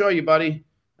 Here, I'll show you, buddy.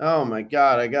 Oh my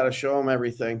God, I got to show them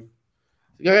everything.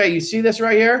 Okay, you see this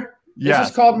right here? Yeah.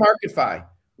 This is called MarketFi.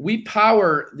 We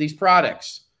power these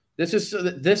products. This is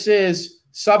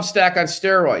Substack on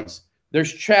steroids.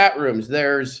 There's chat rooms.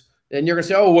 And you're gonna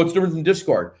say, oh, what's different from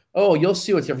Discord? Oh, you'll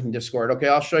see what's different from Discord. Okay,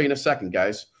 I'll show you in a second,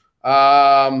 guys.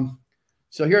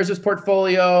 So here's this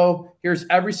portfolio. Here's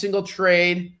every single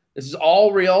trade. This is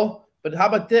all real. But how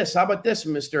about this?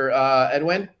 Mr.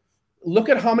 Edwin? Look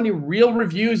at how many real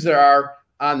reviews there are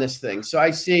on this thing. So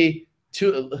I see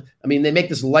they make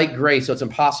this light gray, so it's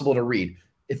impossible to read.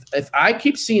 If I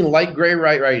keep seeing light gray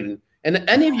writing, and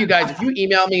any of you guys, if you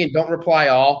email me and don't reply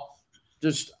all,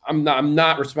 I'm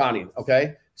not responding.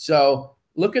 Okay. So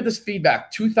look at this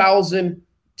feedback, 2,000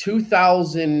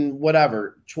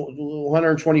 whatever,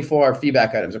 124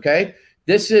 feedback items. Okay.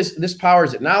 This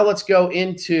powers it. Now let's go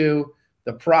into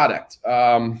the product.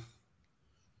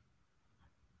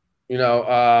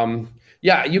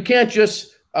 Yeah, you can't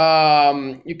just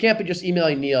you can't be just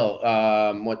emailing Neil.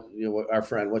 Our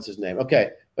friend, what's his name?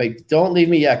 Okay, wait, don't leave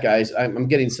me yet, guys. I'm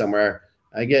getting somewhere.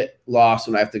 I get lost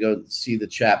when I have to go see the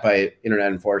chat by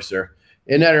Internet Enforcer.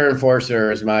 Internet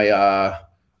Enforcer is my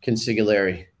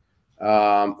consigliere.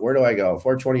 Where do I go?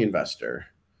 420 Investor.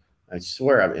 I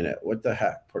swear I'm in it. What the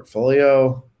heck?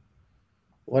 Portfolio.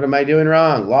 What am I doing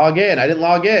wrong? Log in. I didn't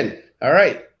log in. All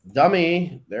right,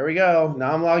 dummy. There we go.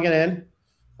 Now I'm logging in.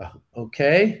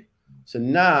 Okay. So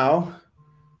now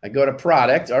I go to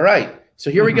product. All right.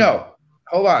 So here we go.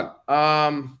 Hold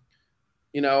on.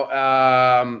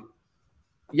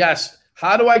 Yes.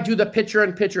 How do I do the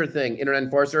picture-in-picture thing, Internet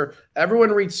Enforcer?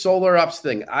 Everyone reads Solar Up's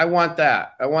thing. I want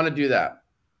that. I want to do that.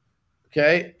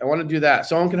 Okay. I want to do that.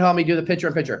 Someone can help me do the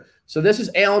picture-in-picture. So this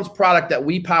is Alan's product that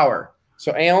we power.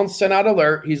 So Alan sent out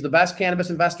alert. He's the best cannabis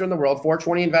investor in the world,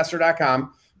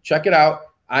 420investor.com. Check it out.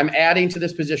 I'm adding to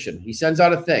this position. He sends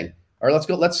out a thing. All right, let's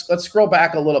go. Let's scroll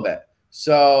back a little bit.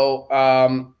 So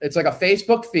it's like a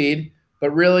Facebook feed,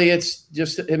 but really it's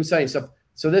just him saying stuff.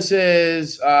 So this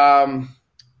is, so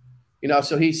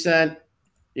he sent,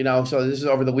 so this is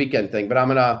over the weekend thing. But I'm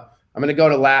gonna go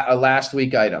to a last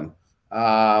week item.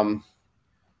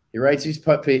 He writes these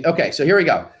okay. So here we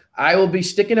go. I will be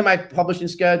sticking to my publishing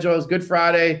schedule. It's Good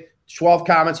Friday. 12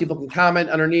 comments. People can comment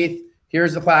underneath.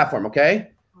 Here's the platform.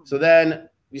 Okay. So then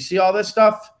you see all this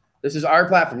stuff. This is our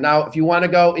platform. Now, if you want to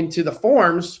go into the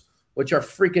forms, which are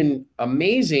freaking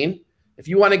amazing, if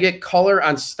you want to get color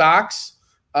on stocks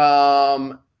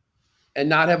and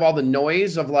not have all the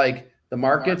noise of like the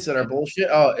markets that are bullshit,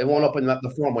 it won't open up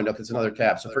the form window because it's another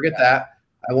tab. So forget that.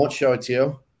 I won't show it to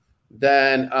you.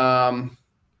 Then,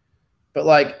 but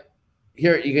like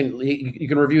here, you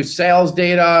can review sales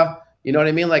data. You know what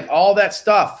I mean? Like all that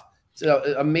stuff. It's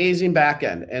an amazing back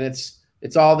end, and it's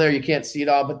all there. You can't see it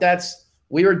all, but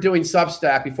we were doing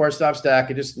Substack before Substack.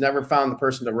 I just never found the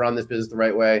person to run this business the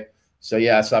right way. So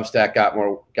yeah, Substack got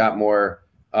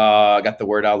the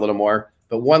word out a little more.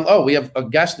 But we have a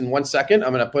guest in 1 second.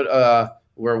 I'm going to put,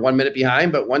 we're 1 minute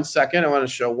behind, but 1 second. I want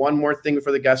to show one more thing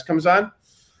before the guest comes on.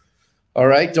 All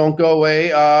right. Don't go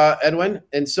away, Edwin.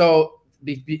 And so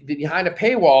behind a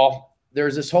paywall,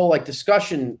 there's this whole like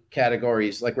discussion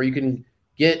categories, like where you can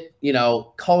get,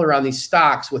 color on these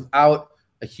stocks without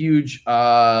a huge,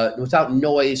 without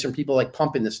noise from people like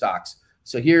pumping the stocks.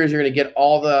 So you're going to get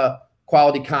all the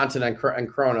quality content on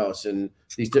Kronos and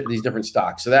these different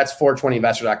stocks. So that's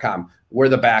 420investor.com. We're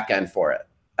the back end for it.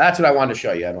 That's what I wanted to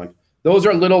show you, Edwin. Those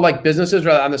are little like businesses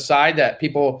on the side that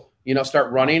people,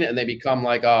 start running and they become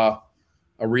like a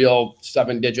real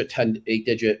 7-digit,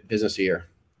 8-digit business a year.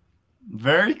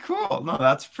 Very cool. No,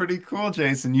 that's pretty cool,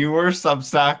 Jason. You were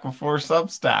Substack before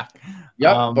Substack.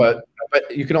 Yep, but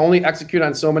you can only execute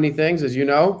on so many things, as you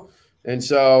know. And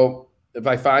so if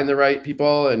I find the right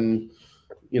people and,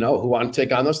 who want to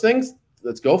take on those things,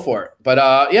 let's go for it.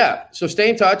 But so stay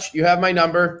in touch. You have my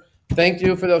number. Thank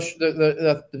you for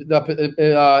the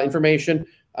information.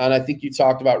 And I think you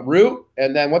talked about Root.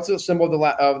 And then what's the symbol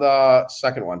of the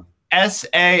second one?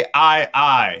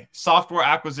 SAII, Software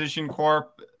Acquisition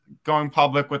Corp, going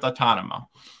public with Autonomo.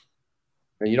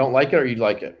 And you don't like it, or you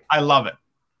like it? I love it.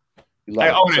 I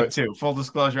own it too. Full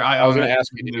disclosure, I was going to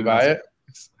ask you, did you buy it?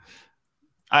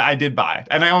 I did buy it,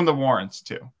 and I own the warrants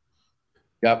too.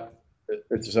 Yep.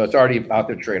 So it's already out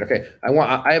there to trade. Okay.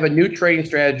 I have a new trading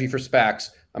strategy for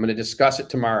SPACs. I'm going to discuss it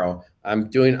tomorrow. I'm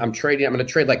going to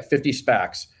trade like 50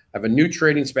 SPACs. I have a new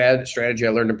trading strategy I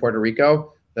learned in Puerto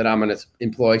Rico that I'm going to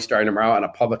employ starting tomorrow on a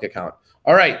public account.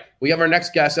 All right. We have our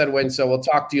next guest, Edwin. So we'll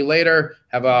talk to you later.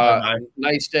 Have a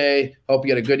nice day. Hope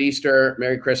you get a good Easter.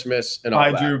 Merry Christmas. And all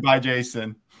that. Bye, Drew. Bye,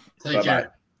 Jason. Take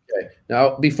care. Okay.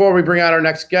 Now, before we bring out our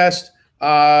next guest,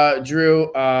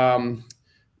 Drew,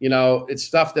 it's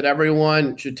stuff that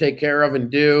everyone should take care of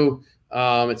and do.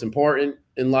 It's important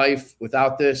in life.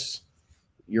 Without this,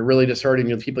 you're really just hurting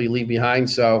the people you leave behind.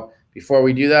 So before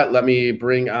we do that, let me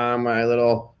bring on my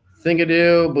little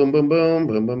thingadoo. Boom, boom, boom,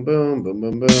 boom, boom, boom, boom,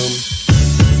 boom, boom.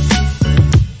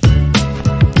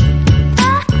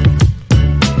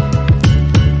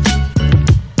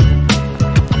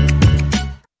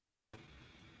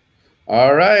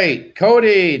 All right,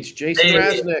 Cody, it's Jason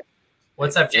Raznick.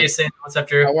 What's up, Jason? What's up,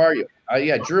 Drew? How are you?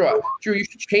 Yeah, Drew. Drew, you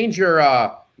should change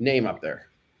your name up there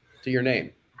to your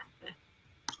name.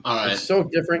 All right. It's so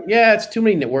different. Yeah, it's too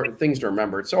many things to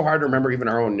remember. It's so hard to remember even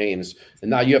our own names.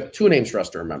 And now you have 2 names for us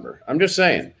to remember. I'm just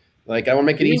saying. Like, I want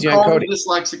to make it easy on Cody.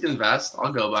 Dyslexic Invest.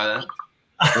 I'll go by that.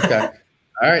 Okay.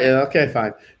 All right. Okay,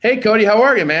 fine. Hey, Cody, how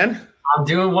are you, man? I'm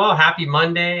doing well. Happy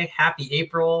Monday. Happy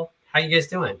April. How you guys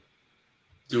doing?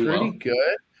 Pretty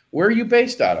good. Where are you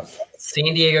based out of?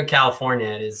 San Diego, California.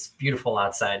 It is beautiful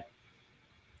outside.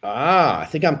 I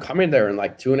think I'm coming there in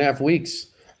like 2.5 weeks.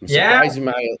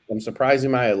 I'm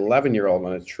surprising my 11-year-old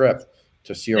on a trip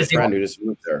to see her friend who just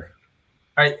moved there.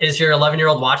 All right, is your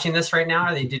 11-year-old watching this right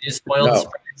now? Or did you spoil the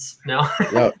surprise? No.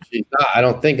 No, she's not. I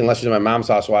don't think, unless she's in my mom's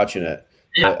house watching it.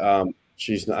 Yeah. But,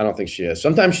 she's not, I don't think she is.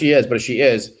 Sometimes she is, but if she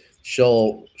is,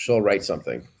 she'll write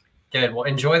something. Good. Well,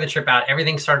 enjoy the trip out.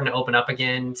 Everything's starting to open up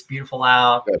again. It's beautiful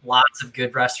out. Good. Lots of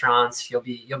good restaurants. You'll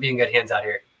be in good hands out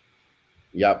here.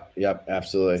 Yep,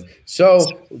 absolutely. So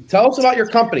tell us about your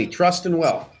company, Trust and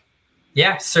Will.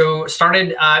 Yeah, so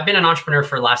I've been an entrepreneur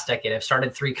for the last decade. I've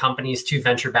started 3 companies, 2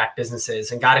 venture-backed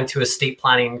businesses, and got into estate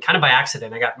planning kind of by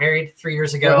accident. I got married 3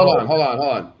 years ago. Wait, hold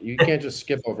on. You can't just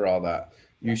skip over all that.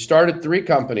 You started 3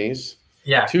 companies,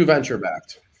 2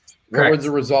 venture-backed. What were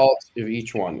the results of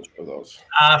each one of those?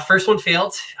 First one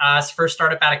failed. First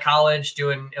startup out of college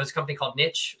it was a company called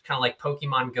Niche, kind of like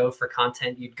Pokemon Go for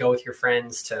content. You'd go with your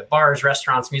friends to bars,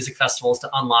 restaurants, music festivals to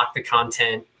unlock the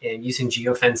content, and using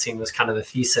geofencing was kind of the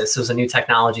thesis. It was a new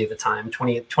technology at the time,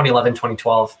 2011,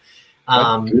 2012.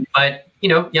 But,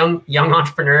 young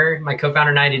entrepreneur, my co-founder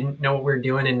and I didn't know what we were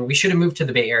doing, and we should have moved to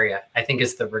the Bay Area, I think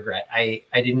is the regret. I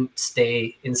didn't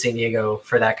stay in San Diego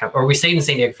for that company, or we stayed in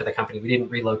San Diego for the company. We didn't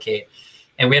relocate.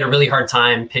 And we had a really hard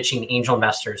time pitching angel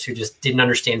investors who just didn't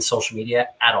understand social media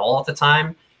at all at the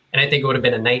time. And I think it would have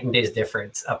been a night and day's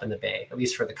difference up in the Bay, at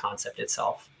least for the concept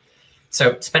itself.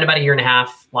 So spent about 1.5 years,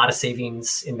 a lot of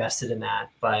savings invested in that,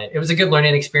 but it was a good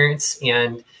learning experience.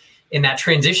 And in that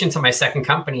transition to my second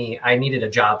company, I needed a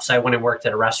job. So I went and worked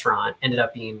at a restaurant, ended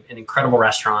up being an incredible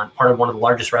restaurant, part of one of the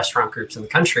largest restaurant groups in the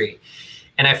country.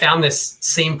 And I found this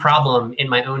same problem in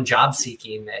my own job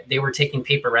seeking, that they were taking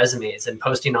paper resumes and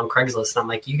posting on Craigslist. And I'm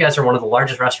like, you guys are one of the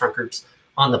largest restaurant groups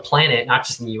on the planet, not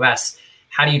just in the US.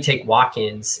 How do you take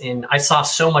walk-ins? And I saw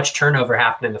so much turnover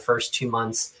happen in the first 2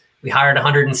 months. We hired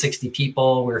 160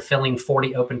 people. We were filling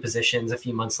 40 open positions a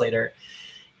few months later.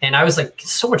 And I was like,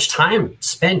 so much time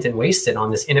spent and wasted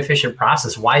on this inefficient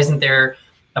process. Why isn't there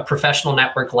a professional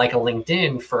network like a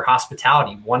LinkedIn for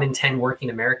hospitality? 1 in 10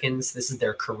 working Americans, this is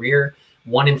their career.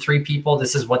 1 in 3 people,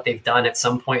 this is what they've done at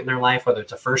some point in their life, whether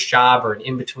it's a first job or an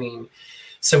in-between.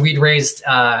 So we'd raised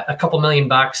a couple $1 million,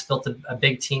 built a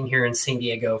big team here in San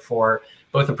Diego for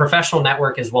both a professional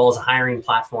network as well as a hiring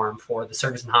platform for the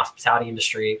service and hospitality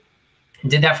industry. And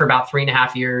did that for about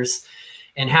 3.5 years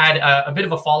and had a bit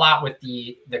of a fallout with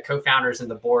the co-founders and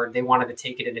the board. They wanted to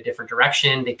take it in a different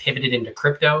direction. They pivoted into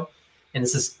crypto. And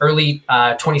this is early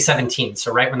 2017,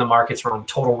 so right when the markets were on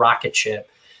total rocket ship.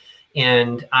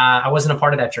 And I wasn't a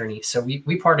part of that journey. So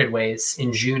we parted ways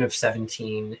in June of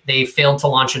 17. They failed to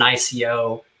launch an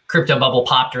ICO. Crypto bubble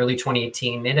popped early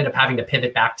 2018. They ended up having to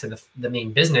pivot back to the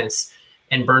main business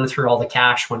and burn through all the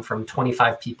cash, went from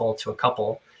 25 people to a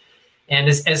couple. And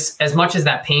as much as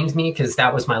that pained me, because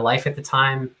that was my life at the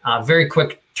time, very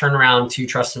quick turnaround to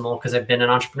Trust and Will, because I've been an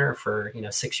entrepreneur for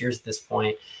 6 years at this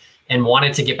point and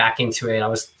wanted to get back into it. I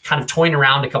was kind of toying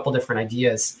around a couple different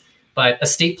ideas. But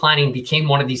estate planning became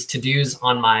one of these to-dos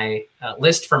on my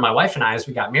list for my wife and I as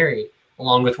we got married,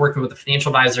 along with working with a financial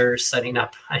advisor, setting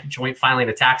up a joint filing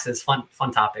of taxes,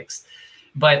 fun topics.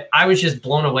 But I was just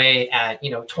blown away at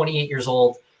 28 years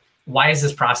old. Why does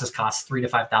this process cost $3,000 to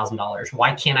 $5,000?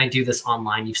 Why can't I do this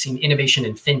online? You've seen innovation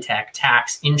in fintech,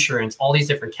 tax, insurance, all these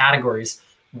different categories.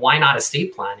 Why not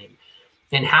estate planning?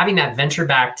 And having that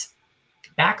venture-backed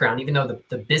background, even though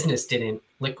the business didn't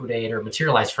liquidate or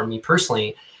materialize for me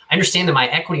personally, I understand that my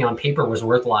equity on paper was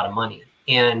worth a lot of money.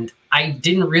 And I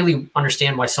didn't really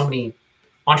understand why so many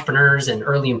entrepreneurs and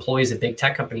early employees at big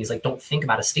tech companies don't think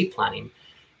about estate planning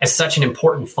as such an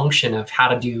important function of how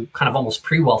to do kind of almost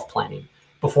pre-wealth planning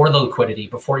before the liquidity,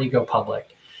 before you go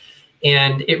public.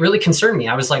 And it really concerned me.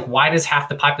 I was like, why does half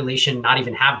the population not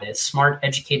even have this? Smart,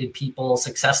 educated people,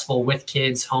 successful with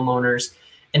kids, homeowners.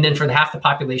 And then for the half the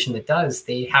population that does,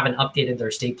 they haven't updated their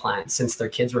estate plan since their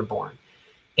kids were born.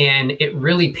 And it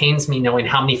really pains me knowing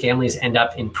how many families end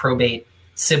up in probate.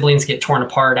 Siblings get torn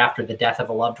apart after the death of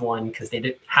a loved one because they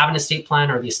didn't have an estate plan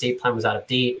or the estate plan was out of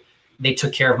date. They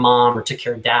took care of mom or took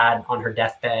care of dad on her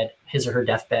deathbed, his or her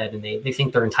deathbed, and they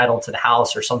think they're entitled to the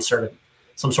house or some sort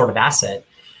of asset.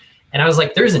 And I was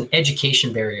like, there's an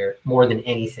education barrier more than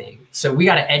anything. So we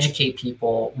got to educate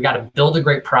people. We got to build a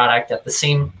great product at the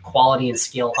same quality and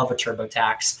scale of a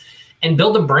TurboTax and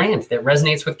build a brand that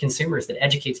resonates with consumers, that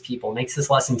educates people, makes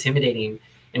this less intimidating,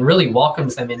 and really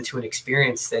welcomes them into an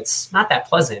experience that's not that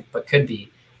pleasant, but could be.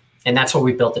 And that's what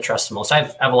we built at Trust and Will. So I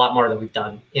have a lot more that we've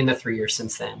done in the 3 years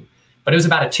since then. But it was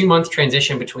about a 2-month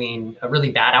transition between a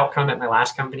really bad outcome at my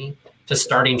last company to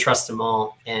starting Trust Them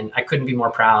All, and I couldn't be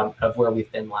more proud of where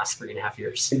we've been the last 3.5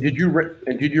 years. And did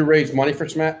you raise money for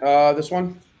this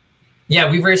one? Yeah,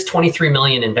 we've raised $23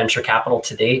 million in venture capital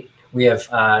to date. We have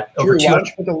over Why don't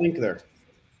you put the link there?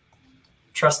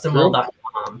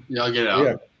 TrustTheMall.com. Yeah, I'll get it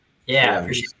out. Yeah,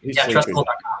 appreciate it. Yeah,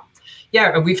 TrustTheMall.com.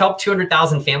 Yeah, we've helped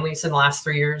 200,000 families in the last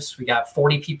 3 years. We got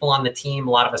 40 people on the team.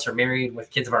 A lot of us are married with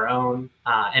kids of our own.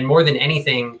 And more than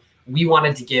anything, we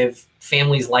wanted to give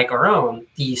families like our own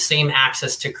the same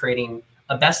access to creating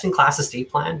a best-in-class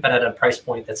estate plan, but at a price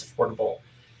point that's affordable.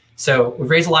 So we've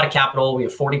raised a lot of capital. We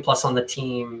have 40 plus on the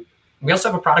team. We also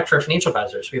have a product for financial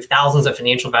advisors. We have thousands of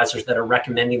financial advisors that are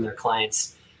recommending their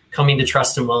clients coming to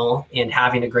Trust Them All and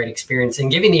having a great experience and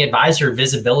giving the advisor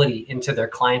visibility into their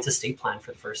client's estate plan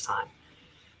for the first time.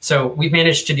 So we've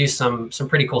managed to do some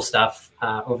pretty cool stuff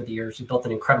over the years. We've built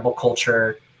an incredible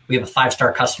culture. We have a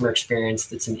 5-star customer experience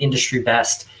that's an industry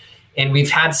best. And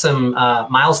we've had some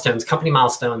milestones, company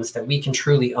milestones that we can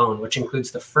truly own, which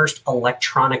includes the first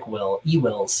electronic will,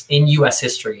 e-wills, in U.S.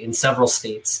 history in several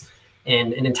states,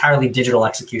 and an entirely digital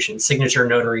execution, signature,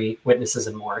 notary, witnesses,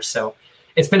 and more. So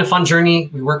it's been a fun journey.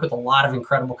 We work with a lot of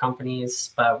incredible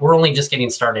companies, but we're only just getting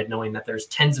started, knowing that there's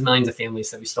tens of millions of families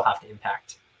that we still have to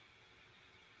impact.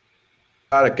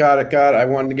 Got it. I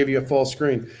wanted to give you a full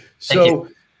screen. So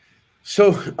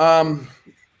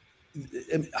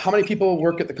how many people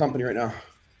work at the company right now?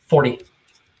 40.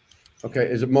 Okay.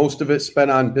 Is it most of it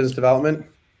spent on business development?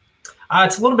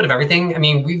 It's a little bit of everything. I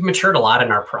mean, we've matured a lot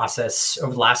in our process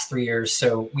over the last 3 years.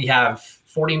 So we have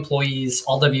 40 employees,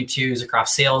 all W-2s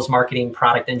across sales, marketing,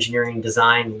 product engineering,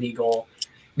 design, legal.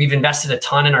 We've invested a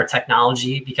ton in our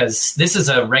technology because this is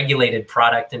a regulated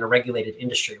product in a regulated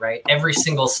industry, right? Every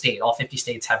single state, all 50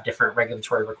 states have different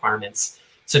regulatory requirements.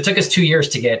 So it took us 2 years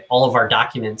to get all of our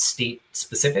documents state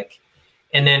specific.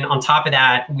 And then on top of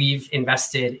that, we've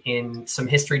invested in some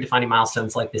history defining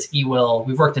milestones like this e-will.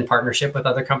 We've worked in partnership with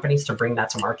other companies to bring that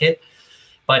to market,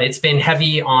 but it's been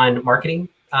heavy on marketing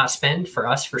spend for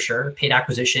us, for sure. Paid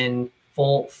acquisition,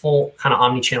 full kind of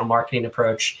omni-channel marketing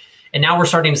approach. And now we're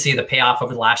starting to see the payoff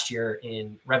over the last year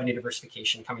in revenue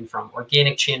diversification coming from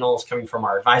organic channels, coming from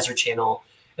our advisor channel,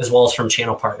 as well as from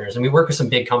channel partners. And we work with some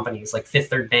big companies like Fifth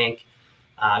Third Bank,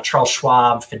 Charles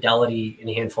Schwab, Fidelity, and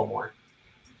a handful more.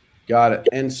 Got it.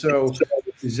 And so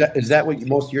is that what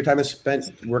most of your time is spent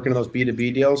working on those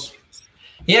B2B deals?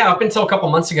 Yeah, up until a couple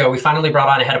months ago, we finally brought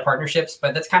on a head of partnerships,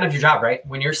 but that's kind of your job, right?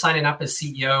 When you're signing up as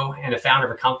CEO and a founder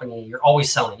of a company, you're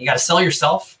always selling. You got to sell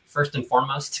yourself first and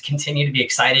foremost to continue to be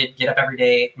excited, get up every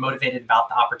day, motivated about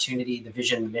the opportunity, the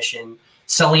vision, the mission,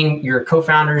 selling your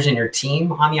co-founders and your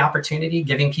team on the opportunity,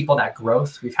 giving people that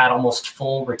growth. We've had almost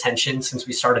full retention since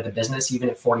we started the business, even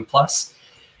at 40 plus.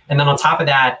 And then on top of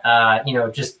that,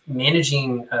 just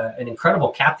managing an incredible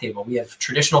cap table. We have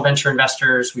traditional venture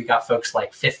investors. We've got folks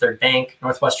like Fifth Third Bank,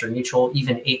 Northwestern Mutual,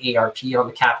 even AARP on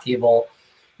the cap table,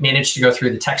 managed to go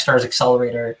through the Techstars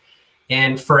Accelerator,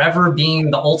 and forever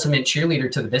being the ultimate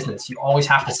cheerleader to the business. You always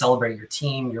have to celebrate your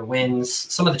team, your wins,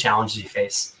 some of the challenges you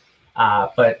face,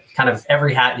 but kind of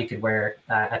every hat you could wear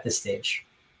at this stage.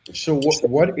 So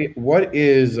what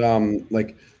is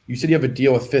like? You said you have a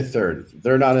deal with Fifth Third.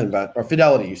 They're not in or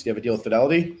Fidelity. You said you have a deal with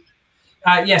Fidelity?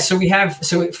 Yeah. So we have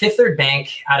Fifth Third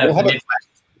Bank out of the Midwest.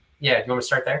 Yeah. Do you want to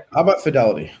start there? How about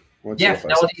Fidelity?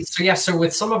 Fidelity. So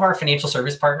with some of our financial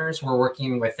service partners, we're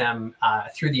working with them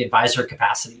through the advisor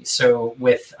capacity. So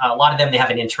with a lot of them, they have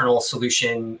an internal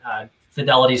solution.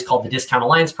 Fidelity is called the Discount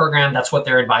Alliance program. That's what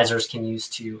their advisors can use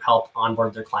to help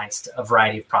onboard their clients to a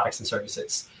variety of products and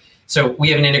services. So we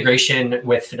have an integration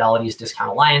with Fidelity's Discount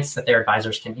Alliance that their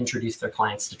advisors can introduce their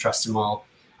clients to Trust Them All,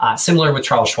 similar with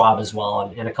Charles Schwab as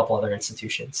well, and a couple other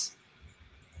institutions.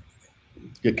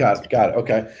 Got it.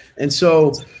 Okay. And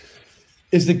so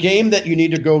is the game that you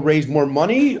need to go raise more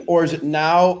money, or is it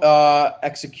now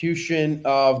execution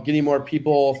of getting more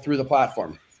people through the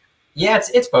platform? Yeah,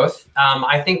 it's both.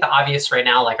 I think the obvious right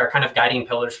now, like our kind of guiding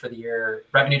pillars for the year,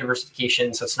 revenue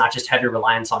diversification. So it's not just heavy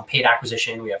reliance on paid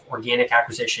acquisition. We have organic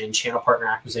acquisition, channel partner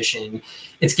acquisition.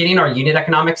 It's getting our unit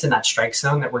economics in that strike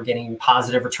zone that we're getting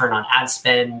positive return on ad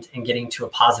spend and getting to a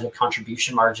positive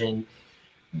contribution margin.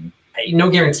 No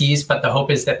guarantees, but the hope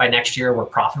is that by next year, we're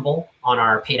profitable on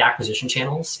our paid acquisition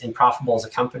channels and profitable as a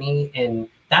company. And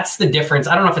that's the difference.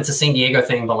 I don't know if it's a San Diego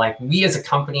thing, but like we as a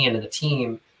company and as a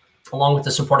team, along with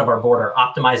the support of our board, are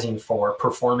optimizing for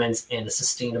performance and a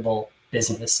sustainable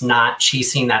business, not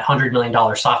chasing that $100 million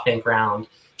SoftBank round,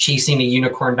 chasing a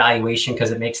unicorn valuation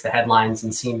because it makes the headlines in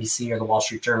CNBC or the Wall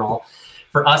Street Journal.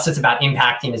 For us, it's about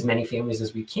impacting as many families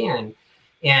as we can.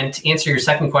 And to answer your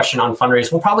second question on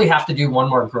fundraise, we'll probably have to do one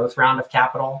more growth round of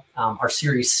capital. Our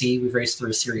Series C, we've raised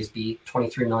through a Series B,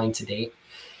 23 million to date.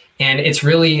 And it's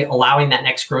really allowing that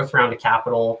next growth round of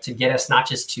capital to get us not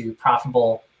just to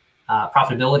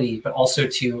profitability, but also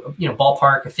to,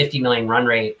 ballpark a 50 million run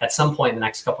rate at some point in the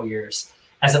next couple of years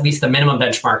as at least the minimum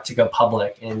benchmark to go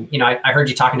public. And, I heard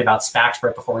you talking about SPACs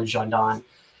right before we joined on,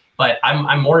 but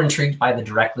I'm more intrigued by the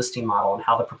direct listing model and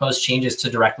how the proposed changes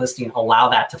to direct listing allow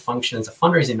that to function as a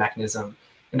fundraising mechanism.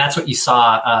 And that's what you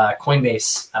saw.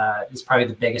 Coinbase is probably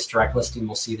the biggest direct listing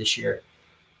we'll see this year.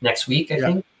 Next week, I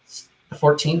think the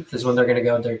 14th is when they're going to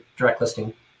go their direct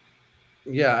listing.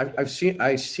 Yeah, I've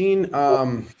seen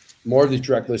more of these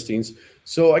direct listings.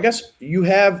 So I guess you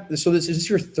have, is this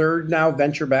your third now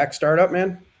venture-backed startup,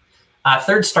 man?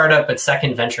 Third startup, but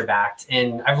second venture-backed.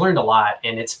 And I've learned a lot.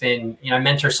 And it's been, I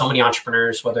mentor so many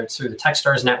entrepreneurs, whether it's through the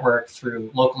Techstars network, through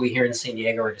locally here in San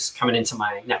Diego, or just coming into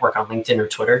my network on LinkedIn or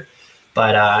Twitter.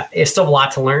 But it's still a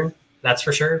lot to learn, that's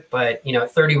for sure. But,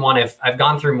 at 31, I've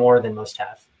gone through more than most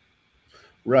have.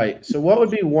 Right. So what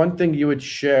would be one thing you would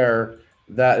share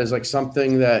that is like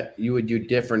something that you would do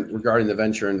different regarding the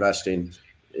venture investing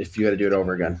if you had to do it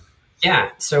over again? Yeah.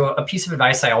 So a piece of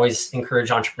advice I always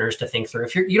encourage entrepreneurs to think through,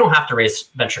 you don't have to raise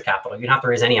venture capital. You don't have to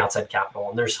raise any outside capital.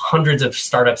 And there's hundreds of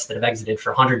startups that have exited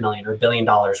for $100 million or $1 billion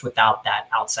without that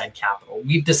outside capital.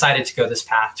 We've decided to go this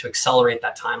path to accelerate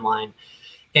that timeline.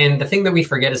 And the thing that we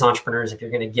forget as entrepreneurs, if you're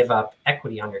going to give up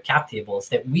equity on your cap table, is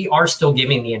that we are still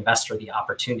giving the investor the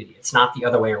opportunity. It's not the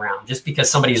other way around. Just because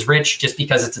somebody's rich, just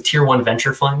because it's a tier 1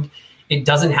 venture fund, it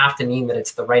doesn't have to mean that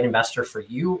it's the right investor for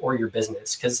you or your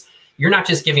business. Because you're not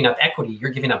just giving up equity,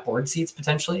 you're giving up board seats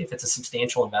potentially if it's a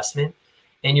substantial investment,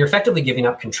 and you're effectively giving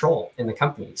up control in the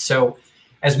company. So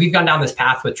as we've gone down this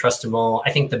path with Trust and Will,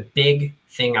 I think the big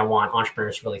thing I want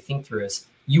entrepreneurs to really think through is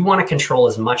you want to control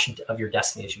as much of your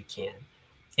destiny as you can.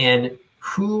 And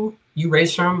who you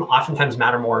raise from oftentimes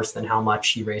matter more than how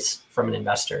much you raise from an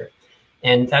investor.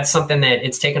 And that's something that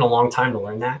it's taken a long time to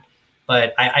learn that.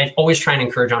 But I always try and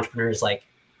encourage entrepreneurs, like,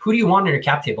 who do you want on your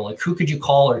cap table? Like, who could you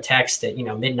call or text at,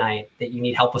 midnight that you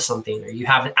need help with something, or you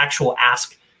have an actual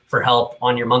ask for help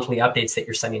on your monthly updates that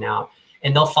you're sending out,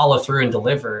 and they'll follow through and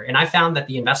deliver. And I found that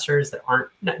the investors that aren't,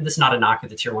 this is not a knock at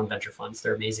the tier 1 venture funds,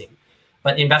 they're amazing.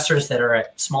 But investors that are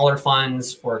at smaller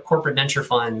funds or corporate venture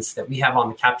funds that we have on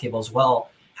the cap table as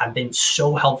well have been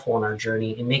so helpful in our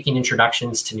journey in making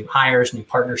introductions to new hires, new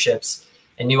partnerships,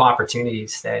 and new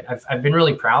opportunities that I've been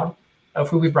really proud of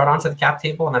who we've brought onto the cap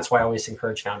table. And that's why I always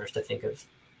encourage founders to think of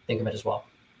it as well.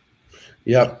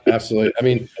 Yep, absolutely. I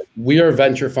mean, we are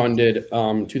venture funded.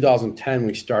 2010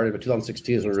 we started, but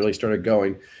 2016 is when we really started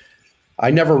going. I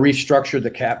never restructured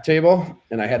the cap table,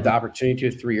 and I had the opportunity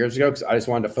to 3 years ago because I just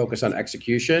wanted to focus on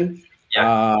execution.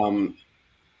 Yeah.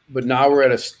 But now we're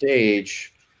at a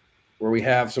stage where we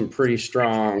have some pretty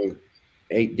strong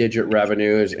 8-digit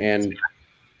revenues and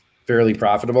fairly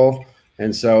profitable.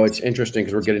 And so it's interesting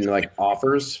because we're getting like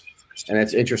offers, and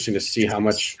it's interesting to see how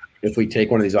much, if we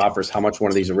take one of these offers, how much one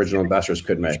of these original investors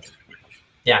could make.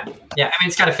 Yeah. I mean,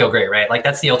 it's got to feel great, right? Like,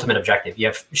 that's the ultimate objective. You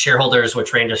have shareholders,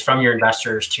 which ranges from your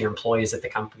investors to your employees at the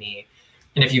company.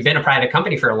 And if you've been a private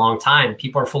company for a long time,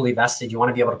 people are fully vested. You want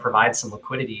to be able to provide some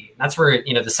liquidity. And that's where,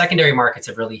 the secondary markets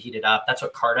have really heated up. That's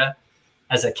what Carta,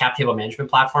 as a cap table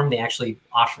management platform, they actually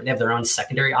offer. They have their own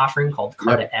secondary offering called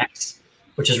Carta X,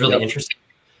 which is really interesting.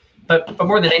 But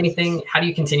more than anything, how do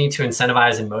you continue to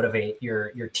incentivize and motivate your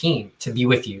team to be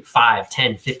with you 5,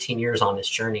 10, 15 years on this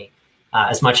journey?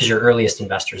 As much as your earliest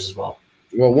investors as well.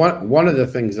 Well, one of the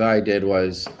things I did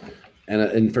was,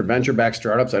 and for venture-backed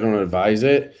startups, I don't advise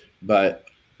it, but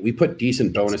we put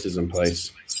decent bonuses in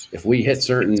place. If we hit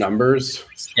certain numbers,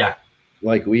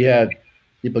 like we had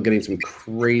people getting some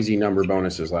crazy number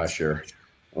bonuses last year,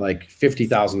 like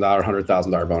 $50,000,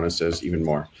 $100,000 bonuses, even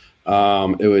more.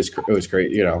 It was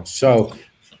great, So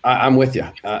I'm with you.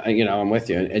 I'm with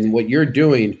you. And what you're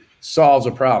doing solves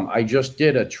a problem. I just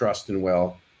did a Trust and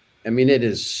Will. I mean, it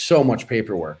is so much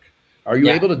paperwork. Are you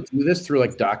able to do this through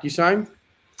like DocuSign?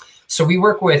 So we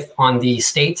work with, on the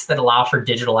states that allow for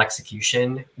digital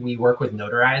execution, we work with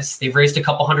Notarize. They've raised a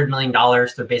couple $100 million.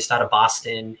 They're based out of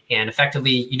Boston. And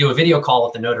effectively, you do a video call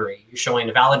with the notary. You're showing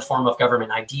a valid form of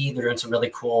government ID. They're doing some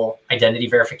really cool identity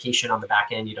verification on the back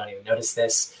end. You don't even notice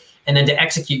this. And then to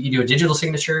execute, you do a digital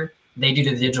signature. They do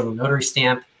the digital notary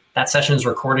stamp. That session is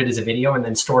recorded as a video and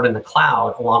then stored in the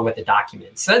cloud along with the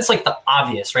documents. So that's like the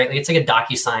obvious, right? Like, it's like a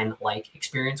DocuSign-like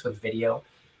experience with video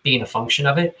being a function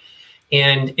of it.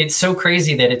 And it's so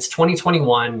crazy that it's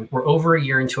 2021. We're over a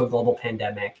year into a global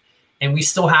pandemic, and we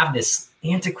still have this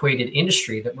antiquated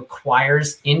industry that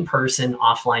requires in-person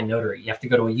offline notary. You have to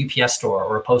go to a UPS store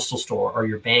or a postal store or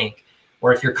your bank,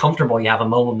 or if you're comfortable, you have a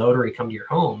mobile notary come to your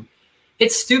home.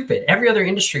 It's stupid. Every other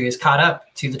industry is caught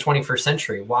up to the 21st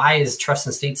century. Why is trust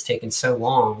and estates taking so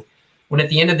long? When at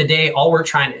the end of the day, all we're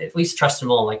trying to, at least Trust and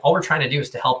Will, like all we're trying to do is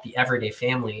to help the everyday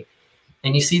family.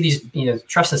 And you see these,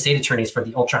 trust and estate attorneys for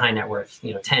the ultra high net worth,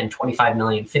 10, 25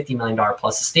 million, $50 million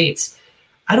plus estates.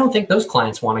 I don't think those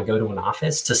clients want to go to an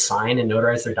office to sign and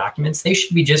notarize their documents. They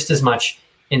should be just as much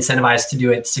incentivized to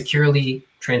do it securely,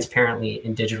 transparently,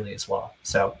 and digitally as well.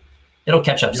 So it'll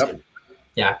catch up soon.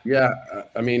 Yeah. Yeah.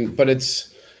 I mean, but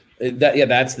that's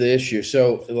the issue.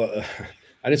 So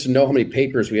I just know how many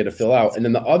papers we had to fill out. And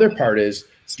then the other part is,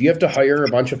 do you have to hire a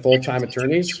bunch of full-time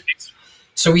attorneys?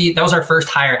 So that was our first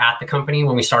hire at the company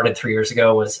when we started 3 years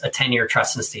ago, was a 10-year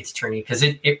trust and estates attorney, because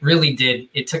it really did.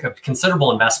 It took a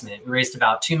considerable investment. We raised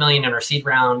about $2 million in our seed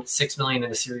round, $6 million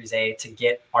in a Series A to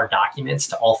get our documents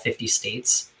to all 50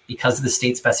 states because of the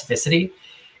state specificity.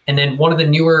 And then one of the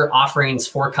newer offerings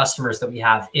for customers that we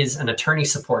have is an attorney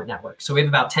support network. So we have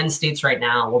about 10 states right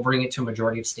now. We'll bring it to a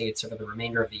majority of states over the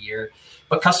remainder of the year.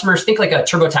 But customers, think like a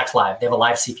TurboTax Live. They have a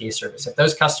live CPA service. If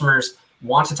those customers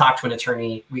want to talk to an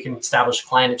attorney, we can establish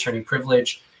client attorney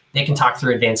privilege. They can talk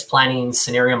through advanced planning,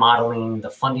 scenario modeling, the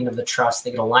funding of the trust.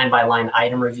 They get a line-by-line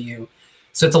item review.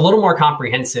 So it's a little more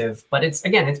comprehensive, but it's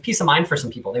peace of mind for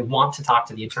some people. They want to talk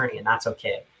to the attorney, and that's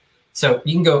okay. So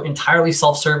you can go entirely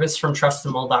self-service from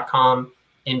trustandwill.com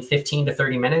in 15 to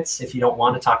 30 minutes if you don't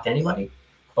want to talk to anybody.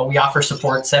 But we offer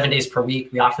support 7 days per week.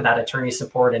 We offer that attorney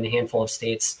support in a handful of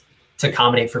states to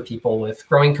accommodate for people with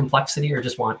growing complexity or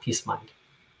just want peace of mind.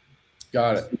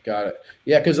 Got it.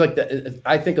 Yeah, because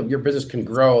I think of your business can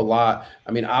grow a lot.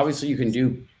 I mean, obviously you can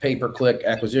do pay-per-click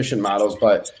acquisition models,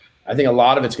 but I think a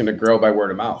lot of it's going to grow by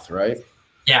word of mouth, right?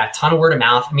 Yeah, a ton of word of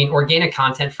mouth. I mean, organic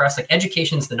content for us, like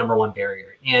education is the number one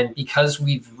barrier. And because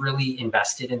we've really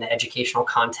invested in the educational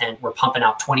content, we're pumping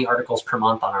out 20 articles per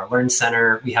month on our Learn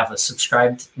Center. We have a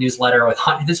subscribed newsletter with,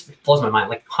 this blows my mind,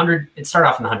 like 100, it started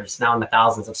off in the hundreds, now in the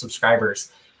thousands of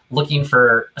subscribers looking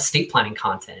for estate planning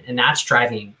content. And that's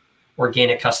driving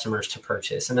organic customers to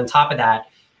purchase. And on top of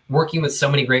that, working with so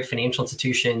many great financial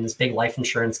institutions, big life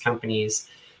insurance companies,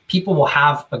 people will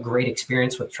have a great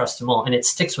experience with Trust and Will, and it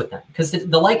sticks with them, because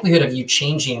the likelihood of you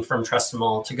changing from Trust and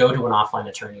Will to go to an offline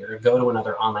attorney or go to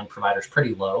another online provider is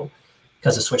pretty low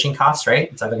because of switching costs, right?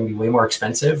 It's either going to be way more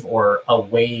expensive or a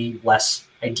way less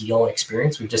ideal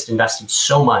experience. We've just invested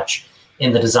so much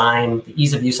in the design, the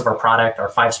ease of use of our product, our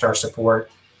 5-star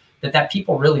support, that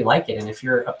people really like it. And if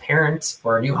you're a parent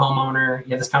or a new homeowner,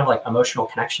 you have this kind of like emotional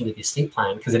connection to the estate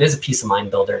plan because it is a peace of mind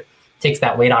builder. It takes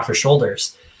that weight off your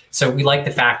shoulders. So we like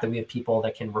the fact that we have people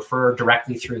that can refer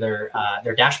directly through their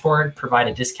dashboard, provide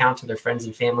a discount to their friends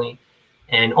and family,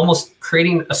 and almost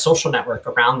creating a social network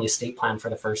around the estate plan for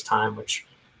the first time, which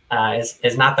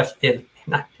is not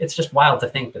it's just wild to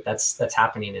think that that's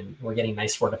happening, and we're getting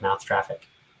nice word of mouth traffic.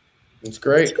 That's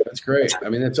great. I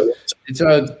mean, it's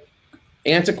a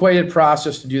antiquated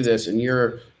process to do this, and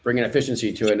you're bringing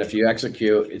efficiency to it. And if you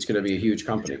execute, it's going to be a huge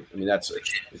company. I mean,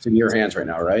 it's in your hands right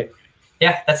now, right?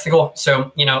 Yeah, that's the goal.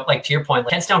 So, like to your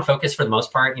point, heads down focus for the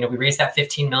most part. We raised that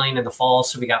 15 million in the fall,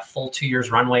 so we got full 2 years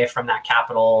runway from that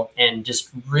capital, and just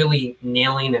really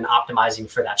nailing and optimizing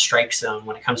for that strike zone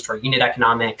when it comes to our unit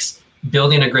economics,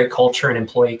 building a great culture and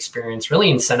employee experience,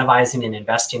 really incentivizing and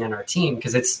investing in our team,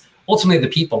 because it's ultimately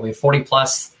the people. We have 40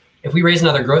 plus. If we raise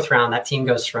another growth round, that team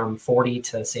goes from 40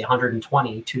 to say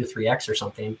 120, 2 to 3x or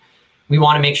something. We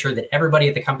want to make sure that everybody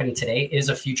at the company today is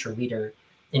a future leader.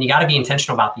 And you got to be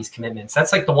intentional about these commitments.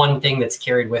 That's like the one thing that's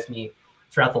carried with me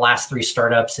throughout the last 3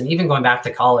 startups. And even going back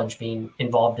to college, being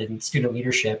involved in student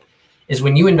leadership, is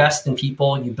when you invest in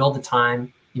people, you build the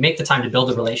time, you make the time to build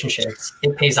the relationships,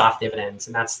 it pays off dividends.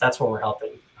 And that's what we're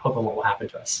hoping what will happen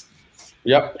to us.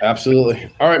 Yep, absolutely.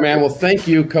 All right, man. Well, thank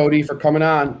you, Cody, for coming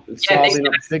on and solving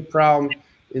a big problem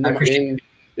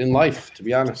in life, to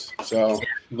be honest. So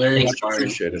very much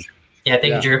appreciated. Yeah,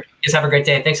 thank you, Drew. You guys have a great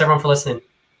day. Thanks, everyone, for listening.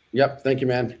 Yep. Thank you,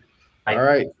 man. Bye. All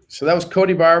right. So that was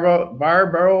Cody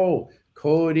Barbo.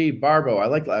 Cody Barbo. I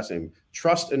like the last name.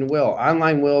 Trust and Will.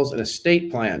 Online wills and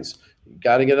estate plans. You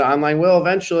got to get an online will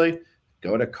eventually.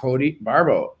 Go to Cody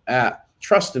Barbo at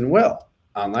Trust and Will.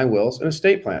 Online wills and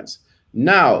estate plans.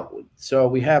 Now, so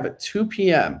we have at 2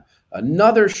 p.m.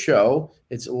 another show.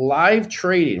 It's live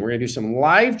trading. We're going to do some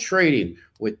live trading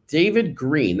with David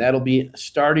Green. That'll be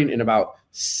starting in about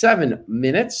 7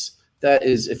 minutes. That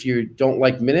is, if you don't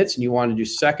like minutes and you want to do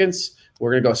seconds,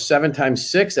 we're going to go 7 times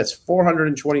 6. That's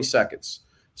 420 seconds.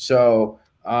 So,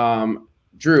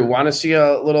 Drew, want to see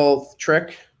a little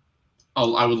trick?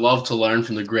 Oh, I would love to learn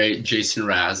from the great Jason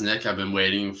Raznick. I've been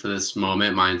waiting for this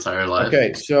moment my entire life.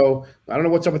 Okay, so I don't know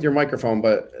what's up with your microphone,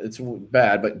 but it's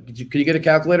bad. But could you get a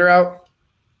calculator out?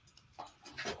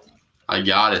 I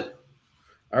got it.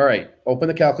 All right, open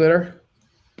the calculator.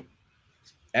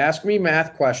 Ask me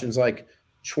math questions like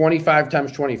 25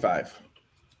 times 25.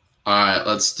 All right,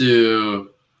 let's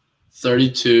do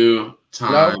 32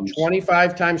 times. No,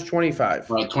 25 times 25.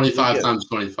 Right, 25 times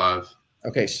 25.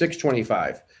 Okay,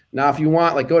 625. Now, if you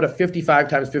want, like, go to 55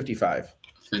 times 55.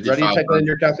 55 Ready to type that in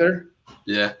your calculator?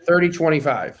 Yeah.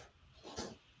 3025.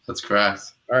 That's correct.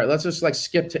 All right, let's just like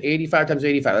skip to 85 times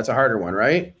 85. That's a harder one,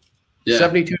 right? Yeah.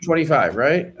 7225,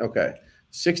 right? Okay.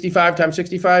 65 times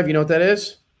 65, you know what that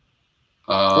is?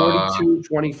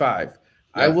 4225.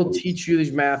 I will teach you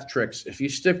these math tricks. If you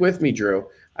stick with me, Drew,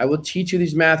 I will teach you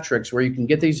these math tricks where you can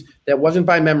get these. That wasn't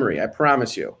by memory, I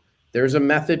promise you. There's a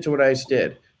method to what I just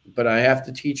did, but I have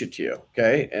to teach it to you,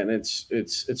 okay? And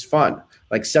it's fun.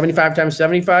 Like 75 times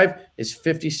 75 is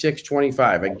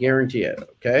 5625. I guarantee it,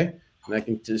 okay? And I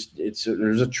can just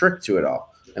there's a trick to it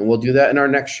all. And we'll do that in our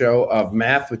next show of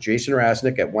Math with Jason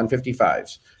Raznick at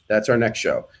 155s. That's our next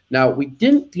show. Now, we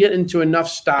didn't get into enough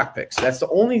stock picks. That's the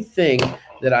only thing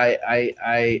that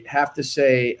I have to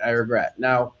say I regret.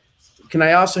 Now, can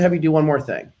I also have you do one more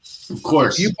thing? Of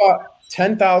course. If you bought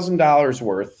 $10,000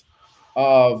 worth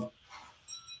of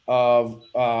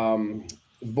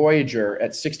Voyager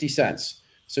at 60 cents.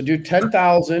 So do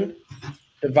 10,000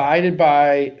 divided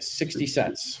by 60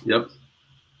 cents. Yep.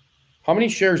 How many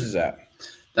shares is that?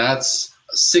 That's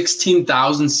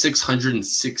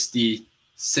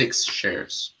 16,666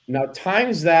 shares. Now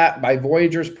times that by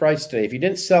Voyager's price today. If you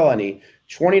didn't sell any,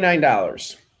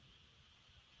 $29.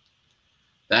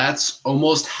 That's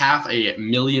almost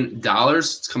 $500,000.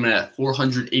 It's coming at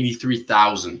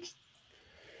 483,000.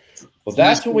 Well,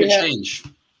 that's when we had. Change.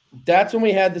 That's when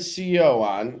we had the CEO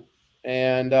on,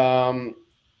 and I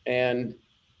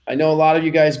know a lot of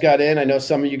you guys got in. I know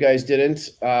some of you guys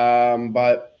didn't,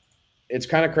 but it's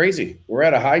kind of crazy. We're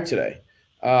at a high today.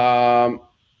 Oh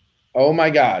my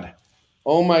God.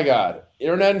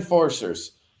 Internet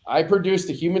Enforcers. I produced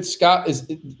the Human Scott. Is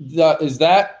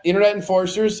that Internet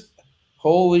Enforcers?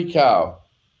 Holy cow.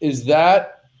 Is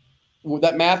that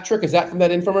math trick? Is that from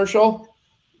that infomercial?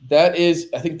 That is,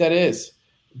 I think that is.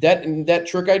 That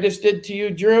trick I just did to you,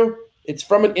 Drew, it's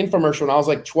from an infomercial when I was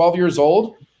like 12 years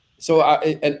old. So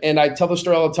I tell the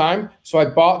story all the time. So I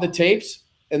bought the tapes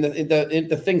and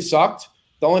the thing sucked.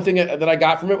 The only thing that I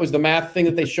got from it was the math thing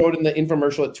that they showed in the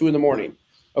infomercial at 2 a.m.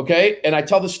 Okay. And I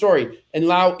tell the story, and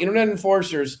now Internet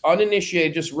Enforcers,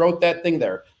 uninitiated, just wrote that thing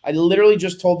there. I literally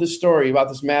just told this story about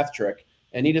this math trick,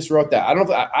 and he just wrote that. I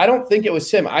don't think it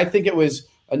was him. I think it was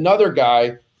another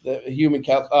guy, the human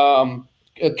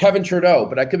Kevin Trudeau,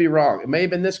 but I could be wrong. It may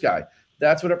have been this guy.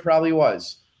 That's what it probably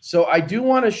was. So I do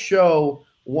want to show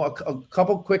a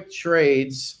couple quick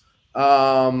trades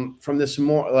from this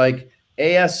more like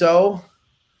ASO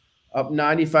up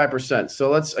 95%.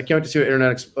 So I can't wait to see what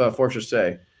Internet Enforcers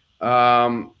say.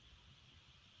 Oh,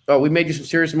 we made you some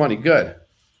serious money. Good.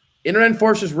 Internet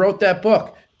Enforcers wrote that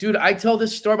book. Dude, I tell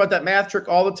this story about that math trick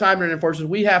all the time, Internet Enforcers.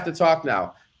 We have to talk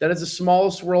now. That is the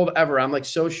smallest world ever. I'm like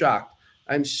so shocked.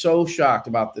 I'm so shocked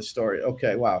about this story.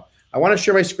 Okay, wow. I want to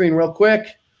share my screen real quick.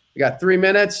 We got 3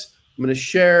 minutes. I'm going to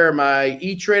share my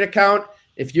E-Trade account.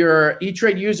 If you're an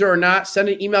E-Trade user or not, send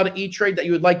an email to E-Trade that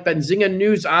you would like Benzinga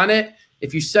news on it.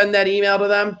 If you send that email to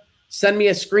them, send me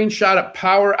a screenshot at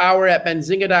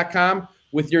powerhour@benzinga.com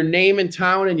with your name and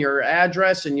town and your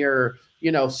address and your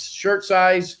shirt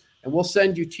size, and we'll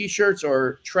send you T-shirts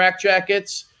or track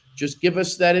jackets. Just give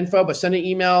us that info, but send an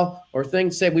email or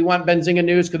thing. Say we want Benzinga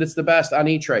news because it's the best on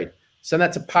E-Trade. Send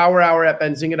that to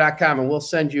powerhour@benzinga.com, and we'll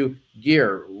send you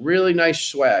gear. Really nice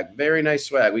swag. Very nice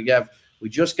swag. We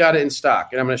just got it in stock.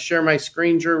 And I'm going to share my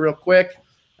screen, Drew, real quick.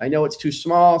 I know it's too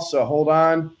small, so hold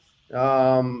on.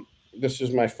 This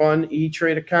is my fun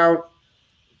E-Trade account.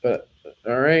 But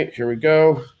all right, here we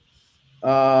go.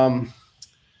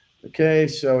 Okay,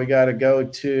 so we got to go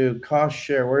to cost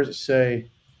share. Where does it say?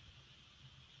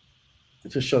 It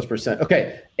just shows percent.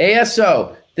 Okay,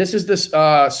 ASO. This is this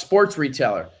sports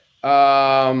retailer.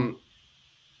 Yeah,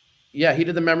 he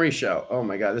did the memory show. Oh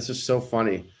my God, this is so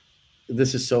funny.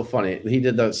 This is so funny. He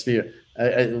did the sphere.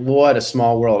 What a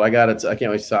small world. I can't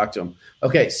wait to talk to him.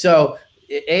 Okay, so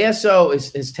ASO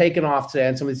is taken off today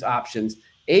on some of these options.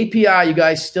 API, you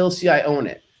guys still see I own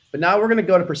it. But now we're going to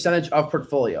go to percentage of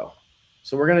portfolio.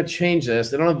 So we're going to change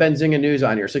this. They don't have Benzinga news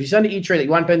on here. So if you send to E-Trade that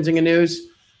you want Benzinga news,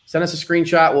 send us a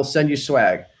screenshot. We'll send you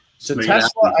swag. So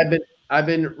Tesla, I've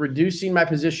been reducing my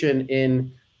position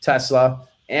in Tesla.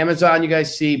 Amazon, you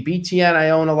guys see. BTN,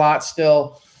 I own a lot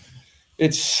still.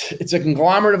 it's a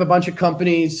conglomerate of a bunch of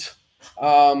companies.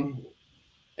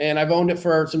 And I've owned it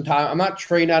for some time. I'm not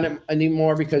trading on it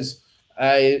anymore because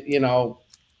I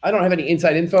don't have any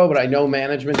inside info, but I know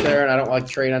management there, and I don't like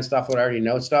trading on stuff when I already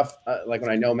know stuff, like when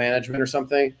I know management or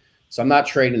something. So I'm not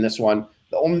trading this one.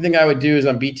 The only thing I would do is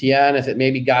on BTN, if it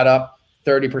maybe got up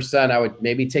 30%, I would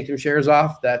maybe take some shares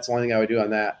off. That's the only thing I would do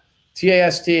on that.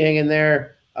 TAST, hang in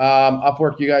there.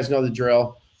 Upwork, you guys know the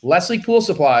drill. Leslie Pool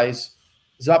Supplies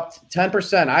is up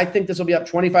 10%. I think this will be up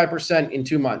 25% in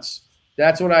 2 months.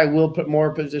 That's what I will put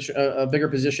a bigger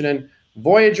position in.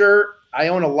 Voyager, I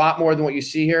own a lot more than what you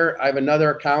see here. I have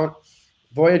another account.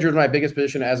 Voyager is my biggest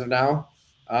position as of now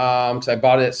because I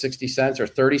bought it at 60 cents or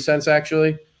 30 cents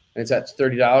actually. And it's at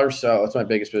 $30, so it's my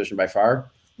biggest position by far.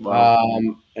 Wow.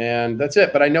 And that's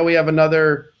it. But I know we have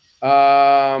another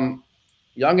young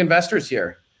investors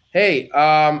here. Hey,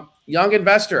 young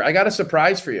investor, I got a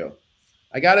surprise for you.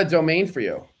 I got a domain for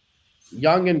you.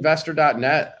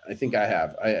 Younginvestor.net. I think I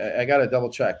have. I got to double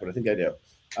check, but I think I do.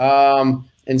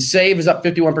 And Save is up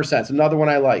 51%. It's another one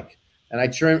I like. And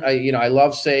I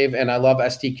love Save and I love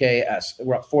STKS.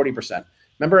 We're up 40%.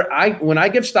 Remember, when I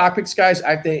give stock picks, guys,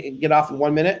 I have to get off in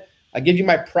 1 minute. I give you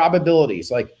my probabilities.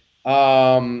 Like,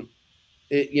 I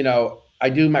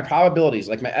do my probabilities.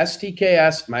 Like my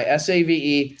STKS, my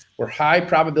SAVE were high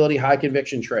probability, high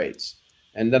conviction trades.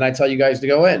 And then I tell you guys to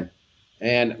go in.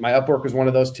 And my Upwork was one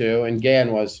of those two, and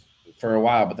GAN was for a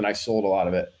while, but then I sold a lot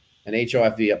of it. And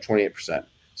HOFV up 28%.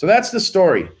 So that's the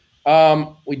story.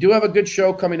 We do have a good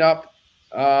show coming up,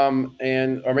 or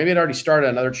maybe it already started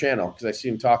on another channel because I see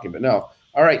him talking, but no.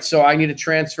 All right, so I need to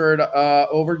transfer it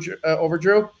over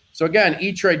Drew. So again,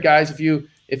 E-Trade guys, if you're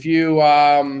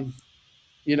listening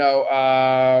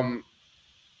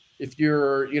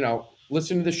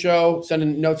to the show, send a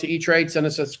note to E-Trade, send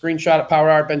us a screenshot at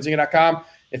powerhour@benzinga.com.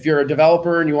 If you're a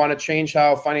developer and you want to change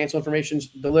how financial information is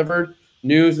delivered,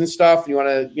 news and stuff, and you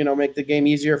want to, make the game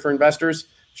easier for investors,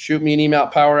 shoot me an email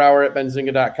at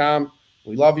powerhour@benzinga.com.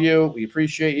 We love you. We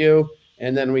appreciate you.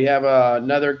 And then we have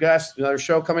another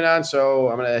show coming on. So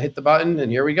I'm going to hit the button and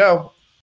here we go.